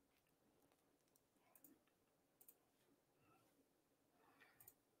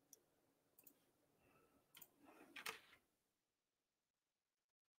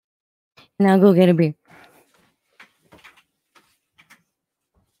 Now go get a beer.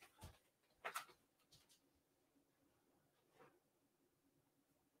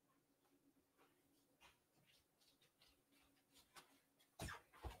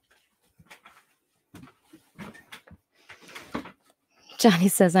 Johnny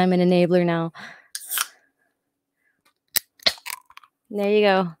says I'm an enabler now. There you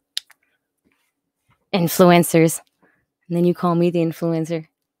go. Influencers. And then you call me the influencer.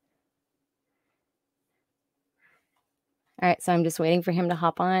 All right, so I'm just waiting for him to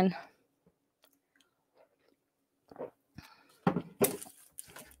hop on.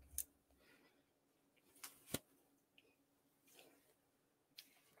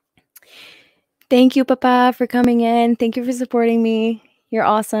 Thank you, Papa, for coming in. Thank you for supporting me. You're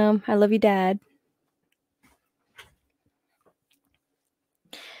awesome. I love you, Dad.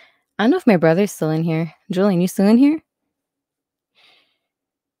 I don't know if my brother's still in here. Julian, you still in here?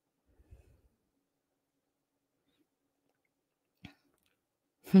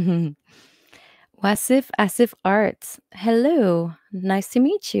 Asif Arts. Hello. Nice to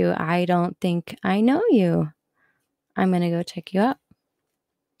meet you. I don't think I know you. I'm going to go check you out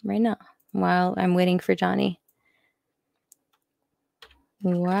right now while I'm waiting for Johnny.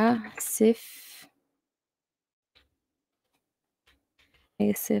 Asif.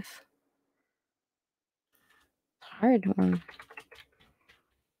 Hard one.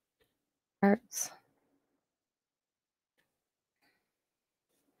 Arts.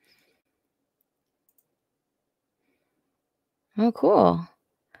 Oh, cool.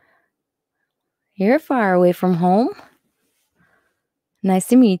 You're far away from home. Nice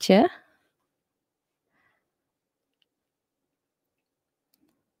to meet you.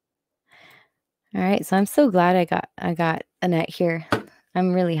 All right, so I'm so glad I got Annette here.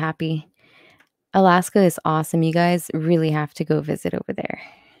 I'm really happy. Alaska is awesome. You guys really have to go visit over there.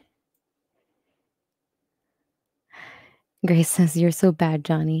 Grace says, "You're so bad,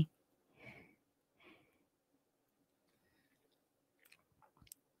 Johnny."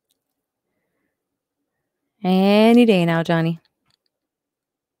 Any day now, Johnny.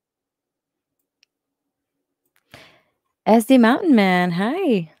 SD Mountain Man,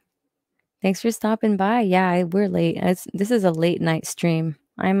 hi. Thanks for stopping by. Yeah, we're late. This is a late night stream.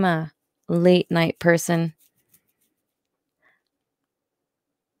 I'm a late night person.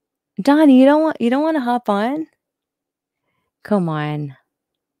 Johnny, you don't want to hop on? Come on.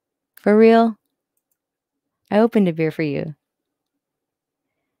 For real? I opened a beer for you.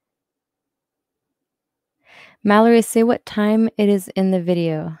 Mallorie, say what time it is in the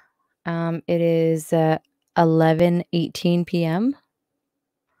video. It is 11:18 p.m.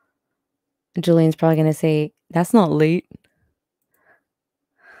 Julian's probably going to say, that's not late.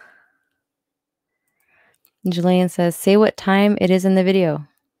 Julian says, say what time it is in the video.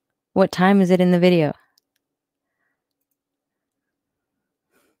 What time is it in the video?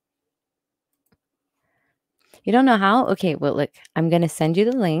 You don't know how? Okay, well, look, I'm going to send you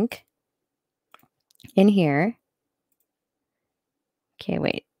the link in here. Okay,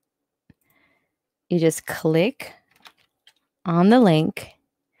 wait. You just click on the link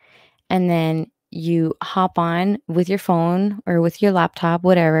and then you hop on with your phone or with your laptop,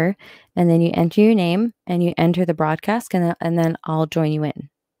 whatever, and then you enter your name and you enter the broadcast and then I'll join you in.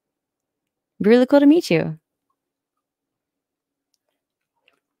 Really cool to meet you.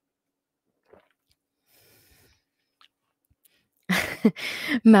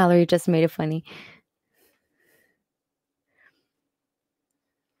 Mallorie just made it funny.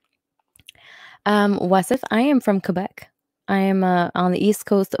 Wasif, I am from Quebec. I am on the east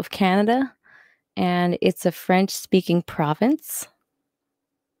coast of Canada, and it's a French-speaking province.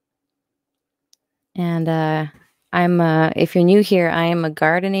 And I'm if you're new here, I am a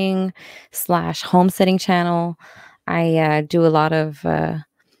gardening / homesteading channel. I do a lot of a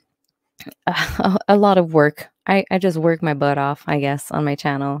lot of work. I just work my butt off, I guess, on my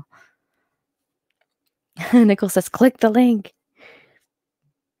channel. Nicole says, click the link.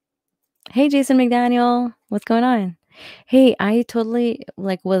 Hey, Jason McDaniel, what's going on? Hey, I totally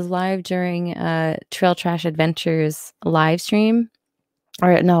was live during Trail Trash Adventures live stream.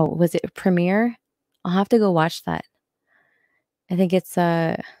 Or no, was it premiere? I'll have to go watch that. I think it's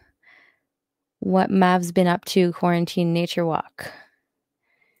what Mav's been up to, quarantine nature walk.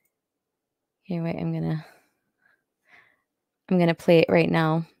 Okay, wait, I'm gonna play it right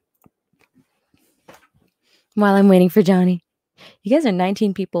now while I'm waiting for Johnny. You guys are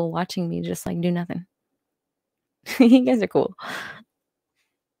 19 people watching me just do nothing. You guys are cool.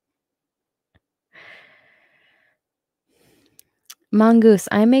 Mongoose,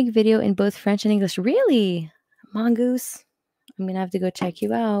 I make video in both French and English. Really? Mongoose? I'm gonna have to go check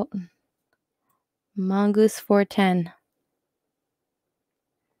you out. Mongoose 410.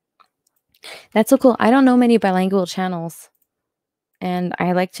 That's so cool. I don't know many bilingual channels, and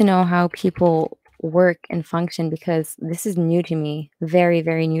I like to know how people work and function because this is new to me, very,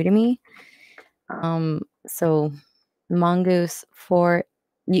 very new to me. So Mongoose for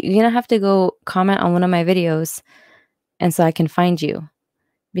you're gonna have to go comment on one of my videos, and so I can find you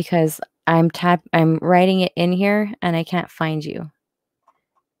because I'm writing it in here and I can't find you.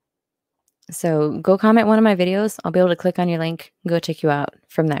 So go comment one of my videos. I'll be able to click on your link and go check you out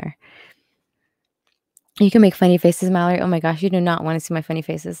from there. You can make funny faces, Mallory. Oh my gosh, you do not want to see my funny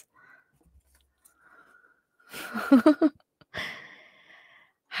faces.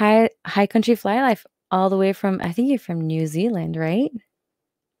 High country fly life all the way from, I think you're from New Zealand, right?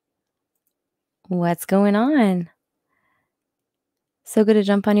 What's going on? So good to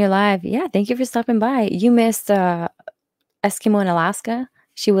jump on your live. Yeah, thank you for stopping by. You missed Eskimo in Alaska.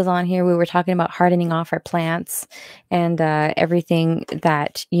 She was on here. We were talking about hardening off our plants and everything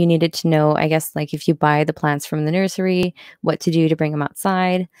that you needed to know. I guess, like if you buy the plants from the nursery, what to do to bring them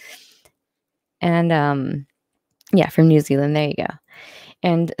outside. And yeah, from New Zealand. There you go.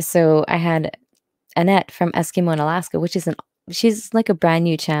 And so I had Annette from Eskimo in Alaska, which is she's like a brand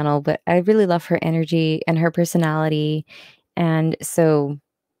new channel, but I really love her energy and her personality. And so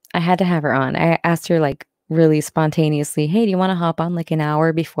I had to have her on. I asked her like really spontaneously, "Hey, do you want to hop on like an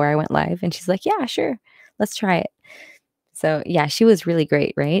hour before I went live?" And she's like, "Yeah, sure. Let's try it." So yeah, she was really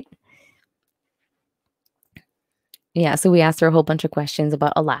great, right? Yeah, so we asked her a whole bunch of questions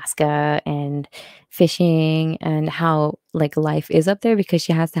about Alaska and fishing and how like life is up there because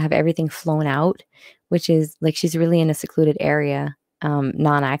she has to have everything flown out, which is like she's really in a secluded area,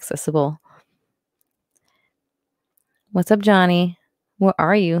 non-accessible. What's up, Johnny? Where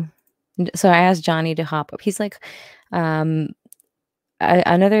are you? So I asked Johnny to hop up. He's like um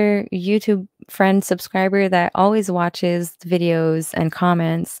another YouTube friend subscriber that always watches the videos and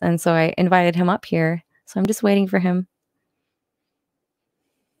comments, and so I invited him up here. So I'm just waiting for him.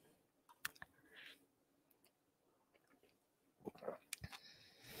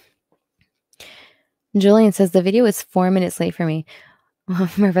 Julian says the video is 4 minutes late for me.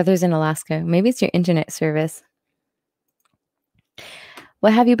 My brother's in Alaska. Maybe it's your internet service.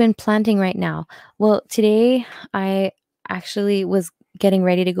 What have you been planting right now? Well, today I actually was getting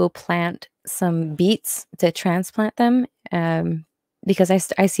ready to go plant some beets to transplant them because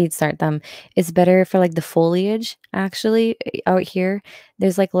I seed start them. It's better for like the foliage actually out here.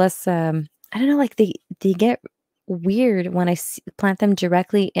 There's like less I don't know, like they get weird when plant them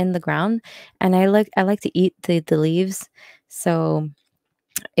directly in the ground, and I like to eat the leaves. So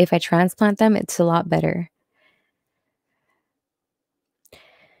if I transplant them, it's a lot better.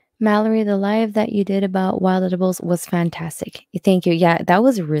 Mallory, the live that you did about wild edibles was fantastic. Thank you. Yeah, that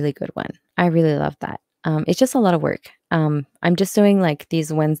was a really good one. I really loved that. It's just a lot of work. I'm just doing like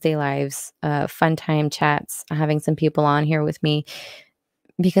these Wednesday lives, fun time chats, having some people on here with me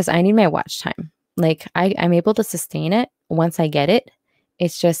because I need my watch time. Like I'm able to sustain it once I get it.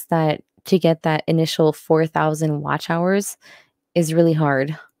 It's just that to get that initial 4,000 watch hours is really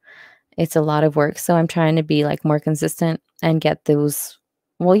hard. It's a lot of work. So I'm trying to be like more consistent and get those.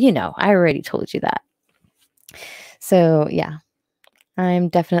 Well, I already told you that. So yeah, I'm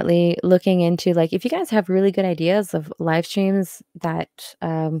definitely looking into like if you guys have really good ideas of live streams that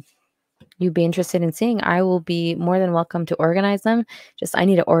you'd be interested in seeing, I will be more than welcome to organize them. Just I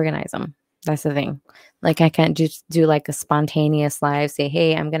need to organize them. That's the thing. Like I can't just do like a spontaneous live, say,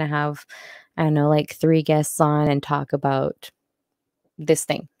 hey, I'm gonna have, I don't know, like 3 guests on and talk about this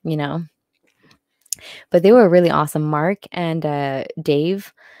thing. But they were really awesome. Mark and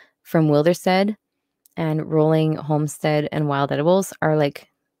Dave from Wilderstead and Rolling Homestead and Wild Edibles are like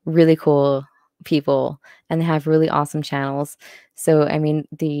really cool people and they have really awesome channels. So, I mean,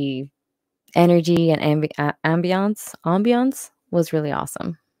 the energy and ambiance was really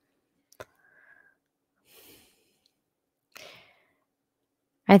awesome.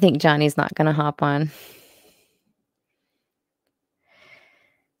 I think Johnny's not going to hop on.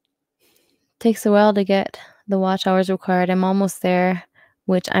 Takes a while to get the watch hours required. I'm almost there,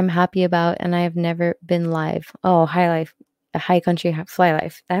 which I'm happy about, and I have never been live. Oh, high country fly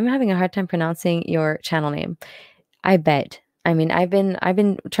life. I'm having a hard time pronouncing your channel name. I bet. I mean, I've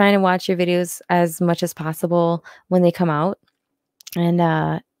been trying to watch your videos as much as possible when they come out.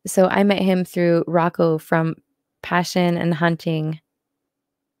 And so I met him through Rocco from Passion and Hunting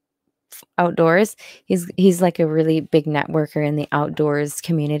Outdoors. He's like a really big networker in the outdoors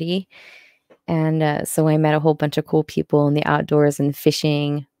community. And so I met a whole bunch of cool people in the outdoors and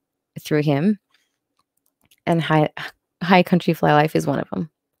fishing through him. And high country fly life is one of them.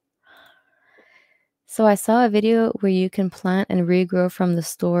 So I saw a video where you can plant and regrow from the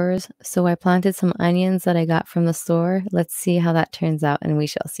stores. So I planted some onions that I got from the store. Let's see how that turns out, and we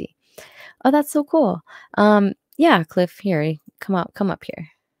shall see. Oh, that's so cool. Yeah, Cliff, here, come up here.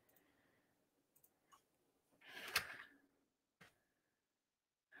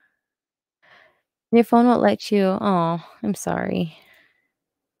 Your phone won't let you. Oh, I'm sorry.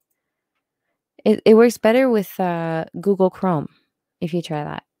 It works better with Google Chrome if you try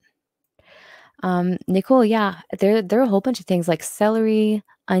that. Nicole, yeah, there are a whole bunch of things like celery,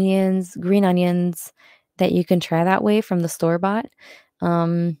 onions, green onions that you can try that way from the store bought.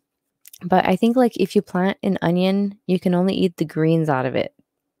 Um, but I think like if you plant an onion, you can only eat the greens out of it,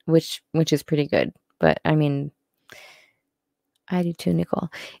 which is pretty good. But I mean, I do too, Nicole.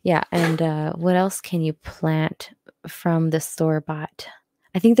 Yeah, and what else can you plant from the store bought?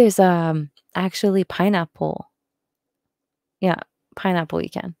 I think there's actually pineapple. Yeah, pineapple you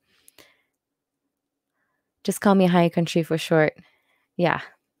can. Just call me High Country for short. Yeah.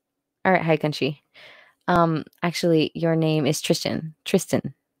 All right, High Country. Actually, your name is Tristan.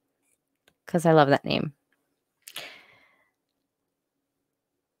 Tristan, because I love that name.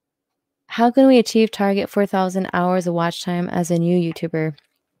 How can we achieve target 4,000 hours of watch time as a new YouTuber?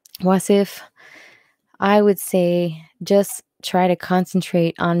 Wasif, I would say just try to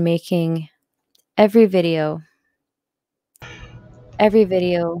concentrate on making every video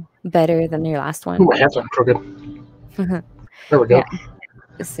better than your last Ooh, one. my hat's on crooked. There we go.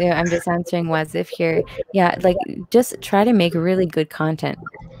 Yeah. So I'm just answering Wasif here. Yeah, like just try to make really good content.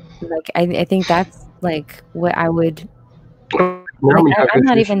 Like I think that's like what I would Now like. we have I'm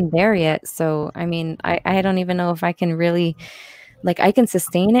not issues. even there yet, so I mean, I don't even know if I can really like I can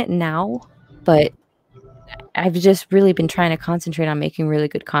sustain it now, but I've just really been trying to concentrate on making really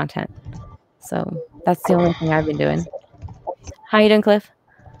good content. So that's the only thing I've been doing. How you doing, Cliff?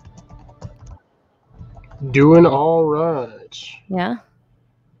 Doing all right. Yeah.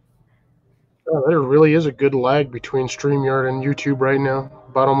 Oh, there really is a good lag between StreamYard and YouTube right now.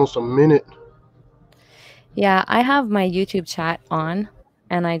 About almost a minute. Yeah, I have my YouTube chat on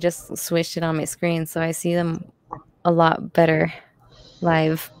and I just switched it on my screen so I see them a lot better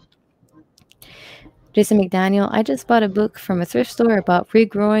live. Jason McDaniel, I just bought a book from a thrift store about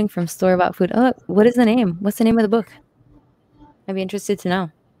regrowing from store-bought food. Oh, what is the name? What's the name of the book? I'd be interested to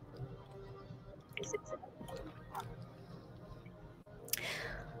know.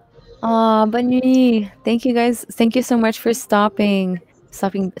 Aw, Bunny. Thank you guys. Thank you so much for stopping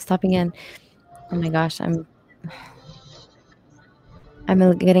in. Oh my gosh, I'm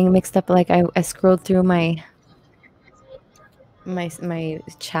getting mixed up. Like I scrolled through my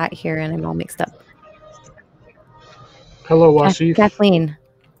chat here and I'm all mixed up. Hello, Wasif. Kathleen.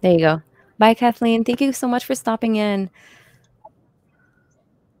 There you go. Bye, Kathleen. Thank you so much for stopping in.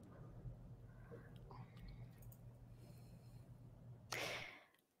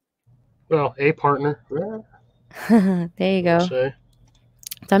 Well, a partner. There you go. Say.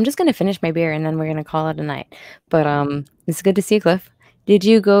 So I'm just gonna finish my beer and then we're gonna call it a night. But it's good to see you, Cliff. Did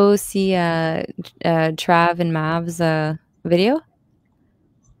you go see Trav and Mav's video?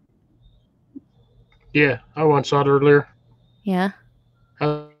 Yeah, I once saw it earlier. Yeah.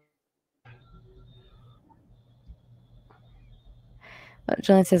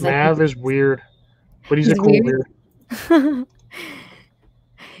 Julian says Mav is weird, but he's a cool weird. beard.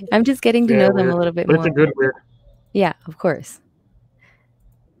 I'm just getting to know them weird. a little bit But more. it's a good weird. Yeah, of course.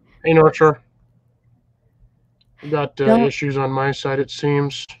 Hey, Northshore. I got issues on my side, it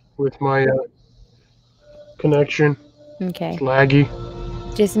seems, with my connection. Okay. It's laggy.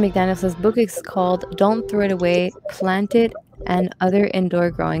 Jason McDaniel says book is called Don't Throw It Away, Plant It and Other Indoor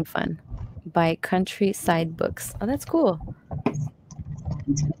Growing Fun by Countryside Books. Oh, that's cool.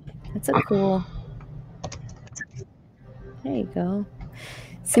 That's a cool. There you go.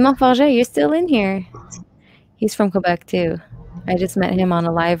 Simon Farget, you're still in here. He's from Quebec too. I just met him on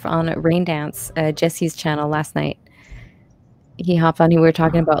a live on Rain Dance, Jesse's channel last night. He hopped on. We were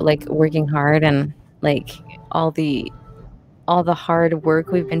talking about like working hard and like all the hard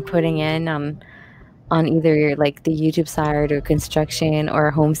work we've been putting in on either like the YouTube side or construction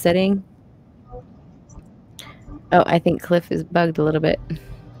or homesteading. Oh, I think Cliff is bugged a little bit.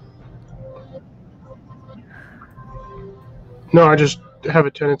 No, I just have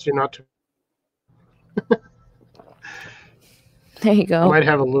a tendency not to. There you go. I might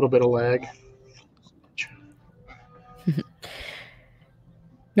have a little bit of lag.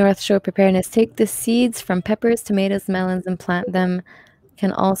 North Shore Preparedness. Take the seeds from peppers, tomatoes, melons, and plant them.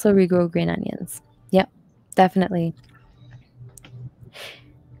 Can also regrow green onions. Yep, definitely.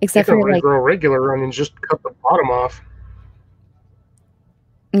 Except You can for like regrow regular onions, just cut the bottom off.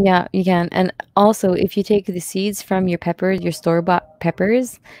 Yeah, you can. And also, if you take the seeds from your peppers, your store-bought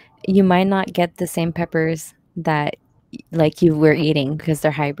peppers, you might not get the same peppers that like you were eating because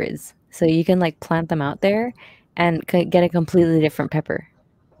they're hybrids. So you can like plant them out there and get a completely different pepper.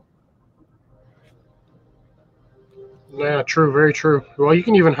 Yeah, true, very true. Well, you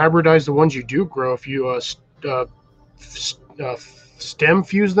can even hybridize the ones you do grow if you stem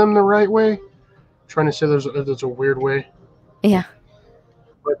fuse them the right way. I'm trying to say there's a weird way. Yeah.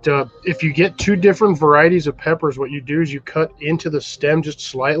 But if you get two different varieties of peppers, what you do is you cut into the stem just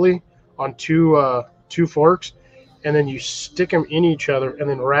slightly on two forks, and then you stick them in each other, and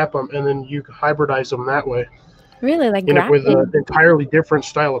then wrap them, and then you hybridize them that way. Really, like End up with an grafting? entirely different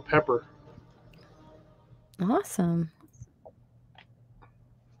style of pepper. Awesome.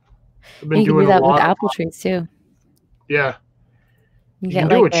 I've And been you can do doing a that with lot of apple trees too. yeah. You You can get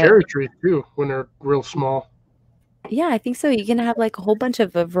do it like with cherry trees too when they're real small. yeah, I think so. You can have like a whole bunch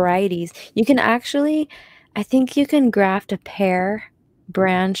of varieties. You can actually, I think you can graft a pear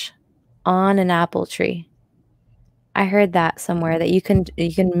branch on an apple tree. I heard that somewhere that you can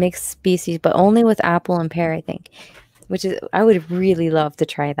mix species, but only with apple and pear, I think. Which is I would really love to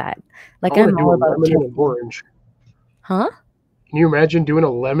try that. I Like want to I'm do all a about lemon and an testing. orange. Huh? Can you imagine doing a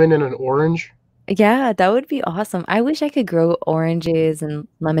lemon and an orange? Yeah, that would be awesome. I wish I could grow oranges and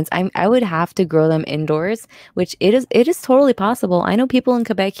lemons. I would have to grow them indoors, which it is totally possible. I know people in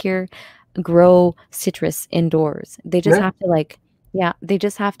Quebec here grow citrus indoors. They just Yeah, have to like yeah, they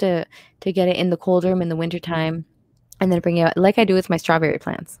just have to get it in the cold room in the wintertime and then bring it out like I do with my strawberry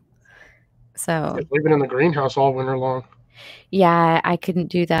plants. So, just leave it in the greenhouse all winter long. yeah, I couldn't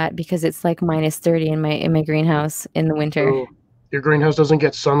do that because it's like -30 in my greenhouse in the winter. So your greenhouse doesn't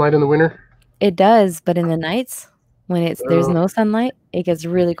get sunlight in the winter. It does, but in the nights when there's Uh, no sunlight, it gets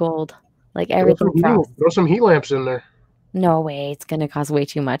really cold. Like everything frosts. throw some heat lamps in there. No way, it's gonna cost way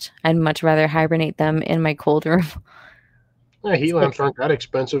too much. I'd much rather hibernate them in my cold room. Yeah, heat Sit. lamps aren't that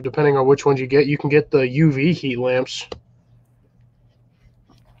expensive. Depending on which ones you get, you can get the UV heat lamps.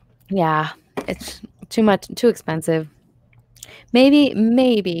 Yeah, it's too much, too expensive.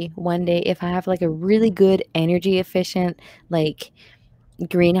 Maybe one day if I have like a really good energy efficient like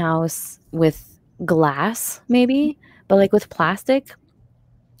greenhouse with glass, maybe, but like with plastic,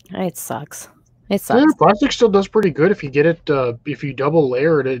 it sucks. It Yeah, sucks. plastic still does pretty good if you get it. If you double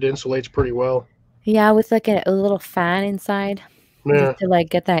layer it, it insulates pretty well. Yeah, with like a little fan inside, Yeah. just to like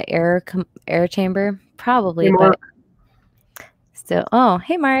get that air chamber, Hey, probably, but Mark. still. Oh,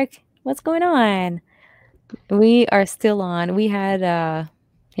 hey Mark, what's going on? We are still on. We had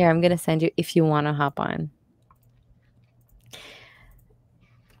here, I'm gonna send you if you want to hop on.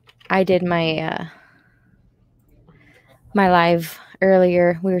 I did my live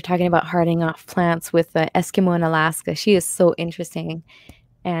earlier. We were talking about hardening off plants with the Eskimo in Alaska. She is so interesting.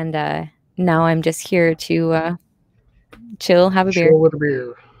 And now I'm just here to chill, have a beer. Chill with a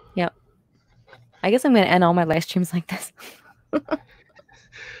beer. Yep. I guess I'm gonna end all my live streams like this.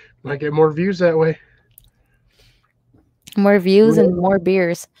 Might get more views that way. More views and more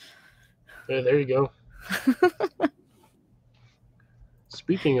beers. Yeah, there you go.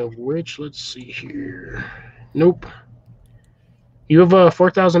 Speaking of which, let's see here. Nope. You have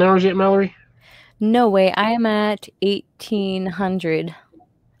 4,000 hours yet, Mallorie? No way. I am at 1,800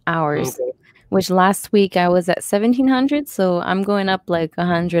 hours, Okay. which last week I was at 1,700. So I'm going up like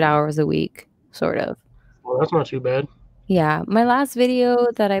 100 hours a week, sort of. Well, that's not too bad. Yeah. My last video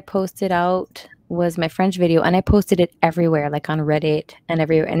that I posted out was my French video, and I posted it everywhere, like on Reddit and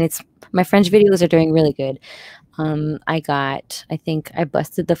everywhere. And it's my French videos are doing really good. I think I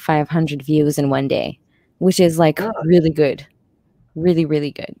busted the 500 views in one day, which is like really good. Really,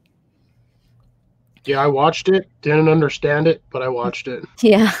 really good. Yeah, I watched it. Didn't understand it, but I watched it.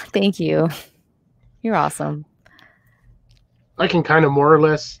 Yeah, thank you. You're awesome. I can kind of more or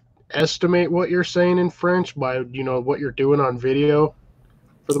less estimate what you're saying in French by, what you're doing on video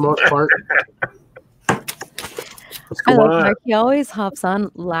for the most part. I love Mark. He always hops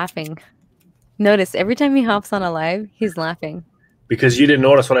on laughing. Notice every time he hops on a live, he's laughing. Because you didn't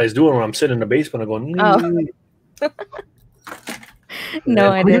notice what I was doing when I'm sitting in the basement. I'm going, oh.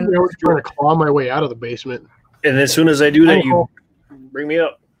 No, I didn't. I was trying to claw my way out of the basement. And as soon as I do that, you bring me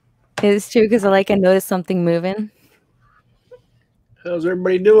up. It's true because I noticed something moving. How's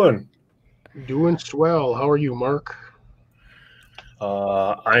everybody doing? Doing swell. How are you, Mark?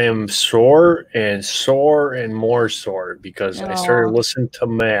 I am sore and more sore because I started listening to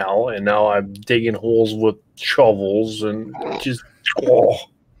Mal, and now I'm digging holes with shovels and just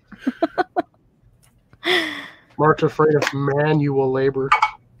Mark's afraid of manual labor.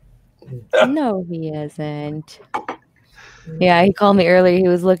 No, he isn't. Yeah, he called me earlier. He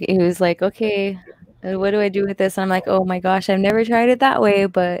was looking. He was like, "Okay, what do I do with this?" I'm like, "Oh my gosh, I've never tried it that way,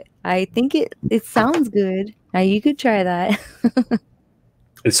 but I think it sounds good. You could try that."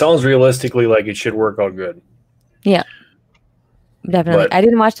 It sounds realistically like it should work out good. Yeah, definitely. But I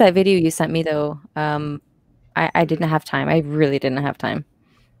didn't watch that video you sent me though. I didn't have time. I really didn't have time.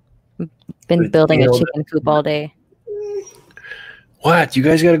 Been building a chicken coop all day. What? You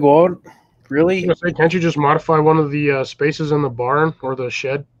guys got to go out? Really? I was gonna say, can't you just modify one of the spaces in the barn or the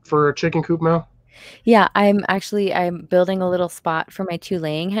shed for a chicken coop now? Yeah, I'm building a little spot for my 2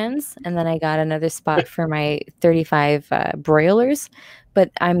 laying hens, and then I got another spot for my 35 broilers.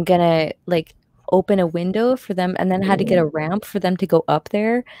 But I'm gonna like open a window for them, and then had to get a ramp for them to go up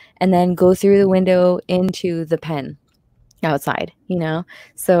there, and then go through the window into the pen outside, you know?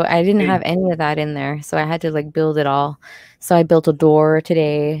 So I didn't have any of that in there, so I had to like build it all. So I built a door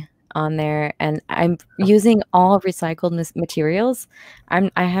today on there, and I'm using all recycled materials. I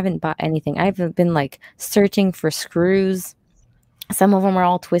haven't bought anything. I've been like searching for screws. Some of them are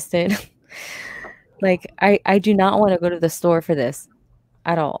all twisted. Like I do not want to go to the store for this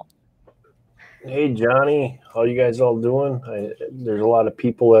at all. Hey, Johnny, how you guys all doing? There's a lot of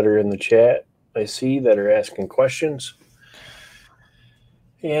people that are in the chat I see that are asking questions.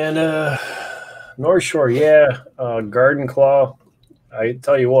 And North Shore, yeah, Garden Claw. I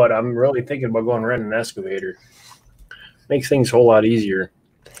tell you what, I'm really thinking about going rent an excavator. Makes things a whole lot easier.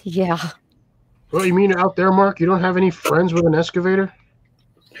 Yeah. Well, you mean out there, Mark? You don't have any friends with an excavator?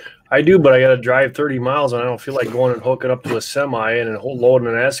 I do, but I got to drive 30 miles, and I don't feel like going and hooking up to a semi and loading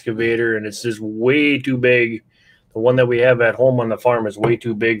an excavator, and it's just way too big. The one that we have at home on the farm is way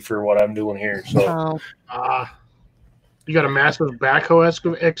too big for what I'm doing here. So, you got a massive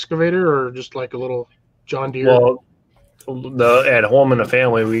backhoe excavator, or just like a little John Deere? Well, at home in the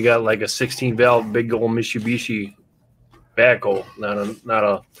family, we got like a 16 valve big old Mitsubishi backhoe. Not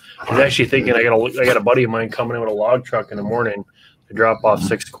a. I was actually thinking I got a buddy of mine coming in with a log truck in the morning to drop off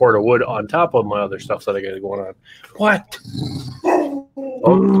 6 cord of wood on top of my other stuff that I got going on. What?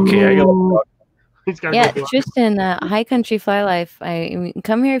 Okay, I got. Yeah, Tristan, High Country Fly Life. I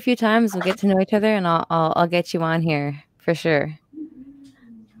come here a few times. We'll get to know each other, and I'll get you on here for sure.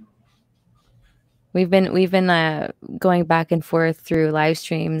 We've been going back and forth through live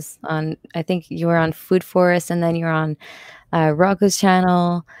streams on. I think you were on Food Forest, and then you're on Rocco's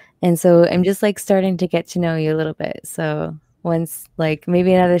channel, and so I'm just like starting to get to know you a little bit. So once like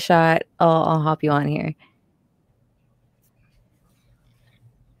maybe another shot, I'll hop you on here.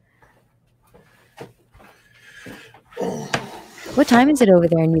 What time is it over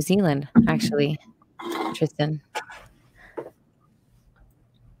there in New Zealand, actually, Tristan?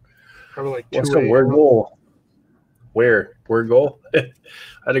 Probably like 2 a.m. Where go? Where go? I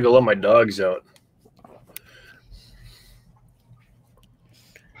had to go let my dogs out.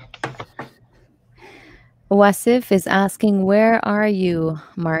 Wasif is asking, where are you,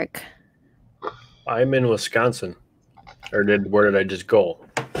 Mark? I'm in Wisconsin. Where did I just go?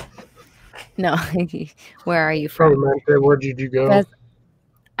 No, where are you from? Where did you go?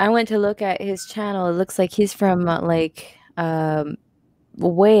 I went to look at his channel. It looks like he's from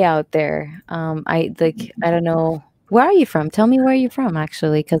way out there. I don't know. Where are you from? Tell me where you're from,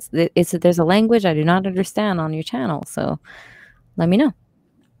 actually, because there's a language I do not understand on your channel. So let me know.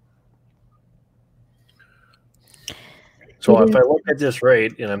 So if I look at this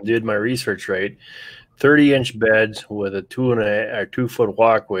right, and I'm doing my research right, 30-inch beds with a 2 foot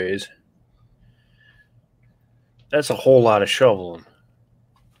walkways. That's a whole lot of shoveling.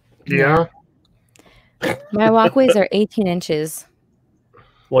 Yeah. My walkways are 18 inches.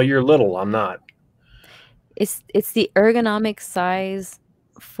 Well, you're little. I'm not. It's the ergonomic size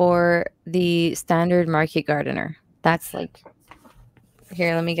for the standard market gardener. That's like,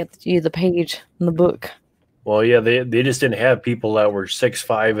 here, let me get you the page in the book. Well, yeah, they just didn't have people that were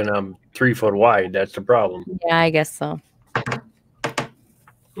 6'5" and 3 foot wide. That's the problem. Yeah, I guess so.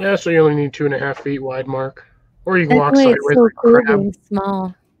 Yeah, so you only need 2.5 feet wide, Mark. Or you can walk That's why sideways it's so like cool crab. being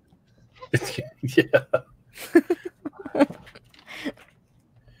small. Yeah.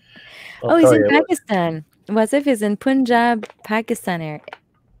 Oh, he's in Pakistan. Wasif is in Punjab, Pakistan area.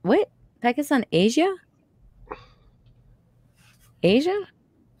 What? Pakistan, Asia? Asia?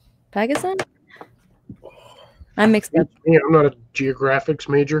 Pakistan? I'm mixed up. Yeah, I'm not a geographics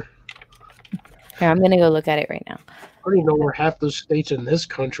major. Here, I'm going to go look at it right now. I don't even know where half the states in this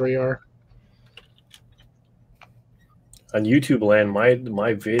country are. On YouTube land,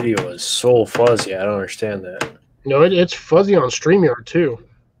 my video is so fuzzy. I don't understand that. No, it's fuzzy on StreamYard too.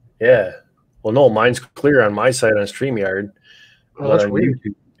 Yeah. Well, no, mine's clear on my side on StreamYard. Oh, that's weird.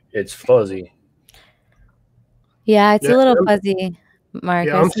 YouTube, it's fuzzy. Yeah, it's Yeah, a little fuzzy, Mark.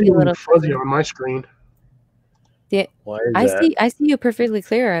 yeah, I I'm see a seeing little fuzzy fuzzy. on my screen. Yeah, Why is that? I see you perfectly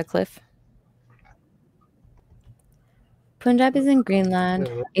clear, Cliff. Punjab is in Greenland,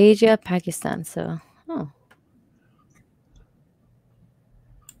 Yeah. Asia, Pakistan. So, oh,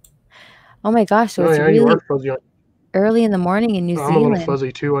 oh my gosh! So Oh it's yeah, you are really fuzzy on. early in the morning in New I'm a little Zealand.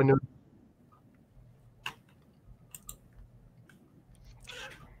 fuzzy too. I know.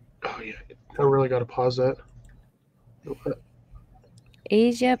 Oh yeah, I really got to pause that.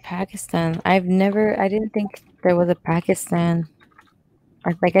 Asia, Pakistan. I didn't think there was a Pakistan.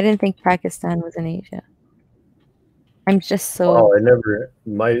 I didn't think Pakistan was in Asia. I'm just so, Oh, I never.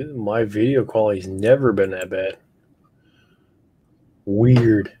 My video quality's never been that bad.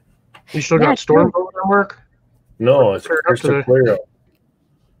 Weird. You still yeah, got storms true. over there, Mark? No, it's Cleared up crystal today. clear.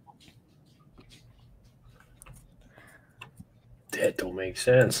 That don't make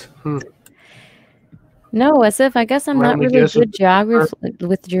sense. No, as if I guess I'm How not many really guesses? good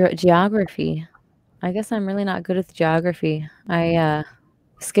geography. I guess I'm really not good with geography. I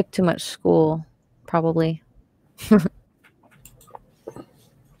skipped too much school, probably.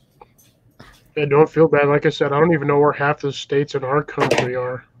 Yeah, don't feel bad. Like I said, I don't even know where half the states in our country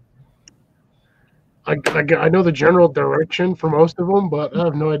are. I know the general direction for most of them, but I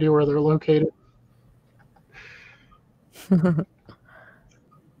have no idea where they're located. I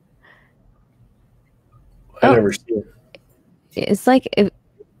Oh, never seen. it's like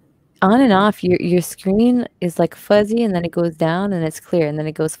on and off. Your screen is like fuzzy, and then it goes down, and it's clear, and then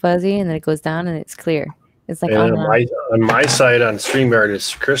it goes fuzzy, and then it goes down, and it's clear. It's like And on and off. on my side on StreamYard,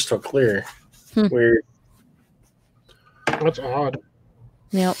 it's crystal clear. Hmm. Weird. That's odd.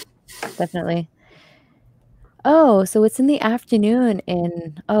 Yep, definitely. Oh, so it's in the afternoon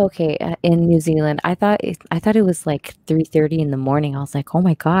in New Zealand. I thought it was like 3:30 in the morning. I was like, "Oh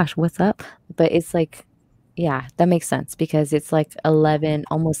my gosh, what's up?" But it's like, yeah, that makes sense because it's like 11,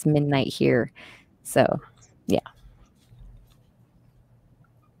 almost midnight here. So, yeah.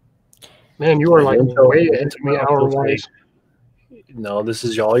 Man, you are like way Wait ahead of me tomorrow, hour she'll say, wise. no, this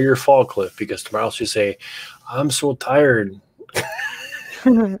is all your fault, Cliff, because tomorrow she'll say, I'm so tired.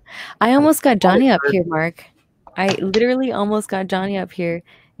 I almost got Johnny up here, Mark. I literally almost got Johnny up here,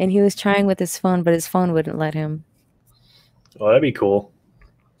 and he was trying with his phone, but his phone wouldn't let him. Well, that'd be cool.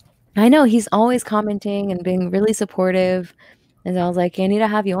 I know he's always commenting and being really supportive. And I was like, I need to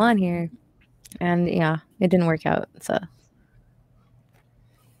have you on here. And yeah, it didn't work out. So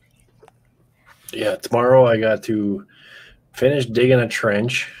Yeah, tomorrow I got to finish digging a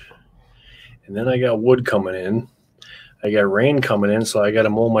trench, and then I got wood coming in. I got rain coming in, so I got to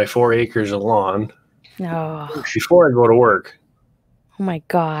mow my 4 acres of lawn before I go to work. Oh my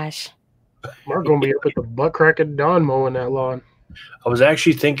gosh. Mark gonna be up at the butt crack of dawn mowing that lawn. I was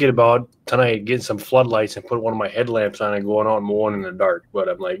actually thinking about tonight getting some floodlights and put one of my headlamps on and going out and mowing in the dark. But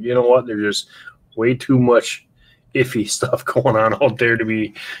I'm like, you know what? There's just way too much iffy stuff going on out there to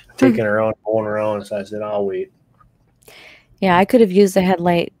be taking around, going around. So I said, I'll wait. Yeah, I could have used a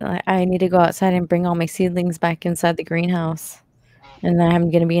headlight. I need to go outside and bring all my seedlings back inside the greenhouse. And then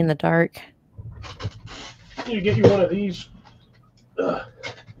I'm going to be in the dark. You get you one of these.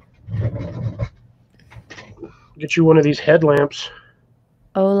 Get you one of these headlamps.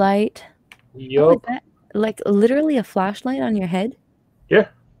 light. Yup. Oh, is that like literally a flashlight on your head? Yeah.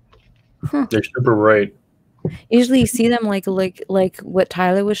 Huh. They're super bright. Usually you see them like what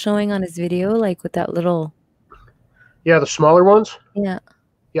Tyler was showing on his video, like with that little. Yeah, the smaller ones. Yeah.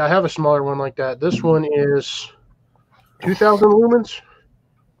 Yeah, I have a smaller one like that. This one is 2,000 lumens.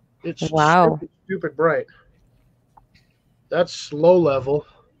 It's Wow. stupid bright. That's low level.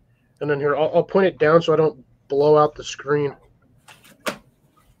 And then here, I'll point it down so I don't blow out the screen.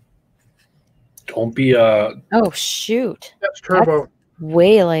 Don't be Oh shoot. That's turbo. That's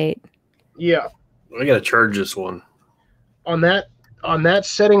way late. Yeah. I gotta charge this one. On that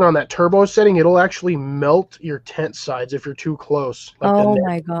setting, on that turbo setting, it'll actually melt your tent sides if you're too close. Like Oh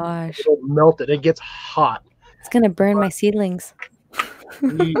my gosh. it'll melt it. It gets hot. It's gonna burn my seedlings.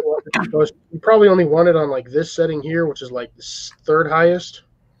 You probably only want it on like this setting here, which is like the third highest.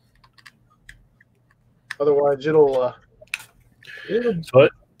 Otherwise, it'll So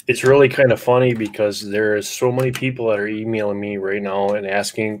it's really kind of funny because there is so many people that are emailing me right now and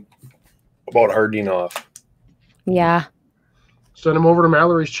asking about hardening off. Yeah. send them over to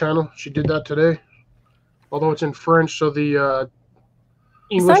Mallorie's channel. She did that today. Although it's in French, so the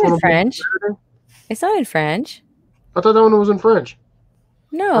English It's not one. in French. It's not in French. I thought that one was in French.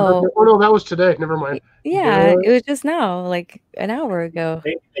 No. Oh no, that was today. Never mind. Yeah, it was just now, like an hour ago.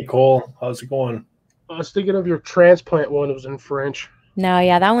 Hey, Nicole, how's it going? I was thinking of your transplant one. It was in French. No,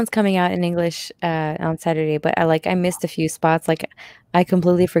 yeah, that one's coming out in English on Saturday, but I missed a few spots. Like I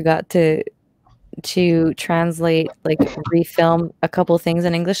completely forgot to translate, like refilm a couple things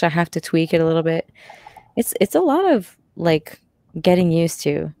in English. I have to tweak it a little bit. It's a lot of like getting used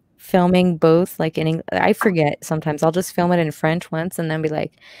to filming both like in I forget sometimes. I'll just film it in French once and then be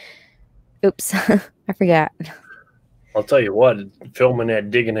like, oops, I forgot. I'll tell you what, filming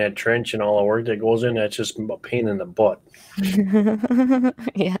that, digging that trench and all the work that goes in, that's just a pain in the butt.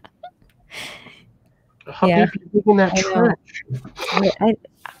 Yeah. How Yeah. deep you dig in that I know. trench?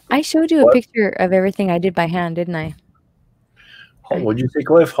 I showed you a What? picture of everything I did by hand, didn't I? What'd you say,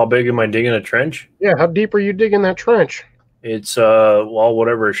 Cliff? How big am I digging a trench? Yeah, how deep are you digging that trench? It's well,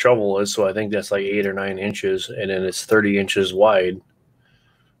 whatever a shovel is, so I think that's like 8 or 9 inches, and then it's 30 inches wide.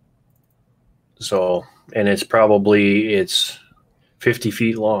 So, and it's 50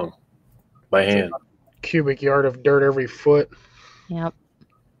 feet long by hand. Cubic yard of dirt every foot. Yep.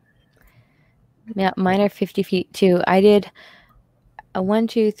 Yeah, mine are 50 feet too. I did a 1,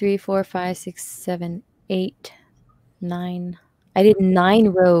 2, 3, 4, 5, 6, 7, 8, 9. I did 9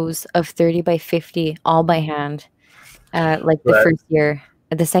 rows of 30 by 50 all by hand. Like the first year,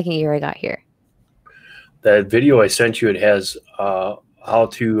 the second year I got here. That video I sent you, it has how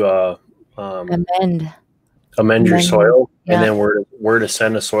to amend your soil, and then where to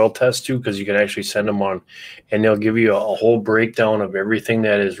send a soil test to, because you can actually send them on, and they'll give you a whole breakdown of everything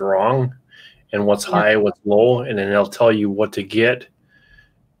that is wrong and what's high, what's low, and then they'll tell you what to get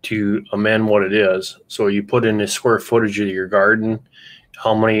to amend what it is. So you put in the square footage of your garden,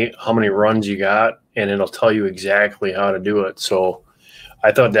 how many runs you got, and it'll tell you exactly how to do it. So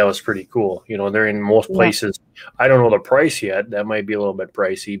I thought that was pretty cool. You know, they're in most places. I don't know the price yet. That might be a little bit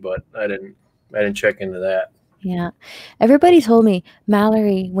pricey, but I didn't check into that. Yeah. Everybody told me,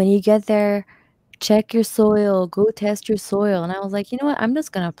 Mallorie, when you get there, check your soil, go test your soil. And I was like, you know what? I'm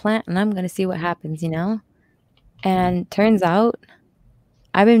just going to plant and I'm going to see what happens, you know? And turns out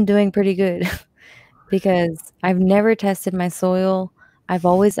I've been doing pretty good because I've never tested my soil. I've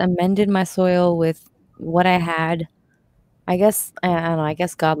always amended my soil with what I had. I guess, I don't know, I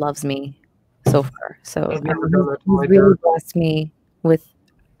guess God loves me so far. So I've never done that to my He's really dirt. blessed me with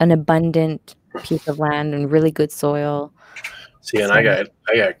an abundant piece of land and really good soil. See, and I got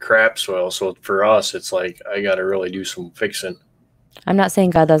crap soil, so for us, it's like I got to really do some fixing. I'm not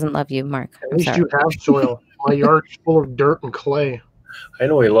saying God doesn't love you, Mark. At least you have soil. My yard's full of dirt and clay. I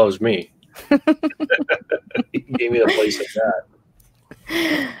know He loves me. He gave me the place like that.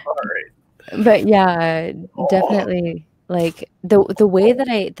 All right. But yeah, definitely. Like the way that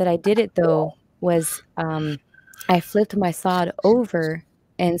I did it though was I flipped my sod over.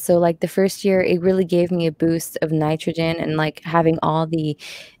 And so like the first year it really gave me a boost of nitrogen, and like having all the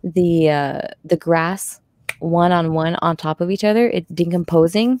grass one on top of each other, it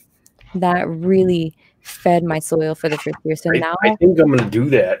decomposing, that really fed my soil for the first year. So now I think I'm going to do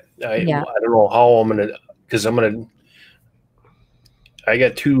that. I don't know how I'm going to, because I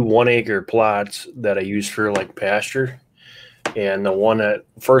got 2 1-acre plots that I use for like pasture. And the one that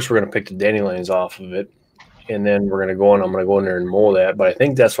first we're going to pick the dandelions off of it, and then we're going to go in. I'm going to go in there and mow that. But I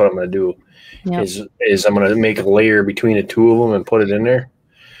think that's what I'm going to do. Yep. Is I'm going to make a layer between the 2 of them and put it in there.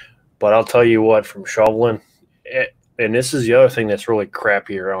 But I'll tell you what, from shoveling, and this is the other thing that's really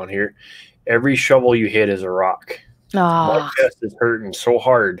crappy around here. Every shovel you hit is a rock. My chest is hurting so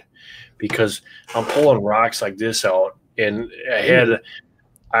hard because I'm pulling rocks like this out, and I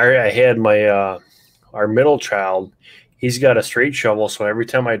had my our middle child. He's got a straight shovel, so every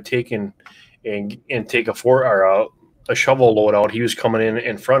time I take and take a shovel load out, he was coming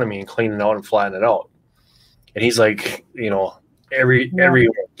in front of me and cleaning it out and flattening it out. And he's like, you know, every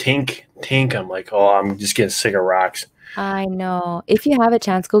tink, I'm like, oh, I'm just getting sick of rocks. I know. If you have a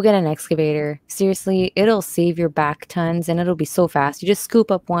chance, go get an excavator. Seriously, it'll save your back tons, and it'll be so fast. You just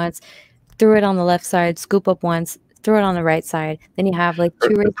scoop up once, throw it on the left side, scoop up once, throw it on the right side. Then you have like 2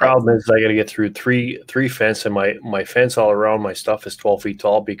 The problem is I got to get through three fence, and my fence all around my stuff is 12 feet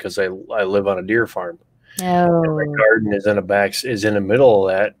tall because I live on a deer farm. Oh. And my garden is in the middle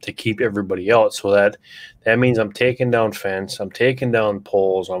of that to keep everybody out. So that means I'm taking down fence, I'm taking down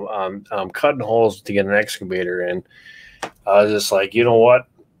poles, I'm cutting holes to get an excavator in. I was just like, you know what?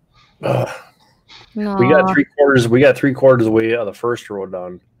 We got 3/4. We got 3/4 of the way of the first row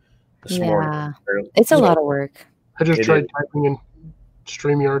done this morning. It's a lot of work. I just tried typing in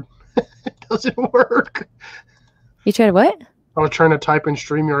StreamYard. It doesn't work. You tried what? I was trying to type in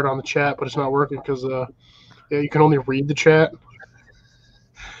StreamYard on the chat, but it's not working because you can only read the chat.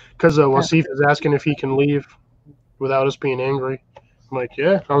 Because Wasif is asking if he can leave without us being angry. I'm like,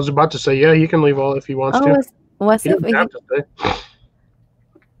 yeah. I was about to say, yeah, he can leave all if he wants to. Wasif, He doesn't have to stay.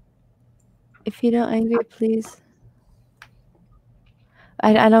 If you don't angry, please.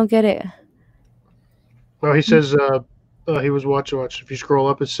 I don't get it. Oh, he says he was watching. If you scroll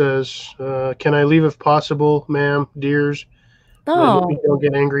up, it says, "Can I leave if possible, ma'am, dears? No, Don't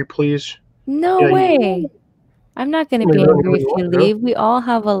get angry, please." no Yeah, way. I'm not going to you be can angry really if you want to. leave. We all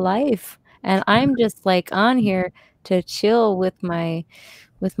have a life. And I'm just like on here to chill with my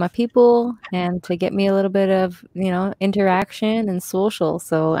people and to get me a little bit of, interaction and social.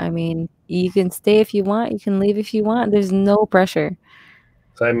 So, I mean, you can stay if you want, you can leave if you want. There's no pressure.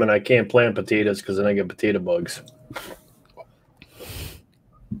 Simon, I can't plant potatoes because then I get potato bugs.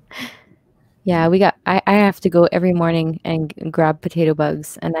 Yeah, I have to go every morning and grab potato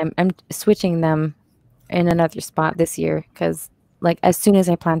bugs, and I'm switching them in another spot this year because like as soon as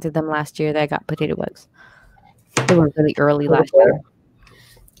I planted them last year, I got potato bugs. They were really early last year.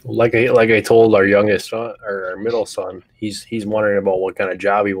 Like I told our youngest son, or our middle son, he's wondering about what kind of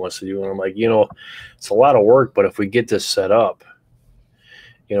job he wants to do, and I'm like, it's a lot of work, but if we get this set up,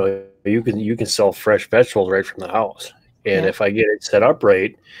 you can sell fresh vegetables right from the house, and if I get it set up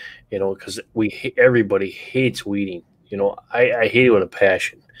right, because everybody hates weeding. I hate it with a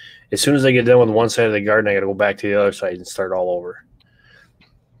passion. As soon as I get done with one side of the garden, I got to go back to the other side and start all over.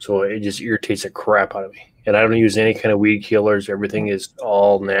 So it just irritates the crap out of me. And I don't use any kind of weed killers. Everything is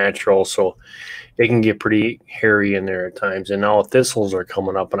all natural. So it can get pretty hairy in there at times. And now thistles are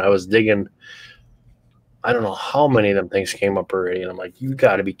coming up. And I was digging, I don't know how many of them things came up already. And I'm like, you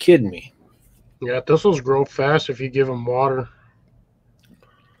got to be kidding me. Yeah, thistles grow fast if you give them water.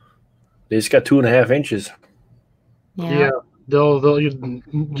 They just got 2.5 inches. Yeah. They'll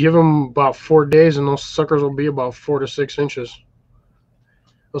give them about 4 days, and those suckers will be about 4 to 6 inches.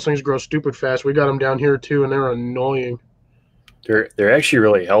 Those things grow stupid fast. We got them down here too, and they're annoying. They're actually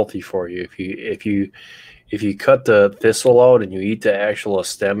really healthy for you. If you cut the thistle out and you eat the actual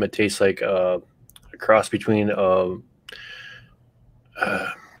stem, it tastes like a cross between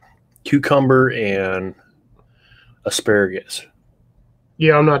cucumber and asparagus.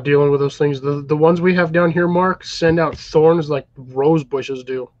 Yeah, I'm not dealing with those things. The ones we have down here, Mark, send out thorns like rose bushes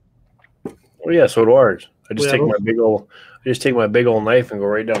do. Oh yeah, so do ours. I just take my big old knife and go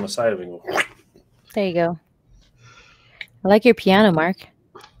right down the side of it. And go. There you go. I like your piano, Mark.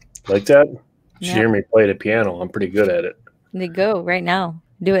 Like that? You should hear me play the piano. I'm pretty good at it. There you go. Right now.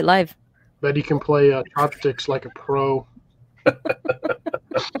 Do it live. Bet you can play chopsticks like a pro. I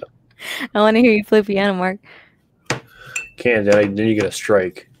want to hear you play piano, Mark. Can't. Then you get a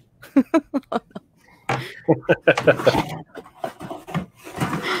strike. Did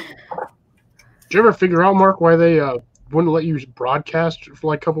you ever figure out, Mark, why they wouldn't let you broadcast for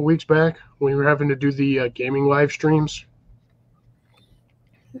like a couple weeks back when you were having to do the gaming live streams?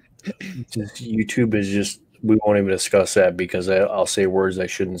 YouTube is just, we won't even discuss that because I'll say words I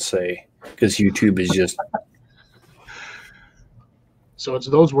shouldn't say because YouTube is just. So it's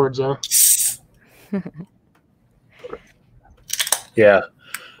those words, huh? Yeah.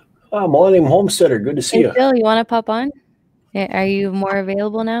 Millennium Homesteader, good to see you. Phil, you want to pop on? Are you more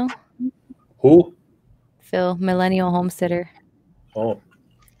available now? Who? Phil, Millennial Homesteader. Oh.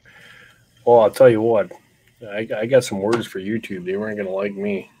 Well, I'll tell you what. I got some words for YouTube. They weren't going to like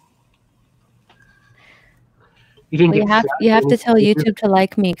me. You have to tell YouTube to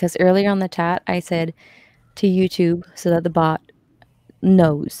like me because earlier on the chat I said to YouTube so that the bot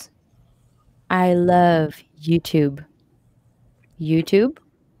knows. I love YouTube. YouTube,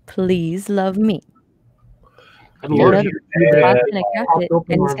 please love me. I'd love and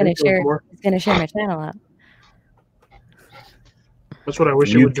he's gonna share my channel out. That's what I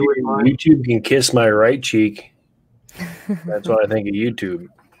wish it would do. YouTube can kiss my right cheek. That's what I think of YouTube.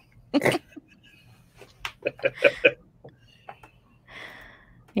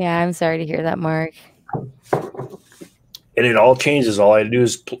 Yeah, I'm sorry to hear that, Mark. And it all changes. All I do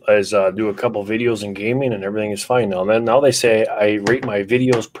is do a couple videos in gaming, and everything is fine now. Now they say I rate my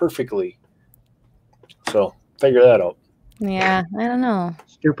videos perfectly. So figure that out. Yeah, I don't know.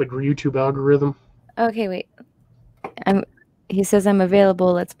 Stupid YouTube algorithm. Okay, wait. He says I'm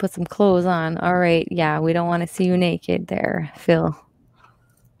available. Let's put some clothes on. All right. Yeah, we don't want to see you naked there, Phil.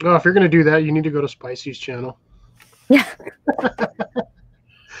 Oh, if you're gonna do that, you need to go to Spicy's channel. Yeah.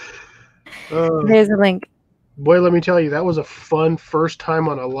 There's a link. Boy, let me tell you, that was a fun first time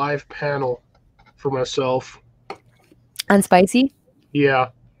on a live panel for myself. On Spicy? Yeah.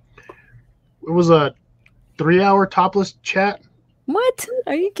 It was a 3-hour topless chat. What?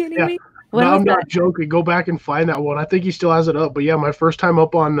 Are you kidding me? No, I'm not joking. Go back and find that one. I think he still has it up. But yeah, my first time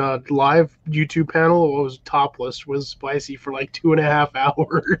up on a live YouTube panel was topless with Spicy for like 2.5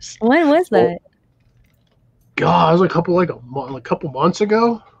 hours. When was that? God, it was a couple months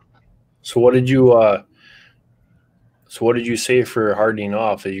ago. So what did you say for hardening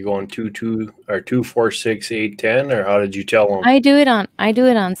off? Are you going 2, 2 or 2, 4, 6, 8, 10, or how did you tell them? I do it on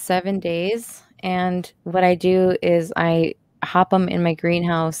 7 days, and what I do is I hop them in my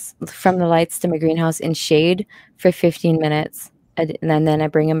greenhouse from the lights to my greenhouse in shade for 15 minutes, and then I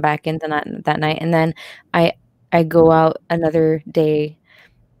bring them back in that night, and then I I go out another day,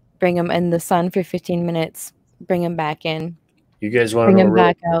 bring them in the sun for 15 minutes, bring them back in, You guys want to bring know a them real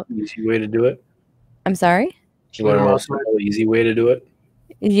back out. easy way to do it? I'm sorry? You want to know a simple, easy way to do it?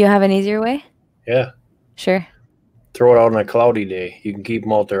 Do you have an easier way? Yeah. Sure. Throw it out on a cloudy day. You can keep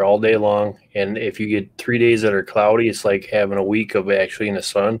them out there all day long. And if you get 3 days that are cloudy, it's like having a week of actually in the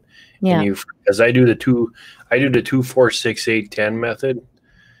sun. Yeah. And as I do the 2, 4, 6, 8, 10 method.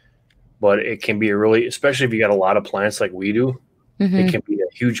 But it can be a really, especially if you got a lot of plants like we do, it can be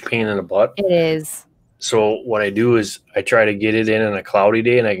a huge pain in the butt. It is. So what I do is I try to get it in on a cloudy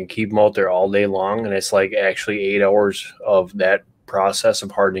day, and I can keep them out there all day long. And it's like actually 8 hours of that process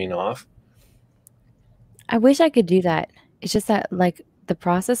of hardening off. I wish I could do that. It's just that, like, the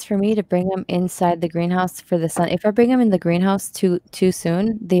process for me to bring them inside the greenhouse for the sun, if I bring them in the greenhouse too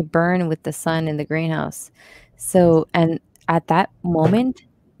soon, they burn with the sun in the greenhouse. So, and at that moment,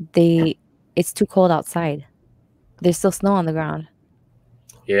 it's too cold outside. There's still snow on the ground.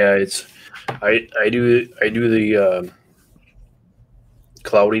 Yeah, I do the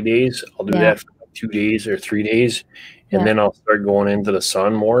cloudy days. I'll do that for 2 days or 3 days, and then I'll start going into the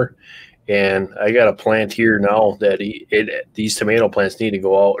sun more. And I got a plant here now that these tomato plants need to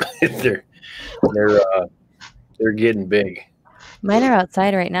go out. they're getting big. Mine are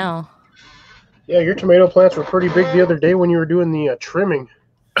outside right now. Yeah, your tomato plants were pretty big the other day when you were doing the trimming.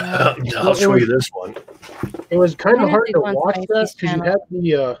 I'll show you this one. It was kind of hard to watch that because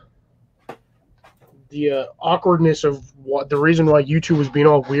you had the awkwardness of what the reason why YouTube was being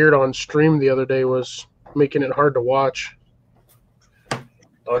all weird on stream the other day was making it hard to watch.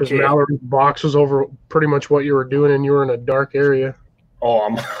 Because Mallorie's box was over pretty much what you were doing, and you were in a dark area. Oh,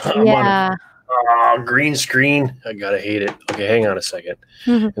 I'm on a green screen. I gotta hate it. Okay, hang on a second.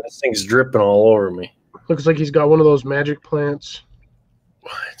 This thing's dripping all over me. Looks like he's got one of those magic plants.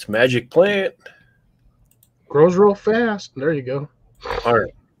 It's a magic plant. Grows real fast. There you go. All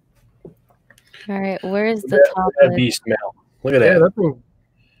right. All right. Where is the top? That beast smell. Look at that. That thing.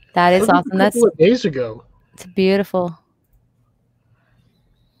 That is awesome. That's a couple of days ago. It's beautiful.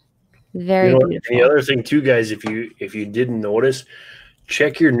 Very beautiful. And the other thing too, guys, if you didn't notice,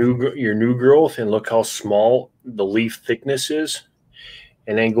 check your new growth and look how small the leaf thickness is,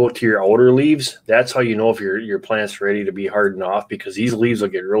 and then go to your outer leaves. That's how you know if your plant's ready to be hardened off, because these leaves will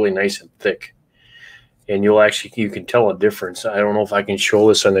get really nice and thick, and you can tell a difference. I don't know if I can show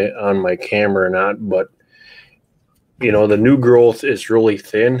this on my camera or not, but the new growth is really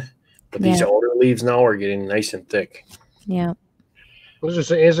thin, but these outer leaves now are getting nice and thick. Yeah. I was just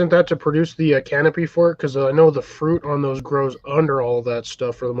saying, isn't that to produce the canopy for it? Because I know the fruit on those grows under all of that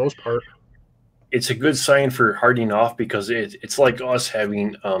stuff for the most part. It's a good sign for hardening off, because it's like us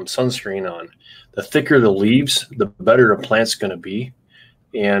having sunscreen on. The thicker the leaves, the better the plant's going to be.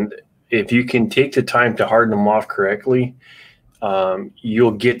 And if you can take the time to harden them off correctly,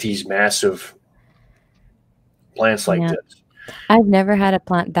 you'll get these massive plants like this. I've never had a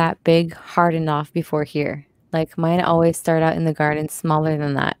plant that big hardened off before here. Like, mine always start out in the garden smaller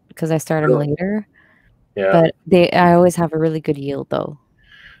than that because I start them later. Yeah. But I always have a really good yield though.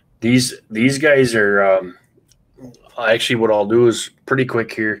 These guys are actually, what I'll do is pretty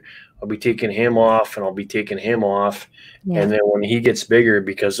quick here. I'll be taking him off, and I'll be taking him off. Yeah. And then when he gets bigger,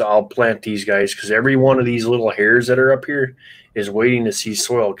 because I'll plant these guys, because every one of these little hairs that are up here is waiting to see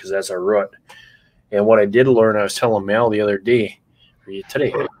soil, because that's a root. And what I did learn, I was telling Mal the other day, or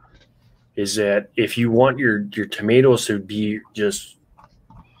today, is that if you want your tomatoes to be just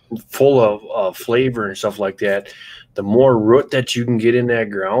full of flavor and stuff like that, the more root that you can get in that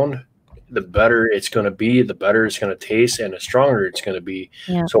ground, the better it's going to be, the better it's going to taste, and the stronger it's going to be.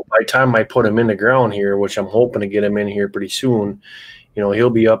 Yeah. So by the time I put him in the ground here, which I'm hoping to get him in here pretty soon, he'll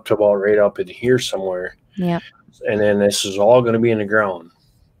be up to about right up in here somewhere. Yeah. And then this is all going to be in the ground.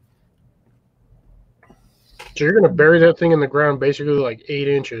 So you're going to bury that thing in the ground basically like 8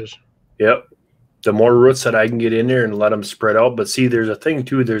 inches. Yep. The more roots that I can get in there and let them spread out. But see, there's a thing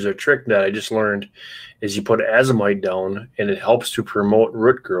too. There's a trick that I just learned, is you put azomite down, and it helps to promote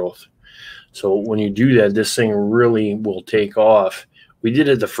root growth. So when you do that, this thing really will take off. We did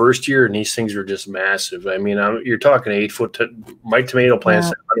it the first year, and these things were just massive. I mean, you're talking 8 foot. My tomato plants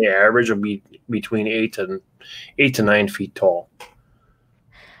on the average will be between 8 to 9 feet tall.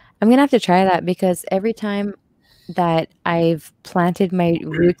 I'm gonna have to try that, because every time that I've planted my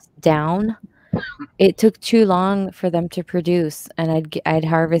roots down, it took too long for them to produce, and I'd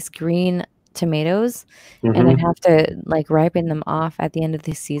harvest green tomatoes, and I'd have to like ripen them off at the end of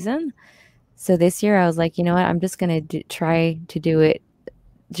the season. So this year I was like, you know what? I'm just gonna try to do it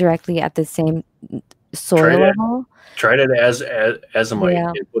directly at the same soil level. Tried it as a mite.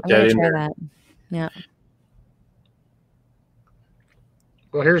 Yeah, Put I'm that gonna in try there. that. Yeah.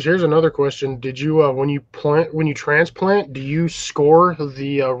 Well, here's another question. Did you when you transplant, do you score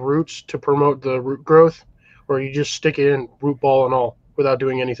the roots to promote the root growth, or you just stick it in root ball and all without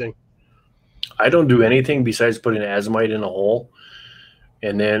doing anything? I don't do anything besides putting azomite in a hole,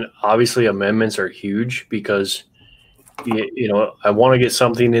 and then obviously amendments are huge because you know I want to get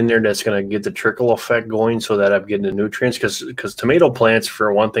something in there that's going to get the trickle effect going so that I'm getting the nutrients because tomato plants,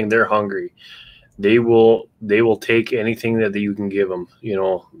 for one thing, they're hungry. They will take anything that you can give them. You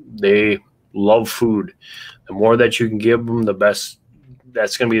know, they love food. The more that you can give them, the best.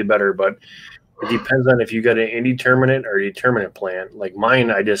 That's going to be the better. But it depends on if you got an indeterminate or determinate plant. Like mine,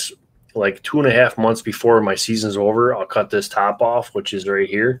 I just like 2.5 months before my season's over, I'll cut this top off, which is right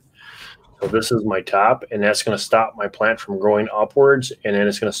here. So this is my top, and that's going to stop my plant from growing upwards, and then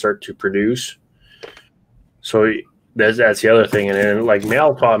it's going to start to produce. So that's the other thing. And then like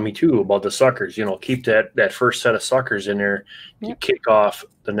Mal taught me too about the suckers, you know, keep that first set of suckers in there to kick off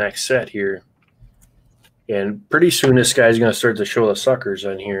the next set here. And pretty soon this guy's going to start to show the suckers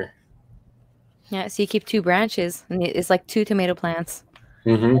on here. Yeah, so you keep 2 branches, and it's like 2 tomato plants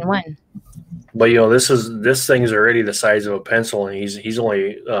in one. But you know, this thing's already the size of a pencil, and he's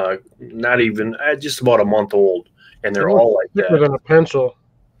only not even just about a month old, and they're all like thicker that. than a pencil.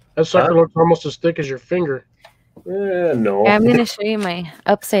 That sucker looks almost as thick as your finger. No. Yeah, I'm gonna show you my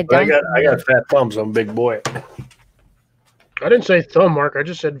upside down. I got fat thumbs. I'm a big boy. I didn't say thumb, Mark. I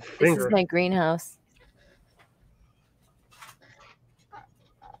just said finger. This is my greenhouse.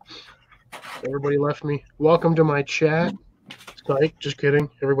 Everybody left me. Welcome to my chat. Psych, just kidding.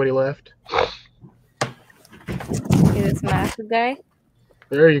 Everybody left. See this massive guy?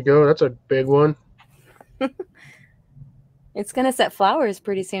 There you go. That's a big one. It's gonna set flowers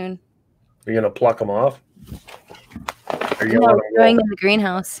pretty soon. You're gonna pluck them off? Or you No, it's growing in the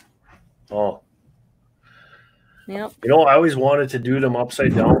greenhouse. Oh. Yep. You know, I always wanted to do them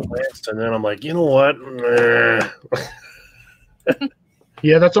upside down plants, and then I'm like, you know what?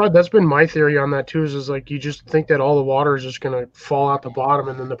 Yeah, that's been my theory on that too. Is like you just think that all the water is just gonna fall out the bottom,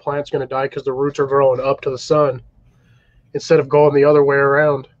 and then the plant's gonna die because the roots are growing up to the sun instead of going the other way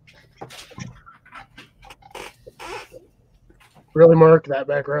around. Really, Mark, that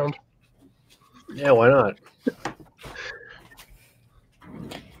background? Yeah, why not?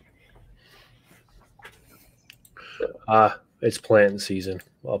 It's planting season.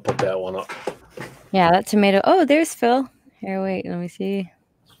 I'll put that one up. Yeah, that tomato. Oh, there's Phil. Here, wait, let me see.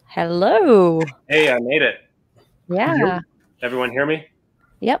 Hello. Hey, I made it. Yeah. Everyone hear me?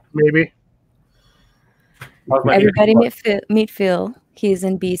 Yep. Maybe. Everybody meet Phil. He's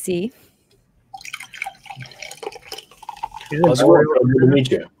in BC. Good to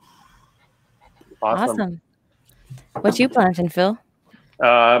meet you. Awesome. What you planting, Phil?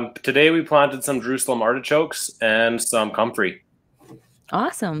 Today we planted some Jerusalem artichokes and some comfrey.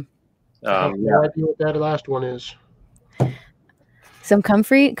 Awesome. I have no idea what that last one is. Some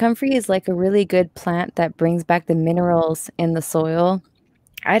comfrey. Comfrey is like a really good plant that brings back the minerals in the soil.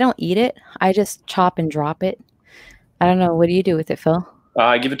 I don't eat it. I just chop and drop it. I don't know. What do you do with it, Phil?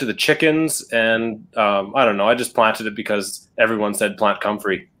 I give it to the chickens, and I don't know. I just planted it because everyone said plant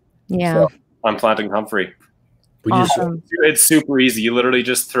comfrey. Yeah. So I'm planting comfrey. Awesome. It's super easy. You literally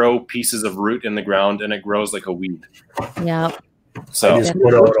just throw pieces of root in the ground, and it grows like a weed. Yeah. So I just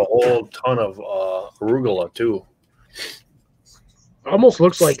put out a whole ton of arugula too. Almost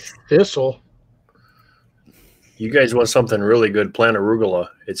looks like thistle. You guys want something really good, plant arugula.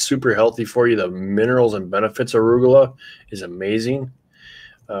 It's super healthy for you. The minerals and benefits of arugula is amazing.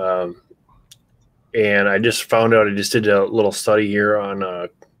 And I just found out, I just did a little study here on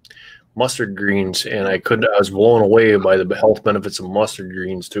mustard greens, and I was blown away by the health benefits of mustard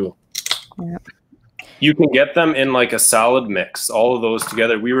greens too. Yeah. you can get them in like a salad mix, all of those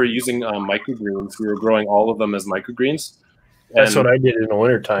together. We were using microgreens. We were growing all of them as microgreens. That's what I did in the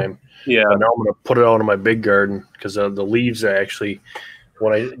wintertime. Yeah. But now I'm going to put it out in my big garden because the leaves are actually,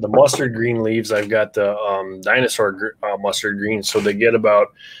 the mustard green leaves, I've got the dinosaur mustard green. So they get the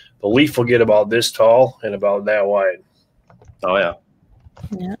leaf will get about this tall and about that wide. Oh, yeah.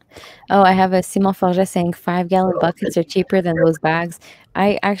 Yeah. Oh, I have a Simon Forget saying 5-gallon buckets are cheaper than those bags.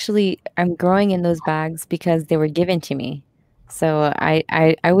 I'm growing in those bags because they were given to me. So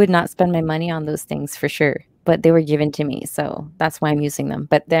I would not spend my money on those things for sure. but they were given to me, so that's why I'm using them.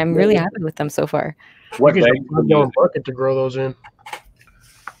 But I'm really happy with them so far. What You bag can use a bucket to grow those in.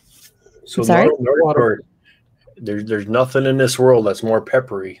 So Sorry? North, there's nothing in this world that's more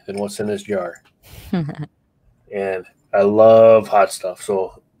peppery than what's in this jar. And I love hot stuff.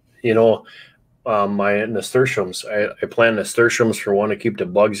 So, you know, my nasturtiums, I plant nasturtiums for one to keep the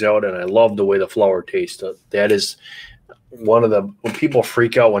bugs out, and I love the way the flower tastes. That is one of the, when people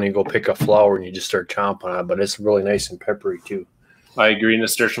freak out when you go pick a flower and you just start chomping on it, but it's really nice and peppery too. I agree.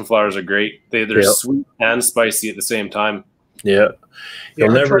 Nasturtium flowers are great. They're sweet and spicy at the same time. Yeah.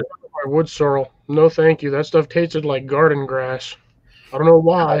 You'll never. My wood sorrel. No, thank you. That stuff tasted like garden grass. I don't know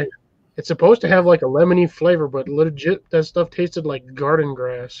why. It's supposed to have like a lemony flavor, but legit, that stuff tasted like garden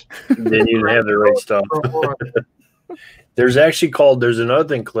grass. Then you didn't have the right stuff. There's another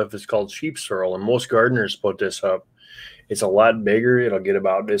thing, Cliff, it's called sheep sorrel, and most gardeners put this up. It's a lot bigger. It'll get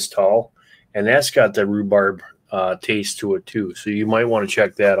about this tall, and that's got the rhubarb taste to it too. So you might want to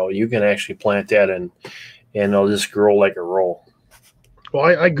check that out. You can actually plant that and it'll just grow like a roll. Well,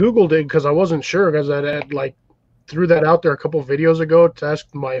 I Googled it because I wasn't sure, because I had like threw that out there a couple of videos ago to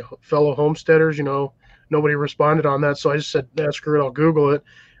ask my fellow homesteaders. You know, nobody responded on that, so I just said, screw it, I'll Google it.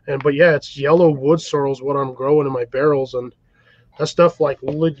 But yeah, it's yellow wood sorrel is what I'm growing in my barrels, and that stuff like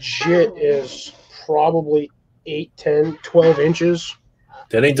legit is probably 8, 10, 12 inches.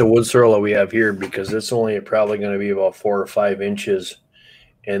 That ain't the wood sorrel that we have here, because it's only probably going to be about 4 or 5 inches.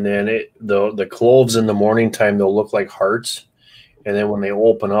 And then the cloves in the morning time, they'll look like hearts. And then when they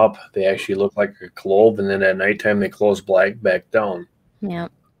open up, they actually look like a clove. And then at nighttime, they close back down. Yeah.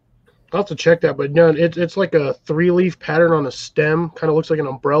 I'll have to check that. But no, it's like a 3-leaf pattern on a stem. Kind of looks like an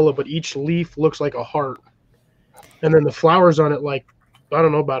umbrella, but each leaf looks like a heart. And then the flowers on it, like, I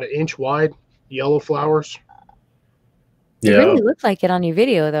don't know, about 1 inch wide, yellow flowers. It really looked like it on your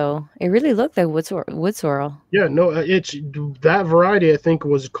video, though. It really looked like wood sorrel. Yeah, no, it's that variety. I think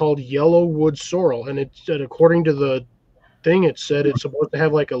was called yellow wood sorrel, and it said, according to the thing, it said it's supposed to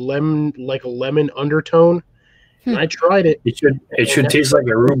have like a lemon undertone. And I tried it. It should taste like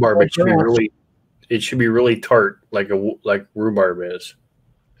a rhubarb. It should be really tart, like rhubarb is.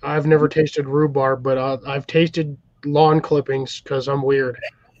 I've never tasted rhubarb, but I've tasted lawn clippings because I'm weird.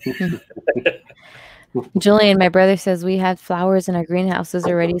 Julian, my brother, says we had flowers in our greenhouses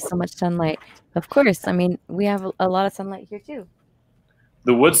already. So much sunlight. Of course. I mean, we have a lot of sunlight here too.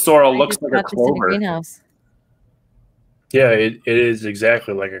 The wood sorrel looks like a clover. Greenhouse. Yeah, it is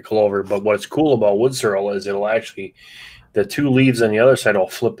exactly like a clover. But what's cool about wood sorrel is it'll actually, the 2 leaves on the other side will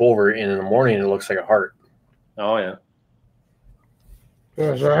flip over, and in the morning it looks like a heart. Oh yeah.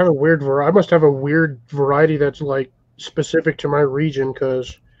 Yeah, so I have I must have a weird variety that's like specific to my region,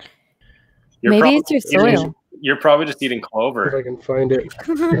 because maybe it's your soil. You're probably just eating clover. If I can find it.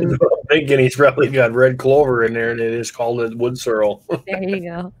 I'm thinking he's probably got red clover in there, and it is called a wood sorrel. There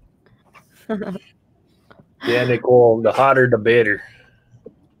you go. Yeah, Nicole, the hotter the better.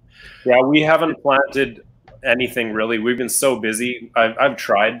 Yeah, we haven't planted anything really. We've been so busy. I've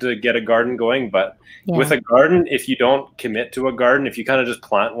tried to get a garden going, but with a garden, if you don't commit to a garden, if you kind of just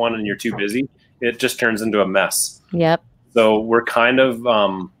plant one and you're too busy, it just turns into a mess. Yep. So we're kind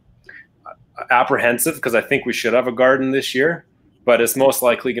of apprehensive, because I think we should have a garden this year, but it's most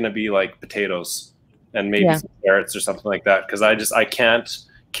likely going to be like potatoes and maybe some carrots or something like that, because I can't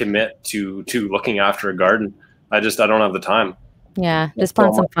commit to looking after a garden. I don't have the time. Yeah, just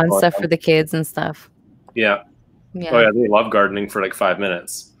plant some fun stuff for the kids and stuff. Yeah. Oh yeah, they love gardening for like 5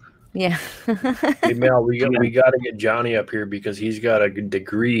 minutes. Yeah. Hey Mel, we got to get Johnny up here, because he's got a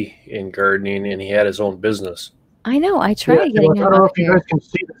degree in gardening and he had his own business. I know. I tried getting him. I don't know if you guys can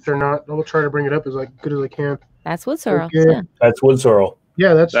see this or not. I will try to bring it up as good as I can. That's wood sorrel. Okay. Yeah. That's wood sorrel.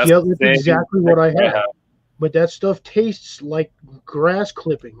 Yeah, that's exactly what I have. But that stuff tastes like grass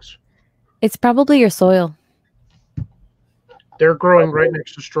clippings. It's probably your soil. They're growing right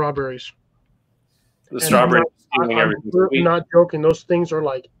next to strawberries. The strawberries stealing everything. I'm not joking. Those things are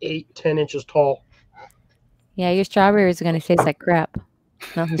like 8, 10 inches tall. Yeah, your strawberries are going to taste like crap.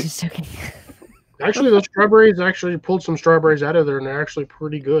 No, I'm just joking. Actually, those strawberries pulled some strawberries out of there, and they're actually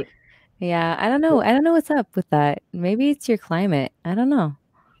pretty good. Yeah, I don't know. I don't know what's up with that. Maybe it's your climate. I don't know.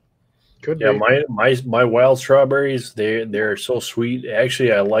 Could yeah, be. my wild strawberries, they're so sweet.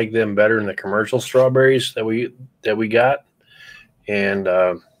 Actually, I like them better than the commercial strawberries that we got. And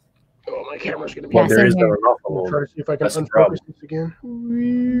my camera's gonna be. Yeah, there is not enough I'm of gonna try them. to see if I can That's the unfocus problem. this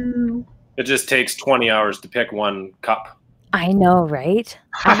again. It just takes 20 hours to pick one cup. I know, right?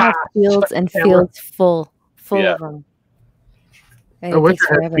 I have fields and fields full of them. I wish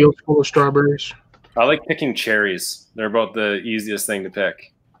I had fields full of strawberries. I like picking cherries. They're about the easiest thing to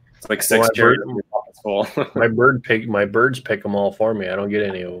pick. It's like 6 cherries. It's full. My birds pick them all for me. I don't get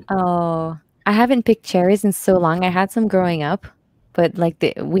any of them. Oh, I haven't picked cherries in so long. I had some growing up, but like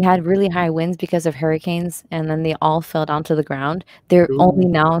we had really high winds because of hurricanes, and then they all fell down to the ground. They're only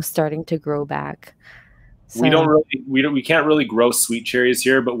now starting to grow back. So, we can't really grow sweet cherries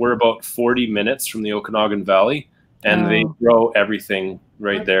here, but we're about 40 minutes from the Okanagan Valley, and they grow everything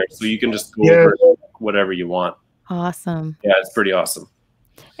right there. So you can just go over whatever you want. Awesome. Yeah, it's pretty awesome.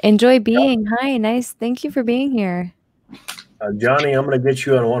 Enjoy being. Hi, nice. Thank you for being here. Johnny, I'm going to get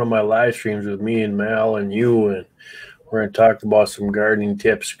you on one of my live streams with me and Mal and you, and we're going to talk about some gardening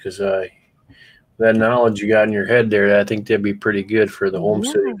tips, because that knowledge you got in your head there, I think that'd be pretty good for the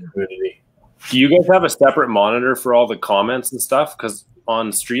homesteading community. Do you guys have a separate monitor for all the comments and stuff? Because on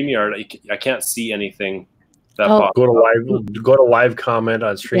StreamYard, I can't see anything. That go to live comment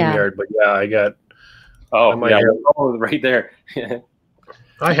on StreamYard. But yeah, I got. Right there.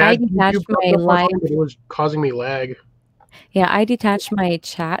 I detached my live. It was causing me lag. Yeah, I detach my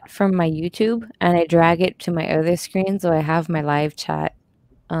chat from my YouTube and I drag it to my other screen, so I have my live chat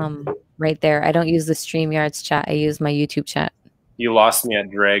right there. I don't use the StreamYard's chat. I use my YouTube chat. You lost me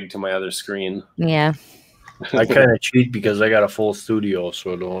at drag to my other screen. Yeah. I kind of cheat because I got a full studio,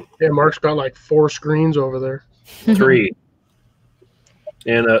 so don't. Yeah, Mark's got like 4 screens over there. 3.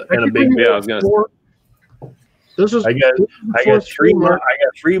 And a big. Yeah, I was gonna say. I got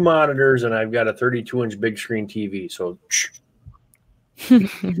 3 monitors, and I've got a 32-inch big screen TV. So. Actually,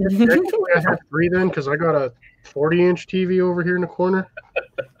 I have 3 then, because I got a 40-inch TV over here in the corner,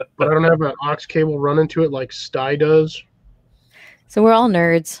 but I don't have an aux cable running to it like Sty does. So we're all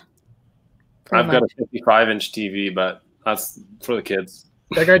nerds. I've got a 55-inch TV, but that's for the kids.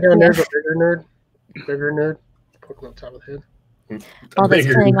 That guy down there's a bigger nerd, poking on top of the head. All that's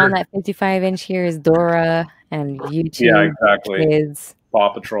playing on that 55-inch here is Dora and YouTube. Yeah, exactly. Kids. Paw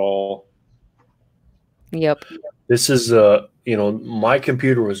Patrol. Yep. This is my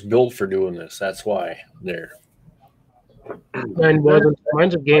computer was built for doing this. That's why there. Mine wasn't.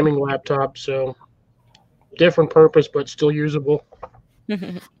 Mine's a gaming laptop, so different purpose, but still usable.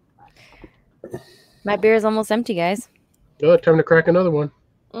 My beer is almost empty, guys. Good, time to crack another one.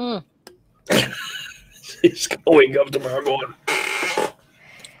 He's gonna wake up tomorrow going.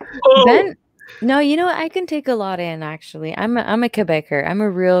 Ben, no, you know what? I can take a lot in. Actually, I'm a Quebecer. I'm a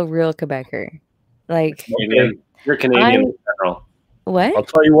real Quebecer. Like you're Canadian in general. What? I'll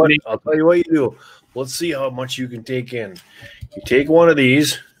tell you what you do. Let's see how much you can take in. You take one of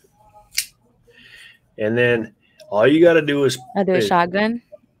these, and then all you got to do is I'll do a shotgun.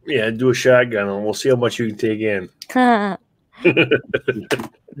 Yeah, do a shotgun, and we'll see how much you can take in.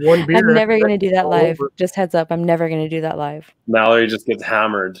 One beer. I'm never gonna do that live. Just heads up, I'm never gonna do that live. Mallory just gets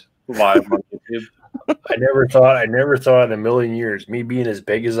hammered live on YouTube. I never thought in a million years, me being as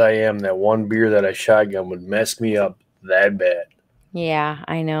big as I am, that one beer that I shotgun would mess me up that bad. Yeah,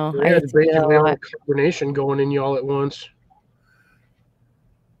 I know. I had basically all combination going in you all at once.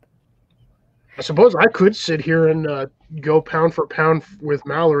 I suppose I could sit here and go pound for pound with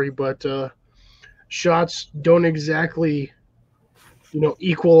Mallory, but shots don't exactly,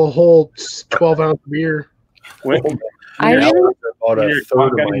 equal a whole 12-ounce beer. I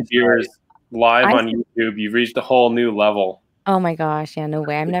really beers live on YouTube. You've reached a whole new level. Oh my gosh, yeah, no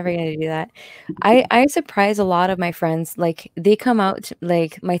way. I'm never gonna do that. I surprise a lot of my friends. Like they come out to,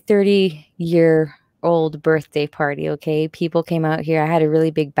 like my 30-year-old birthday party, okay? People came out here. I had a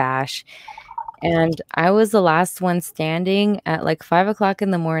really big bash. And I was the last one standing at like 5 o'clock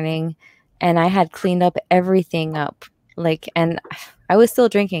in the morning, and I had cleaned up everything up. And I was still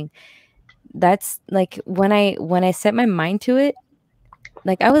drinking. That's like when I set my mind to it,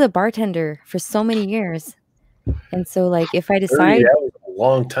 like I was a bartender for so many years. And so like if I decide 30, that was a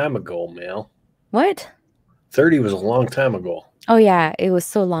long time ago, Mel. What? 30 was a long time ago. Oh yeah, it was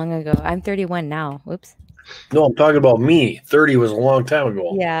so long ago. I'm 31 now. Whoops. No, I'm talking about me. 30 was a long time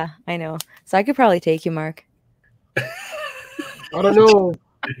ago. Yeah, I know. So I could probably take you, Mark. I don't know.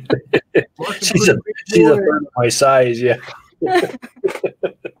 she's a third of my size, yeah.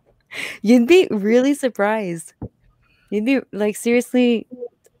 You'd be really surprised. You'd be like, seriously,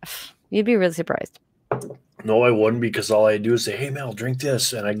 you'd be really surprised. No, I wouldn't, because all I do is say, "Hey, Mel, drink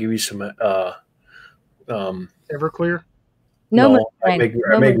this," and I give you some Everclear. No, I make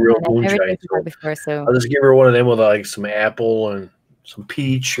real moonshine. Before, so I'll just give her one of them with like some apple and some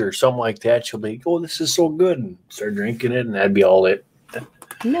peach or something like that. She'll be, "Oh, this is so good," and start drinking it, and that'd be all it.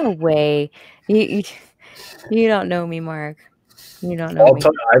 No way. You don't know me, Mark. You don't know me.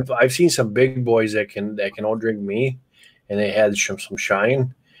 I've seen some big boys that can outdrink me, and they had some shine,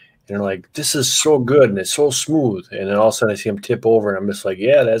 and they're like, "This is so good and it's so smooth," and then all of a sudden I see them tip over, and I'm just like,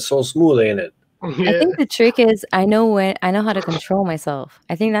 "Yeah, that's so smooth, ain't it?" I think the trick is I know how to control myself.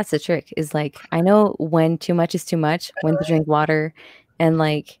 I think that's the trick. Is like I know when too much is too much, when to drink water, and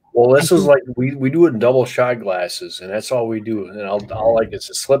like. Well, this is like we do it in double shot glasses, and that's all we do. And I'll like it's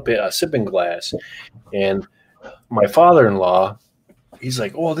a sipping glass, and my father-in-law, he's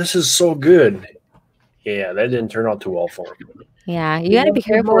like, "Oh, this is so good." Yeah, that didn't turn out too well for him. Yeah, you got to be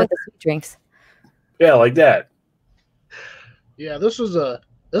careful with the sweet drinks. Yeah, like that. Yeah, this is like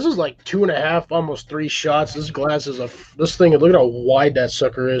 2.5, almost 3 shots. This glass is this thing. Look at how wide that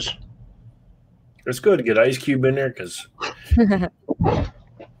sucker is. It's good to get ice cube in there because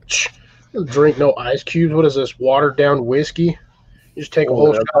drink no ice cubes. What is this? Watered down whiskey? You just take a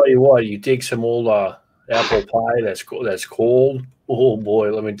whole shot. I'll tell you what. You take some old apple pie that's cold. Oh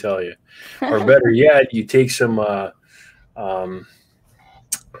boy, let me tell you. Or better yet, you take some. I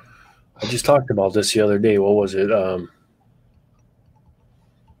just talked about this the other day. What was it?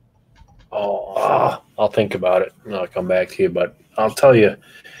 I'll think about it and I'll come back to you. But I'll tell you,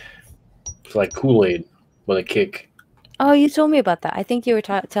 it's like Kool-Aid with a kick. Oh, you told me about that. I think you were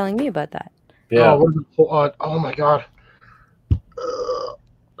telling me about that. Yeah. Oh my god.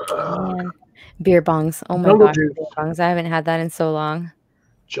 Man. Beer bongs. Oh my gosh, beer bongs. I haven't had that in so long.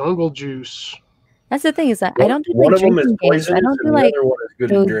 Jungle juice. That's the thing is that I don't do like drinking games. I don't do like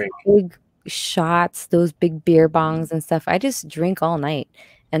those big shots, those big beer bongs and stuff. I just drink all night,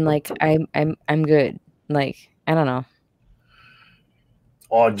 and like I'm good. Like I don't know.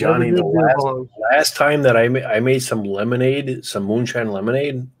 Oh, Johnny, the last time that I made some lemonade, some moonshine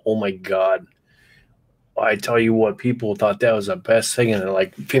lemonade. Oh my god. I tell you what, people thought that was the best thing, and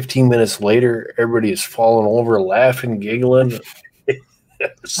like 15 minutes later, everybody is falling over, laughing, giggling.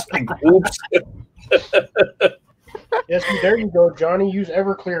 It's like, oops. Yes, there you go, Johnny. Use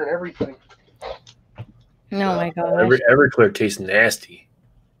Everclear and everything. Oh my god. Everclear tastes nasty.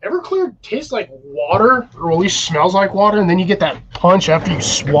 Everclear tastes like water, or at least smells like water, and then you get that punch after you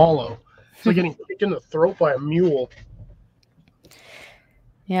swallow. It's like getting kicked in the throat by a mule.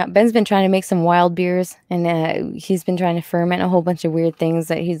 Yeah, Ben's been trying to make some wild beers, and he's been trying to ferment a whole bunch of weird things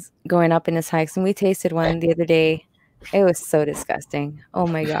that he's going up in his hikes. And we tasted one the other day. It was so disgusting. Oh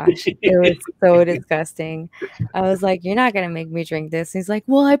my gosh. It was so disgusting. I was like, you're not going to make me drink this. And he's like,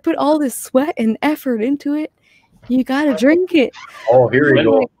 well, I put all this sweat and effort into it. You got to drink it. Oh, here we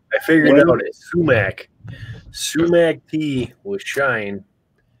go. I figured it out. It's sumac. Sumac tea with shine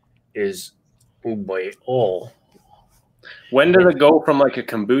is, oh boy, oh. When does it go from like a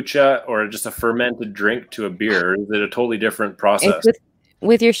kombucha or just a fermented drink to a beer? Or is it a totally different process?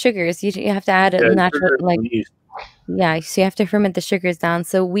 With your sugars, you have to add a natural, like, yeah, so you have to ferment the sugars down.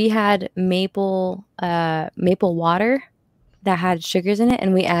 So we had maple water that had sugars in it,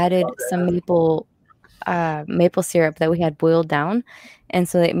 and we added some maple syrup that we had boiled down, and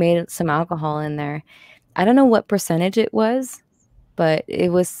so it made some alcohol in there. I don't know what percentage it was, but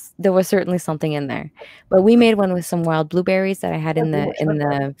there was certainly something in there. But we made one with some wild blueberries that I had in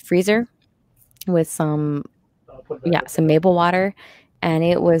the freezer with some maple water, and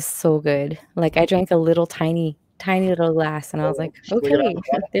it was so good. Like I drank a little tiny little glass, and I was like, okay,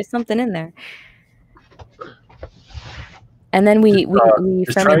 there's something in there. And then we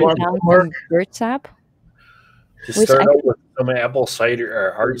fermented down some birch sap. Just start out with some apple cider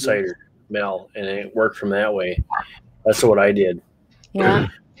or hard cider, Mel, and it worked from that way. That's what I did. Yeah.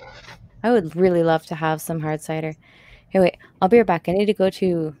 I would really love to have some hard cider. Hey, wait, I'll be right back. I need to go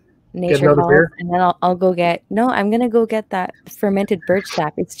to Nature Hall, and then I'll go get, I'm going to go get that fermented birch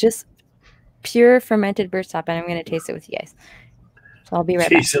sap. It's just pure fermented birch sap, and I'm going to taste it with you guys. So I'll be right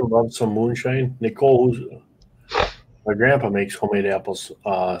back. Jason loves some moonshine. Nicole, my grandpa makes homemade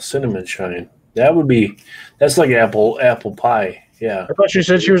cinnamon shine. That's like apple pie. Yeah. I thought she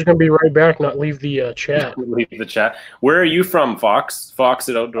said she was going to be right back, not leave the chat. Leave the chat. Where are you from, Fox? Fox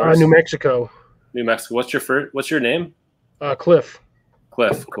at Outdoors? New Mexico. New Mexico. What's your name? Cliff.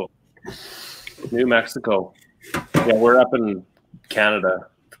 Cliff. Cool. New Mexico. Yeah, we're up in Canada.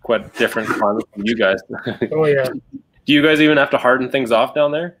 Quite different climate from you guys. Oh yeah. Do you guys even have to harden things off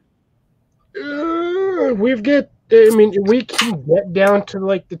down there? We can get down to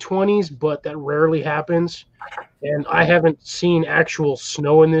like the 20s, but that rarely happens. And I haven't seen actual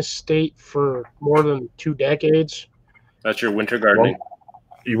snow in this state for more than 2 decades. That's your winter gardening.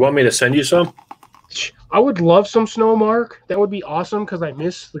 You want me to send you some? I would love some snow, Mark. That would be awesome because I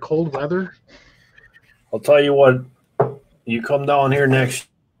miss the cold weather. I'll tell you what. You come down here next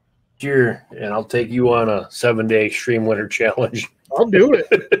year, and I'll take you on a 7-day extreme winter challenge. I'll do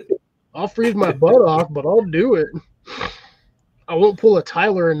it. I'll freeze my butt off, but I'll do it. I won't pull a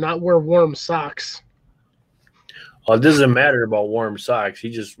Tyler and not wear warm socks. Well, it doesn't matter about warm socks. He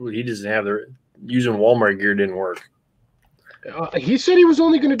doesn't have using Walmart gear didn't work. He said he was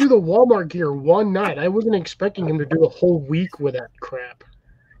only going to do the Walmart gear one night. I wasn't expecting him to do a whole week with that crap.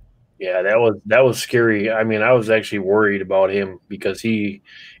 Yeah, that was scary. I mean, I was actually worried about him because he,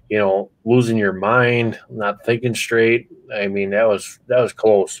 losing your mind, not thinking straight. I mean, that was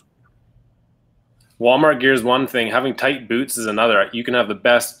close. Walmart gear is one thing. Having tight boots is another. You can have the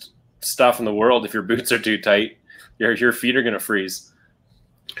best stuff in the world if your boots are too tight. Your feet are going to freeze.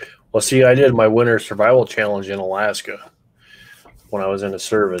 Well, see, I did my winter survival challenge in Alaska when I was in the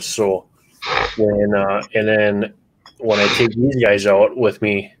service. So and then when I take these guys out with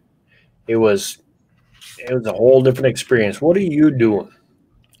me, it was a whole different experience. What are you doing?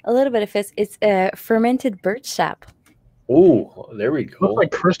 A little bit of it. It's a fermented birch sap. Ooh, there we go. Looks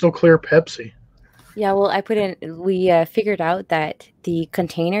like crystal clear Pepsi. Yeah, well, we figured out that the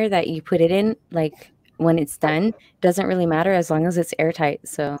container that you put it in, like when it's done, doesn't really matter as long as it's airtight.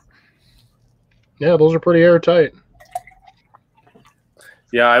 So yeah, those are pretty airtight.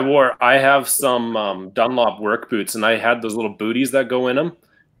 Yeah, I have some Dunlop work boots, and I had those little booties that go in them.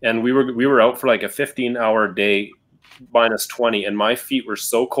 And we were out for like a 15-hour day, -20, and my feet were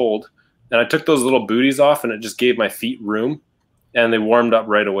so cold. And I took those little booties off, and it just gave my feet room, and they warmed up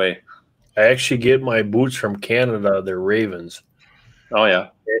right away. I actually get my boots from Canada. They're Ravens. Oh, yeah.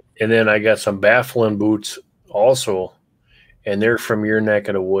 And then I got some Bafflin boots also, and they're from your neck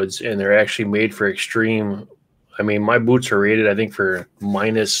of the woods, and they're actually made for extreme. I mean, my boots are rated, I think, for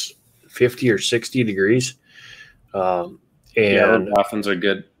 -50 or 60 degrees. And yeah, Bafflins are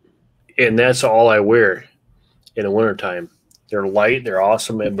good. And that's all I wear in the wintertime. They're light, they're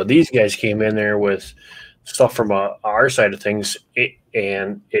awesome. But these guys came in there with stuff from our side of things,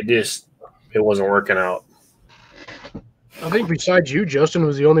 and it wasn't working out. I think besides you, Justin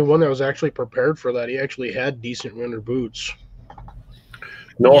was the only one that was actually prepared for that. He actually had decent winter boots.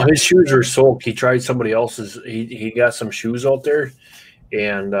 No, yeah. His shoes were soaked. He tried somebody else's. He got some shoes out there,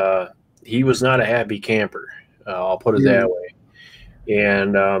 and he was not a happy camper. I'll put it that way.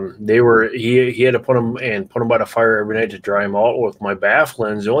 And he had to put them by the fire every night to dry them out with my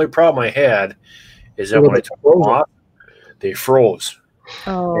Bafflins. The only problem I had is that when I took them off, they froze.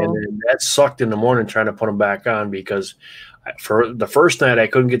 Oh. And then that sucked in the morning trying to put them back on, because for the first night I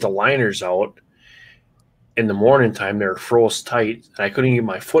couldn't get the liners out. In the morning time, they were froze tight, and I couldn't get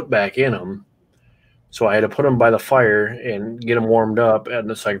my foot back in them. So I had to put them by the fire and get them warmed up,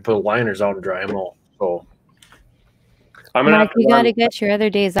 and so I could put the liners out and dry them out. So Mike, you got to get your other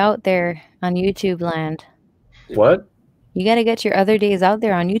days out there on YouTube land. What? You got to get your other days out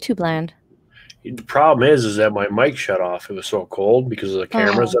there on YouTube land. The problem is that my mic shut off. It was so cold because of the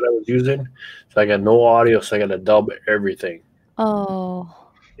cameras that I was using. So I got no audio, so I got to dub everything. Oh.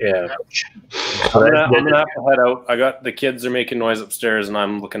 Yeah. I'm gonna have to head out. I got the kids are making noise upstairs, and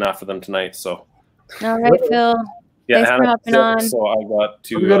I'm looking after them tonight. So. All right, Phil. Yeah, thanks for hopping on. So I got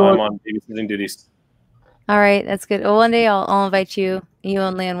to. I'm on babysitting duties. All right, that's good. Well, one day I'll invite you. You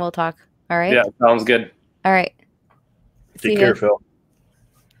and Lynn will talk. All right. Yeah, sounds good. All right. Take care, Phil.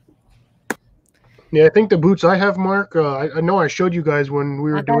 Yeah, I think the boots I have, Mark. I know I showed you guys when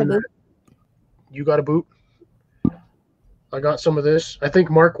we were doing that. You got a boot? I got some of this. I think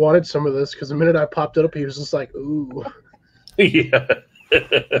Mark wanted some of this because the minute I popped it up, he was just like, "Ooh." Yeah.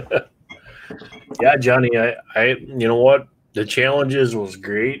 Yeah, Johnny. I you know what? The challenges was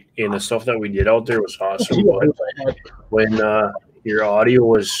great, and the stuff that we did out there was awesome. But when your audio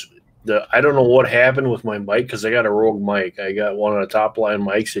was I don't know what happened with my mic, because I got a Rogue mic. I got one of the top line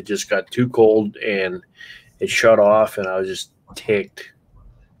mics. It just got too cold and it shut off, and I was just ticked.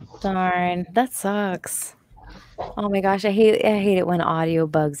 Darn, that sucks. Oh my gosh, I hate it when audio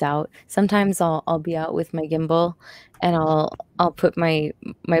bugs out. Sometimes I'll be out with my gimbal, and I'll put my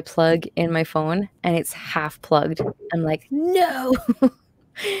plug in my phone, and it's half plugged. I'm like, no,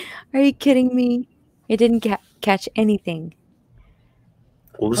 are you kidding me? It didn't catch anything.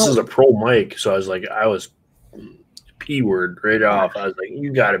 Well, this is a pro mic, so I was P word right off. I was like,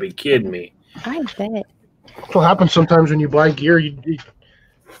 you got to be kidding me. I bet. What happens sometimes when you buy gear?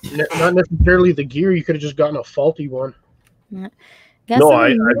 Not necessarily the gear. You could have just gotten a faulty one. No, I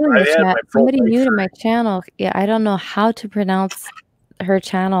had somebody new to my channel. Yeah, I don't know how to pronounce her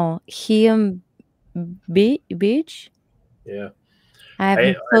channel. Beach. Yeah,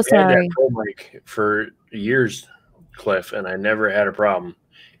 I'm so sorry. I've had that pro mic for years, Cliff, and I never had a problem.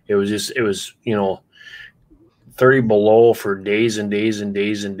 It was 30 below for days and days and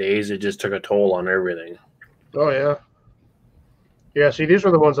days and days. It just took a toll on everything. Oh yeah. Yeah, see, these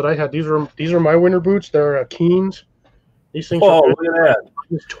are the ones that I had. These are my winter boots. They're Keens. These things. Oh, look at that!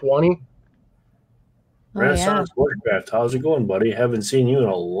 It's 20. Renaissance Bushcraft. How's it going, buddy? Haven't seen you in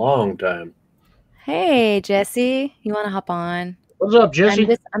a long time. Hey, Jesse. You want to hop on? What's up, Jesse?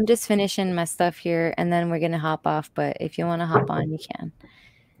 I'm just finishing my stuff here, and then we're gonna hop off. But if you want to hop on, you can.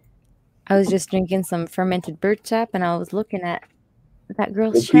 I was just drinking some fermented birch sap, and I was looking at that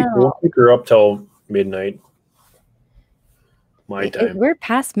girl's We'll channel. keep her up till midnight. My time. We're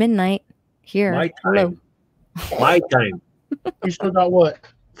past midnight here. My time. Hello. My time. You still got what?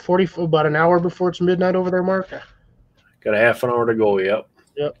 About an hour before it's midnight over there, Mark? Got a half an hour to go. Yep.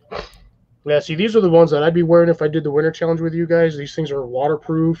 Yeah, see, these are the ones that I'd be wearing if I did the winter challenge with you guys. These things are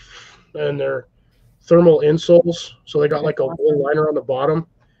waterproof, and they're thermal insoles, so they got like a wool liner on the bottom.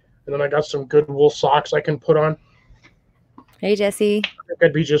 And then I got some good wool socks I can put on. Hey, Jesse. I think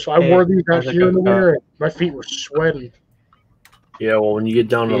I'd be just. I wore these out here in the winter, and my feet were sweating. Yeah, well, when you get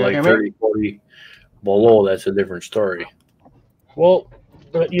down to like 30, 40 below, that's a different story. Well,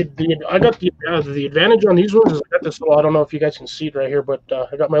 I got the advantage on these ones is I got this little. I don't know if you guys can see it right here, but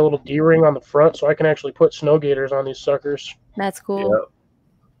I got my little D-ring on the front, so I can actually put snow gaiters on these suckers. That's cool.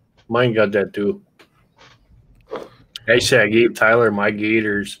 Yeah. Mine got that too. Actually, I gave Tyler my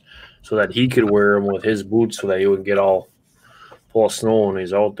gaiters so that he could wear them with his boots so that he wouldn't get all full of snow when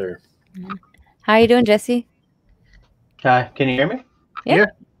he's out there. How you doing, Jesse? Hi, can you hear me? Yeah.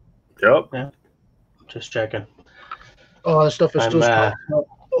 Yep. Yeah. Just checking. Oh, this stuff is still.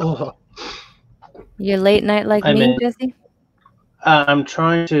 You're late night like me, Jesse? I'm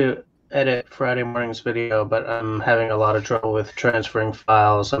trying to edit Friday morning's video, but I'm having a lot of trouble with transferring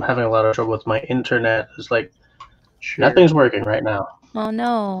files. I'm having a lot of trouble with my internet. It's like nothing's working right now. Oh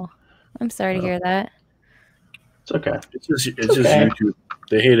no, I'm sorry to hear that. It's okay. It's just YouTube.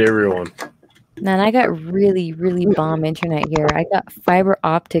 They hate everyone. Man, I got really, really bomb internet here. I got fiber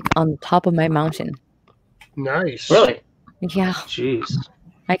optic on the top of my mountain. Nice. Really? Yeah. Jeez.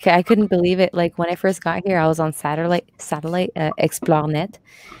 I couldn't believe it. Like when I first got here, I was on satellite ExploreNet,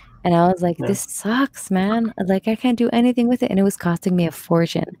 and I was like, "This sucks, man! Like I can't do anything with it," and it was costing me a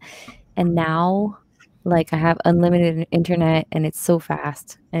fortune. And now, like I have unlimited internet, and it's so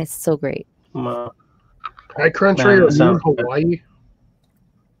fast, and it's so great. Hi, Crunch Ray, in Hawaii.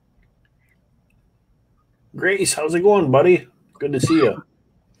 Grace, how's it going, buddy? Good to see you.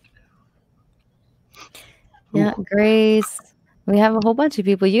 Yeah, Grace. We have a whole bunch of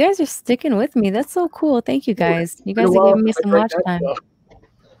people. You guys are sticking with me. That's so cool. Thank you guys. You guys are giving me some watch time.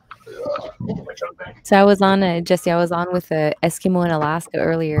 So I was on Jesse. I was on with a Eskimo in Alaska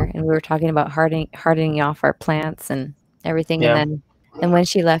earlier, and we were talking about hardening off our plants and everything. Yeah. And when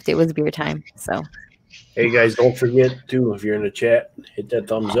she left, it was beer time. So, hey guys, don't forget to, if you're in the chat, hit that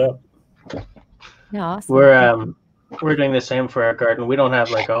thumbs up. Yeah, awesome. We're doing the same for our garden. We don't have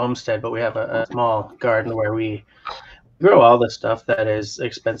like a homestead, but we have a small garden where we grow all the stuff that is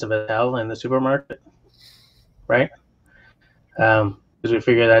expensive as hell in the supermarket, right? Because we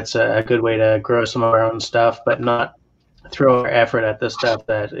figure that's a good way to grow some of our own stuff, but not throw our effort at the stuff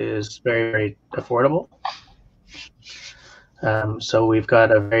that is very, very affordable. So we've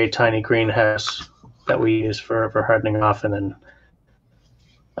got a very tiny greenhouse that we use for hardening off, and then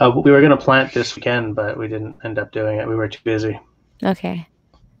we were going to plant this weekend, but we didn't end up doing it. We were too busy. Okay.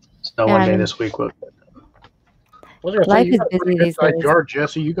 So one day this week we'll. Life is busy these days. Yard,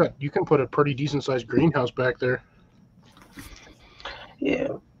 Jesse, you can put a pretty decent sized greenhouse back there. Yeah,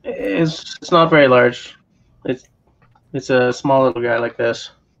 it's not very large. It's a small little guy like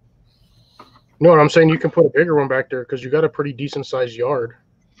this. No, I'm saying you can put a bigger one back there because you got a pretty decent sized yard.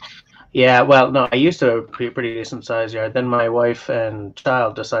 Yeah, well, no, I used to have a pretty decent sized yard. Then my wife and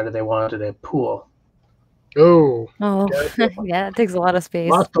child decided they wanted a pool. Oh. Yeah, it takes a lot of space.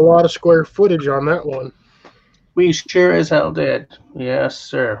 Lost a lot of square footage on that one. We sure as hell did. Yes,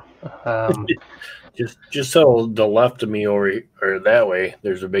 sir. Just so the left of me or that way,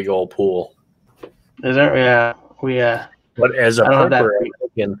 there's a big old pool. Is there? Yeah, But as a prepper, I'm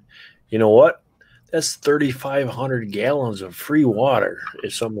thinking, you know what? That's 3,500 gallons of free water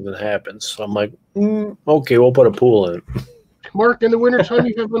if something happens. So I'm like, okay, we'll put a pool in. Mark, in the wintertime,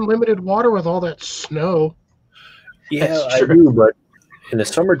 you have unlimited water with all that snow. Yeah, I do, but in the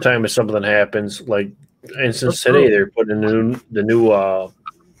summertime, if something happens, like, for instance, today they're putting the new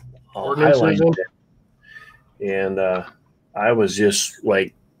Highline in. And I was just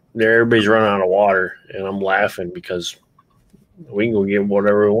like, everybody's running out of water, and I'm laughing because we can go get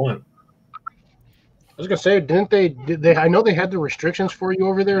whatever we want. I was gonna say, did they? I know they had the restrictions for you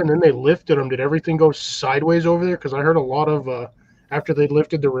over there, and then they lifted them. Did everything go sideways over there? Because I heard a lot of after they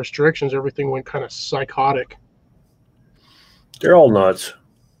lifted the restrictions, everything went kind of psychotic. They're all nuts.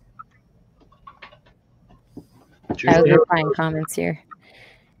 We're finding comments here.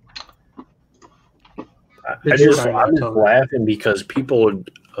 I'm just laughing because people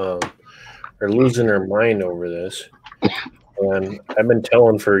are are losing their mind over this. And I've been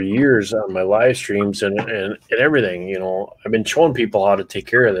telling for years on my live streams and everything, you know, I've been showing people how to take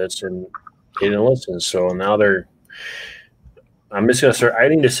care of this, and they didn't listen. So now I'm just going to start. I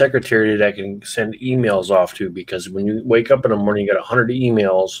need a secretary that I can send emails off to, because when you wake up in the morning, you got 100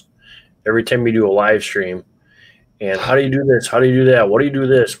 emails every time you do a live stream. And how do you do this? How do you do that? What do you do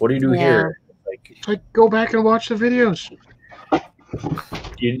this? What do you do here? Like, go back and watch the videos.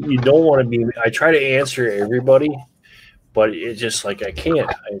 You don't want to be. I try to answer everybody, but it's just like I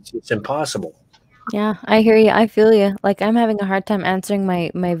can't. It's impossible. Yeah, I hear you. I feel you. Like, I'm having a hard time answering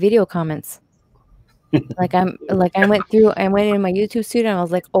my video comments. I went in my YouTube studio and I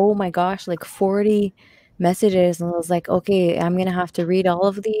was like, oh my gosh, like 40 messages, and I was like, okay, I'm gonna have to read all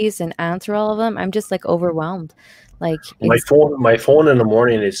of these and answer all of them. I'm just like overwhelmed. Like, my phone in the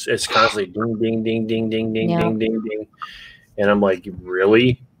morning it's constantly ding ding ding ding ding ding ding ding ding, and I'm like,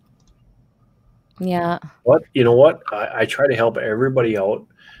 really? Yeah. What? You know what? I try to help everybody out.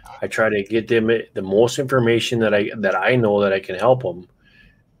 I try to get them the most information that I know that I can help them,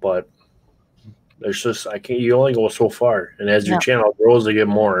 but there's just I can't. You only go so far, and as your channel grows, they get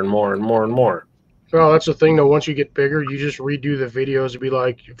more and more and more and more. Well, that's the thing, though. Once you get bigger, you just redo the videos to be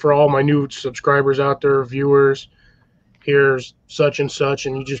like, for all my new subscribers out there, viewers, here's such and such,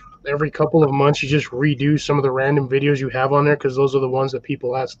 and you just every couple of months you just redo some of the random videos you have on there, because those are the ones that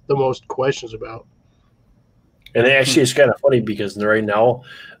people ask the most questions about. And actually, it's kind of funny because right now,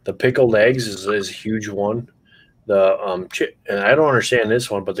 the pickled eggs is a huge one. The and I don't understand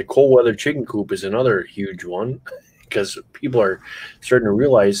this one, but the cold weather chicken coop is another huge one, because people are starting to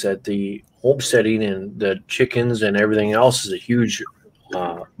realize that the homesteading and the chickens and everything else is a huge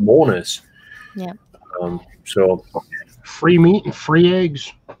bonus. Yeah. So free meat and free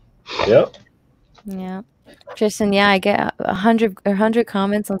eggs. Yep. Yeah. Tristan, yeah, I get 100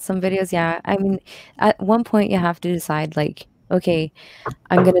 comments on some videos. Yeah, I mean, at one point you have to decide, like, okay,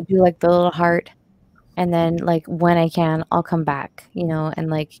 I'm gonna do like the little heart, and then like when I can, I'll come back, you know, and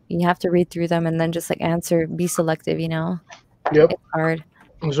like you have to read through them and then just like answer, be selective, you know. Yep. It's hard.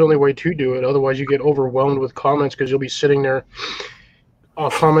 There's the only way to do it. Otherwise, you get overwhelmed with comments, because you'll be sitting there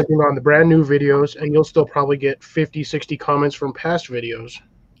commenting on the brand new videos, and you'll still probably get 50, 60 comments from past videos.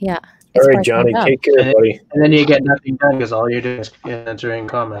 Yeah. All right, Johnny, take care, buddy. And then you get nothing done because all you're doing is answering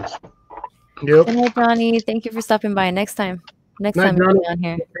comments. Yep. Good night, Johnny. Thank you for stopping by. Next time you'll be on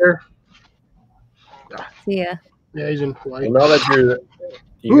here. See ya. Yeah, he's in Hawaii. Well, now that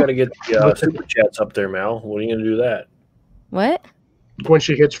you got to get the super chats up there, Mal. When are you going to do that? What? When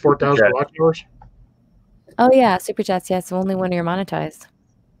she hits 4,000 watch hours. Oh yeah, super chats. Yes, only when you're monetized.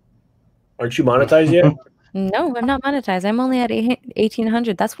 Aren't you monetized yet? No, I'm not monetized. I'm only at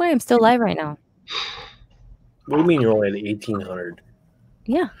 1,800. That's why I'm still live right now. What do you mean you're only at 1,800?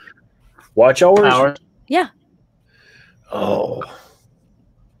 Yeah. Watch hours? Yeah. Oh.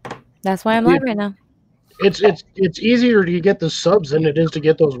 That's why I'm live right now. It's easier to get the subs than it is to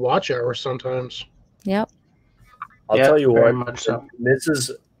get those watch hours sometimes. Yep. I'll tell you what. So.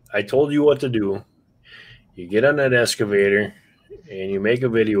 I told you what to do. You get on that excavator and you make a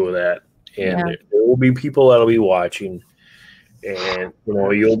video of that, and there will be people that'll be watching, and you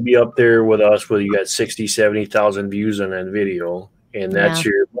know you'll be up there with us where you got 60, 70,000 views on that video, and that's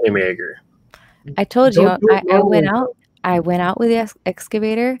your moneymaker. I told you I went out with the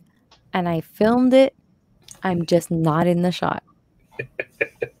excavator and I filmed it. I'm just not in the shot.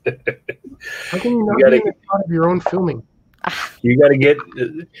 How can you not be in the shot of your own filming? You got to get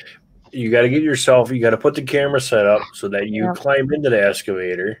yourself. You got to put the camera set up so that you climb into the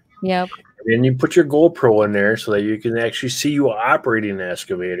excavator. Yep. And then you put your GoPro in there so that you can actually see you operating the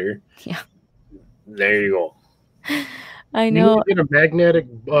excavator. Yeah. There you go. I know. You need to get a magnetic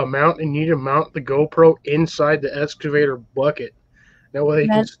mount, and you need to mount the GoPro inside the excavator bucket. That way they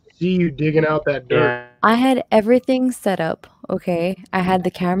can see you digging out that dirt. I had everything set up. Okay, I had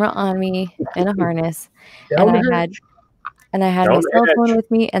the camera on me in a harness, and I had my cell phone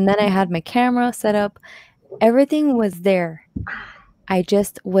with me, and then I had my camera set up. Everything was there. I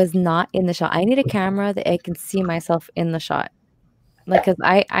just was not in the shot. I need a camera that I can see myself in the shot. Like, because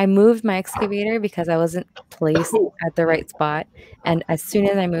I moved my excavator because I wasn't placed at the right spot. And as soon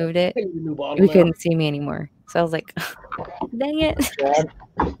as I moved it, we couldn't see me anymore. So I was like, dang it.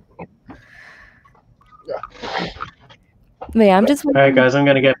 But yeah, I'm just. All right, guys, I'm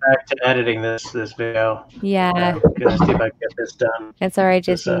going to get back to editing this video. Yeah. Gonna see if I can get this done. It's all right,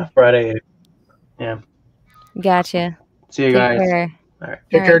 Jesse. Friday. Yeah. Gotcha. See you guys. Care. All right.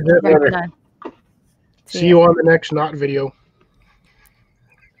 Take care, brother. See you on the next not video.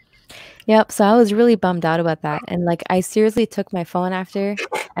 Yep. So I was really bummed out about that. And like I seriously took my phone after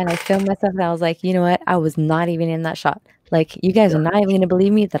and I filmed myself and I was like, you know what? I was not even in that shot. Like you guys are not even gonna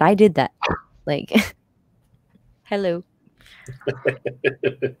believe me that I did that. Like hello.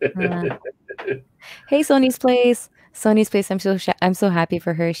 Hey Sony's Place. Sony's Place. I'm so happy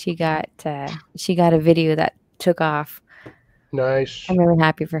for her. She got a video that took off. Nice. I'm really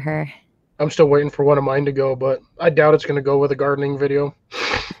happy for her. I'm still waiting for one of mine to go, but I doubt it's going to go with a gardening video.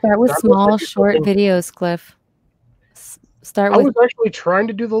 Start with small, short videos, Cliff. I was actually trying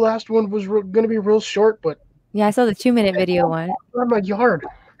to do the last one was going to be real short, but yeah, I saw the 2-minute video one. In my yard.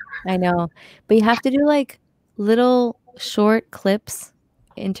 I know, but you have to do like little short clips,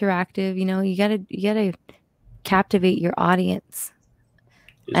 interactive. You know, you gotta captivate your audience,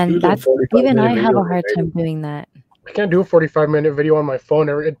 and that's even I have a hard time doing that. I can't do a 45-minute video on my phone.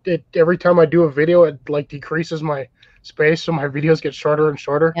 Every time I do a video, it like decreases my space, so my videos get shorter and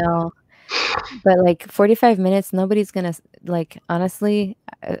shorter. No, but like 45 minutes, nobody's gonna like. Honestly,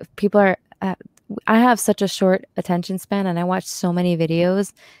 people are. I have such a short attention span, and I watch so many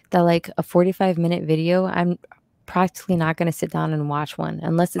videos that like a 45-minute video, I'm practically not going to sit down and watch one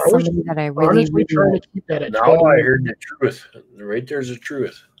unless it's somebody that I really trying to keep that at now I heard the truth. Right there's the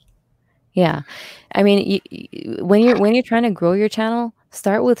truth. Yeah, I mean, when you're trying to grow your channel,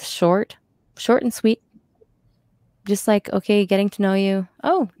 start with short and sweet. Just like, okay, getting to know you.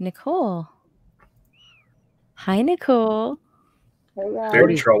 Oh, Nicole. Hi, Nicole. They're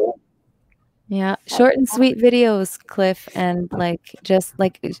in trouble. Yeah, short and sweet videos, Cliff, and like just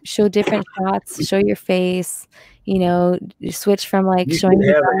like show different shots, show your face, you know, switch from like you showing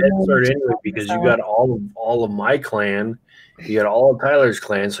have a head start anyway because you got all of my clan, you got all of Tyler's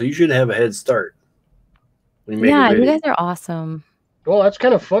clan, so you should have a head start. When you guys are awesome. Well, that's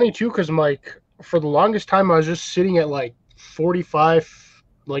kind of funny too, because like for the longest time I was just sitting at like 45,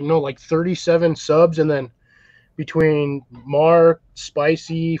 like 37 subs, and then between Mark,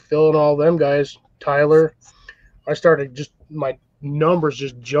 Spicy, Phil, and all them guys, Tyler, I started just my numbers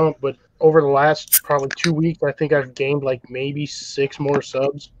just jumped. But over the last probably 2 weeks, I think I've gained like maybe 6 more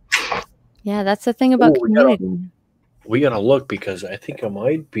subs. Yeah, that's the thing about community. We gotta look because I think I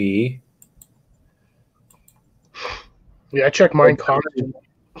might be. Yeah, I checked mine constantly.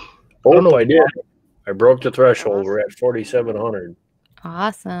 Oh, I did. I broke the threshold. We're at 4,700.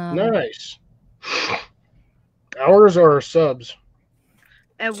 Awesome. Nice. Ours are subs.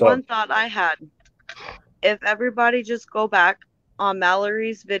 And one thought I had, if everybody just go back on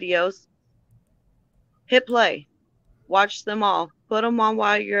Mallory's videos, hit play, watch them all, put them on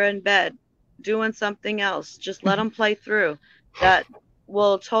while you're in bed, doing something else, just let them play through. That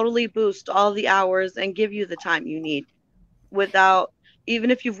will totally boost all the hours and give you the time you need without, even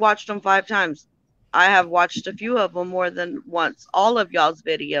if you've watched them 5 times. I have watched a few of them more than once. All of y'all's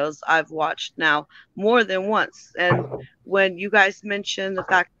videos I've watched now more than once. And when you guys mention the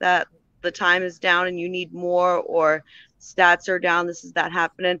fact that the time is down and you need more, or stats are down, this is that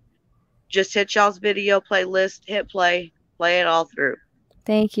happening, just hit y'all's video playlist, hit play it all through.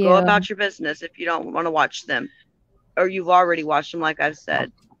 Thank you. Go about your business if you don't want to watch them, or you've already watched them, like I've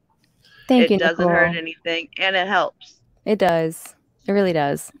said. Thank you, It doesn't Nicole. hurt anything, and it helps. It does. It really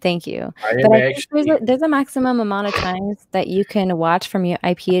does. Thank you. I think there's a maximum amount of times that you can watch from your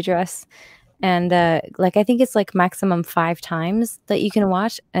IP address. And like I think it's like maximum 5 times that you can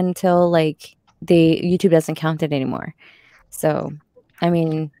watch until like YouTube doesn't count it anymore. So I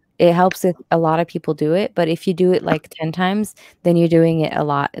mean, it helps if a lot of people do it, but if you do it like 10 times, then you're doing it a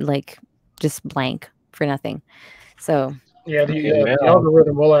lot, like just blank for nothing. So yeah, the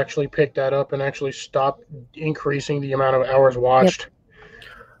algorithm will actually pick that up and actually stop increasing the amount of hours watched. Yep.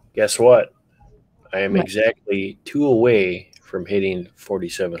 Guess what? I am exactly 2 away from hitting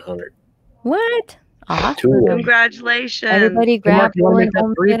 4,700. What? Awesome. Congratulations. Everybody grab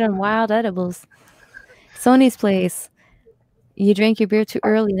homestead and wild edibles. Sony's Place. You drank your beer too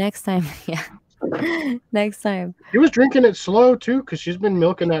early next time. Yeah. Next time. She was drinking it slow too, because she's been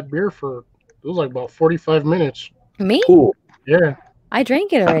milking that beer for, it was like about 45 minutes. Me? Cool. Yeah. I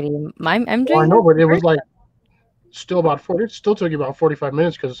drank it already. I'm drinking. I know, but it was like still about 40. It still took you about 45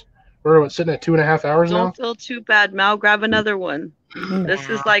 minutes because we're sitting at 2.5 hours now. Don't feel too bad, Mal. Grab another one. This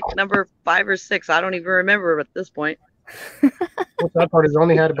is like number 5 or 6. I don't even remember at this point. What's that part is I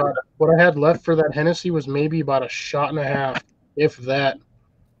only had about, what I had left for that Hennessy was maybe about a shot and a half, if that.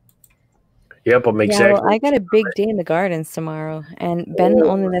 Yep, I'm exactly. Yeah, well, I got a big day in the gardens tomorrow, and Ben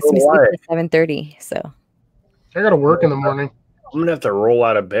only lets me sleep at 7:30. So I got to work in the morning. I'm gonna have to roll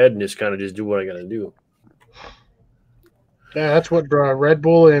out of bed and just kind of just do what I gotta do. Yeah, that's what Red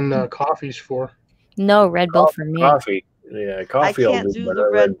Bull and coffee's for. No Red Bull for me. Coffee, yeah, coffee. I can't do the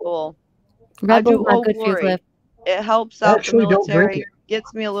Red Bull. Red do Bull's not Old good for you, Glory. Cliff. It helps out the Actually, don't drink military, it.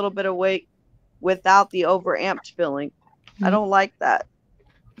 gets me a little bit awake without the overamped feeling. I don't like that.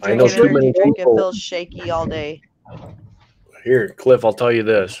 I know Drinking too many energy drink, it people. feels shaky all day. Here, Cliff, I'll tell you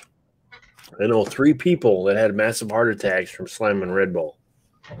this. I know 3 people that had massive heart attacks from slamming Red Bull.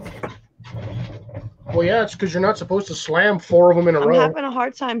 Well, yeah, it's because you're not supposed to slam 4 of them in a I'm row. having a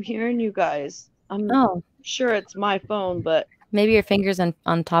hard time hearing you guys. I'm sure it's my phone, but maybe your fingers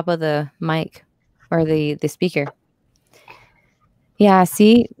on top of the mic or the speaker. Yeah,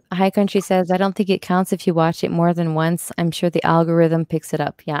 see, High Country says, I don't think it counts if you watch it more than once. I'm sure the algorithm picks it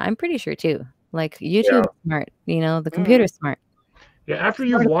up. Yeah, I'm pretty sure too. Like YouTube smart, the computer's smart. Yeah, after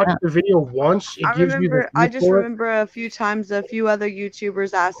you've watched the video once, it gives you the I just remember a few times a few other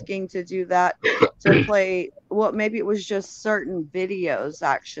YouTubers asking to do that to play. Well, maybe it was just certain videos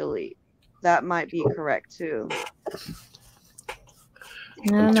actually. That might be correct too. I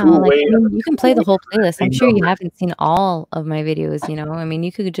don't know. Like, you can play the whole playlist. I'm sure you haven't seen all of my videos, I mean,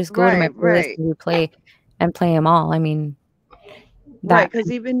 you could just go to my playlist and replay and play them all. I mean, right,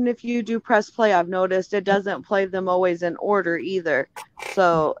 because even if you do press play, I've noticed it doesn't play them always in order either.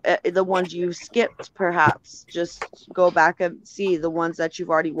 So the ones you skipped, perhaps, just go back and see the ones that you've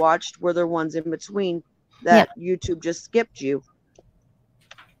already watched were the ones in between that YouTube just skipped you.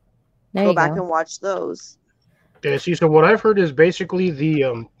 Go back and watch those. Yeah, see, so what I've heard is basically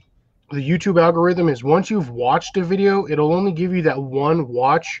the YouTube algorithm is once you've watched a video, it'll only give you that one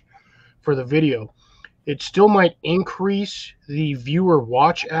watch for the video. It still might increase the viewer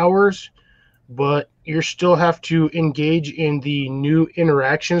watch hours, but you still have to engage in the new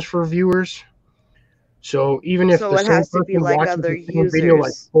interactions for viewers. So even if the same person watches the same video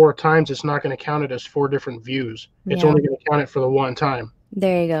like 4 times, it's not going to count it as 4 different views. It's only going to count it for the one time.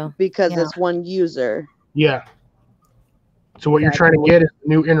 There you go. Because it's one user. Yeah. So what you're trying to get is a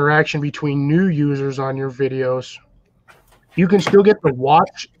new interaction between new users on your videos. You can still get the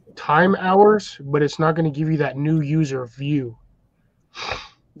watch time hours, but it's not going to give you that new user view.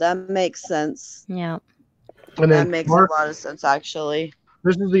 That makes sense. Yeah. And then that makes a lot of sense, actually.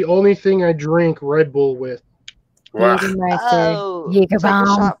 This is the only thing I drink Red Bull with. Oh, take a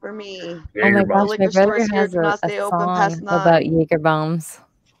shot for me. Oh my gosh, my brother has a song about Jaeger bombs.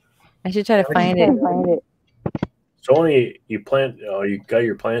 I should try to find it. Sony, you got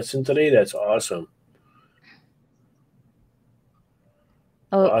your plants in today? That's awesome.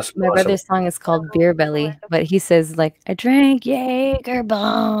 Oh, my brother's song is called Beer Belly, but he says like, I drank Jaeger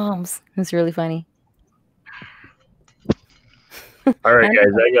bombs. It's really funny. All right, guys,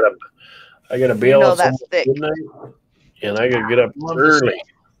 I gotta bail. That's thick. And I gotta get up early.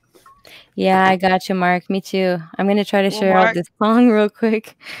 Yeah, I got you, Mark. Me too. I'm gonna try to share out this song real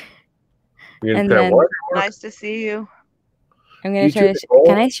quick. And then, nice to see you. I'm gonna try to.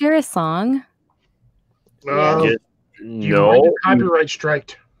 Can I share a song? No. Copyright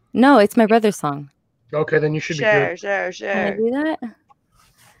striked. No, it's my brother's song. Okay, then you should share. Can I do that?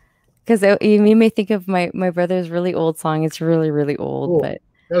 Because you may think of my brother's really old song. It's really, really old, but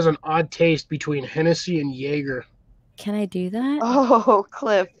that was an odd taste between Hennessy and Jaeger. Can I do that? Oh,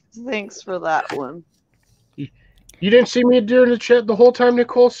 Cliff, thanks for that one. You didn't see me during the chat the whole time,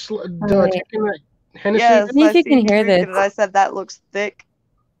 Nicole, taking that Hennessy? Yes, I you can hear this. I said that looks thick.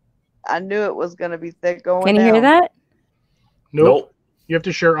 I knew it was going to be thick going Can you hear that? Nope. You have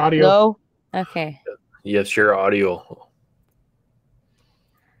to share audio. No. Okay. Yes, share audio.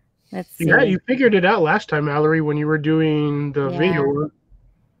 Let's see. Yeah, you figured it out last time, Mallory, when you were doing the video.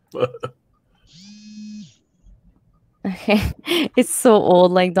 Okay. It's so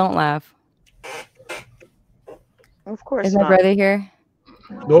old. Like, don't laugh. Of course Is my brother here?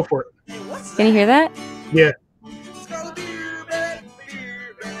 Go for it. Can you hear that? Yeah.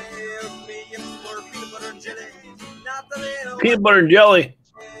 Peanut butter and jelly.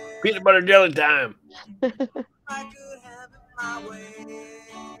 Peanut butter and jelly time.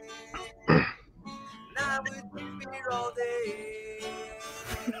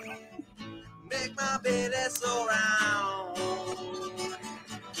 Make my bed so round.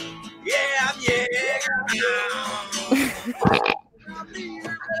 Yeah,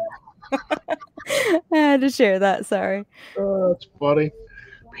 I had to share that. Sorry. Oh, that's funny.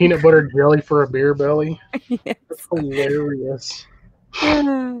 Peanut butter jelly for a beer belly. Yes. That's hilarious.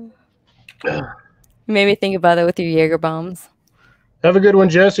 You made me think about it with your Jaeger bombs. Have a good one,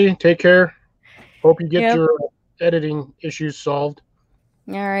 Jesse. Take care. Hope you get your editing issues solved.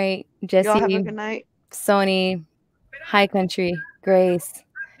 All right, Jesse. Y'all have a good night. Sony, High Country, Grace,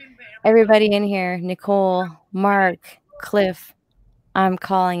 everybody in here, Nicole, Mark, Cliff. I'm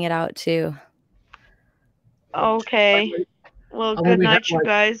calling it out too. Okay. Well, good night, you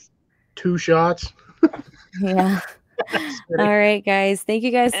guys. 2 shots. Yeah. All right, guys. Thank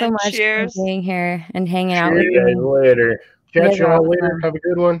you guys so And much cheers. for being here and hanging out with Cheers. See you guys me. later. You Catch guys are y'all later. awesome. Have a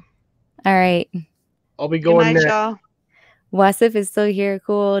good one. All right. I'll be Good going night, next. y'all. Wasif is still here.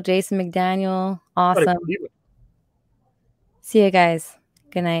 Cool. Jason McDaniel. Awesome. See you guys.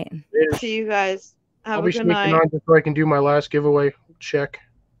 Good night. Later. See you guys. I'll Have be a good sneaking night. on just so I can do my last giveaway check.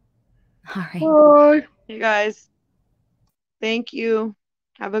 All right. Bye. You guys. Thank you.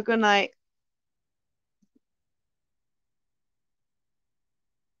 Have a good night.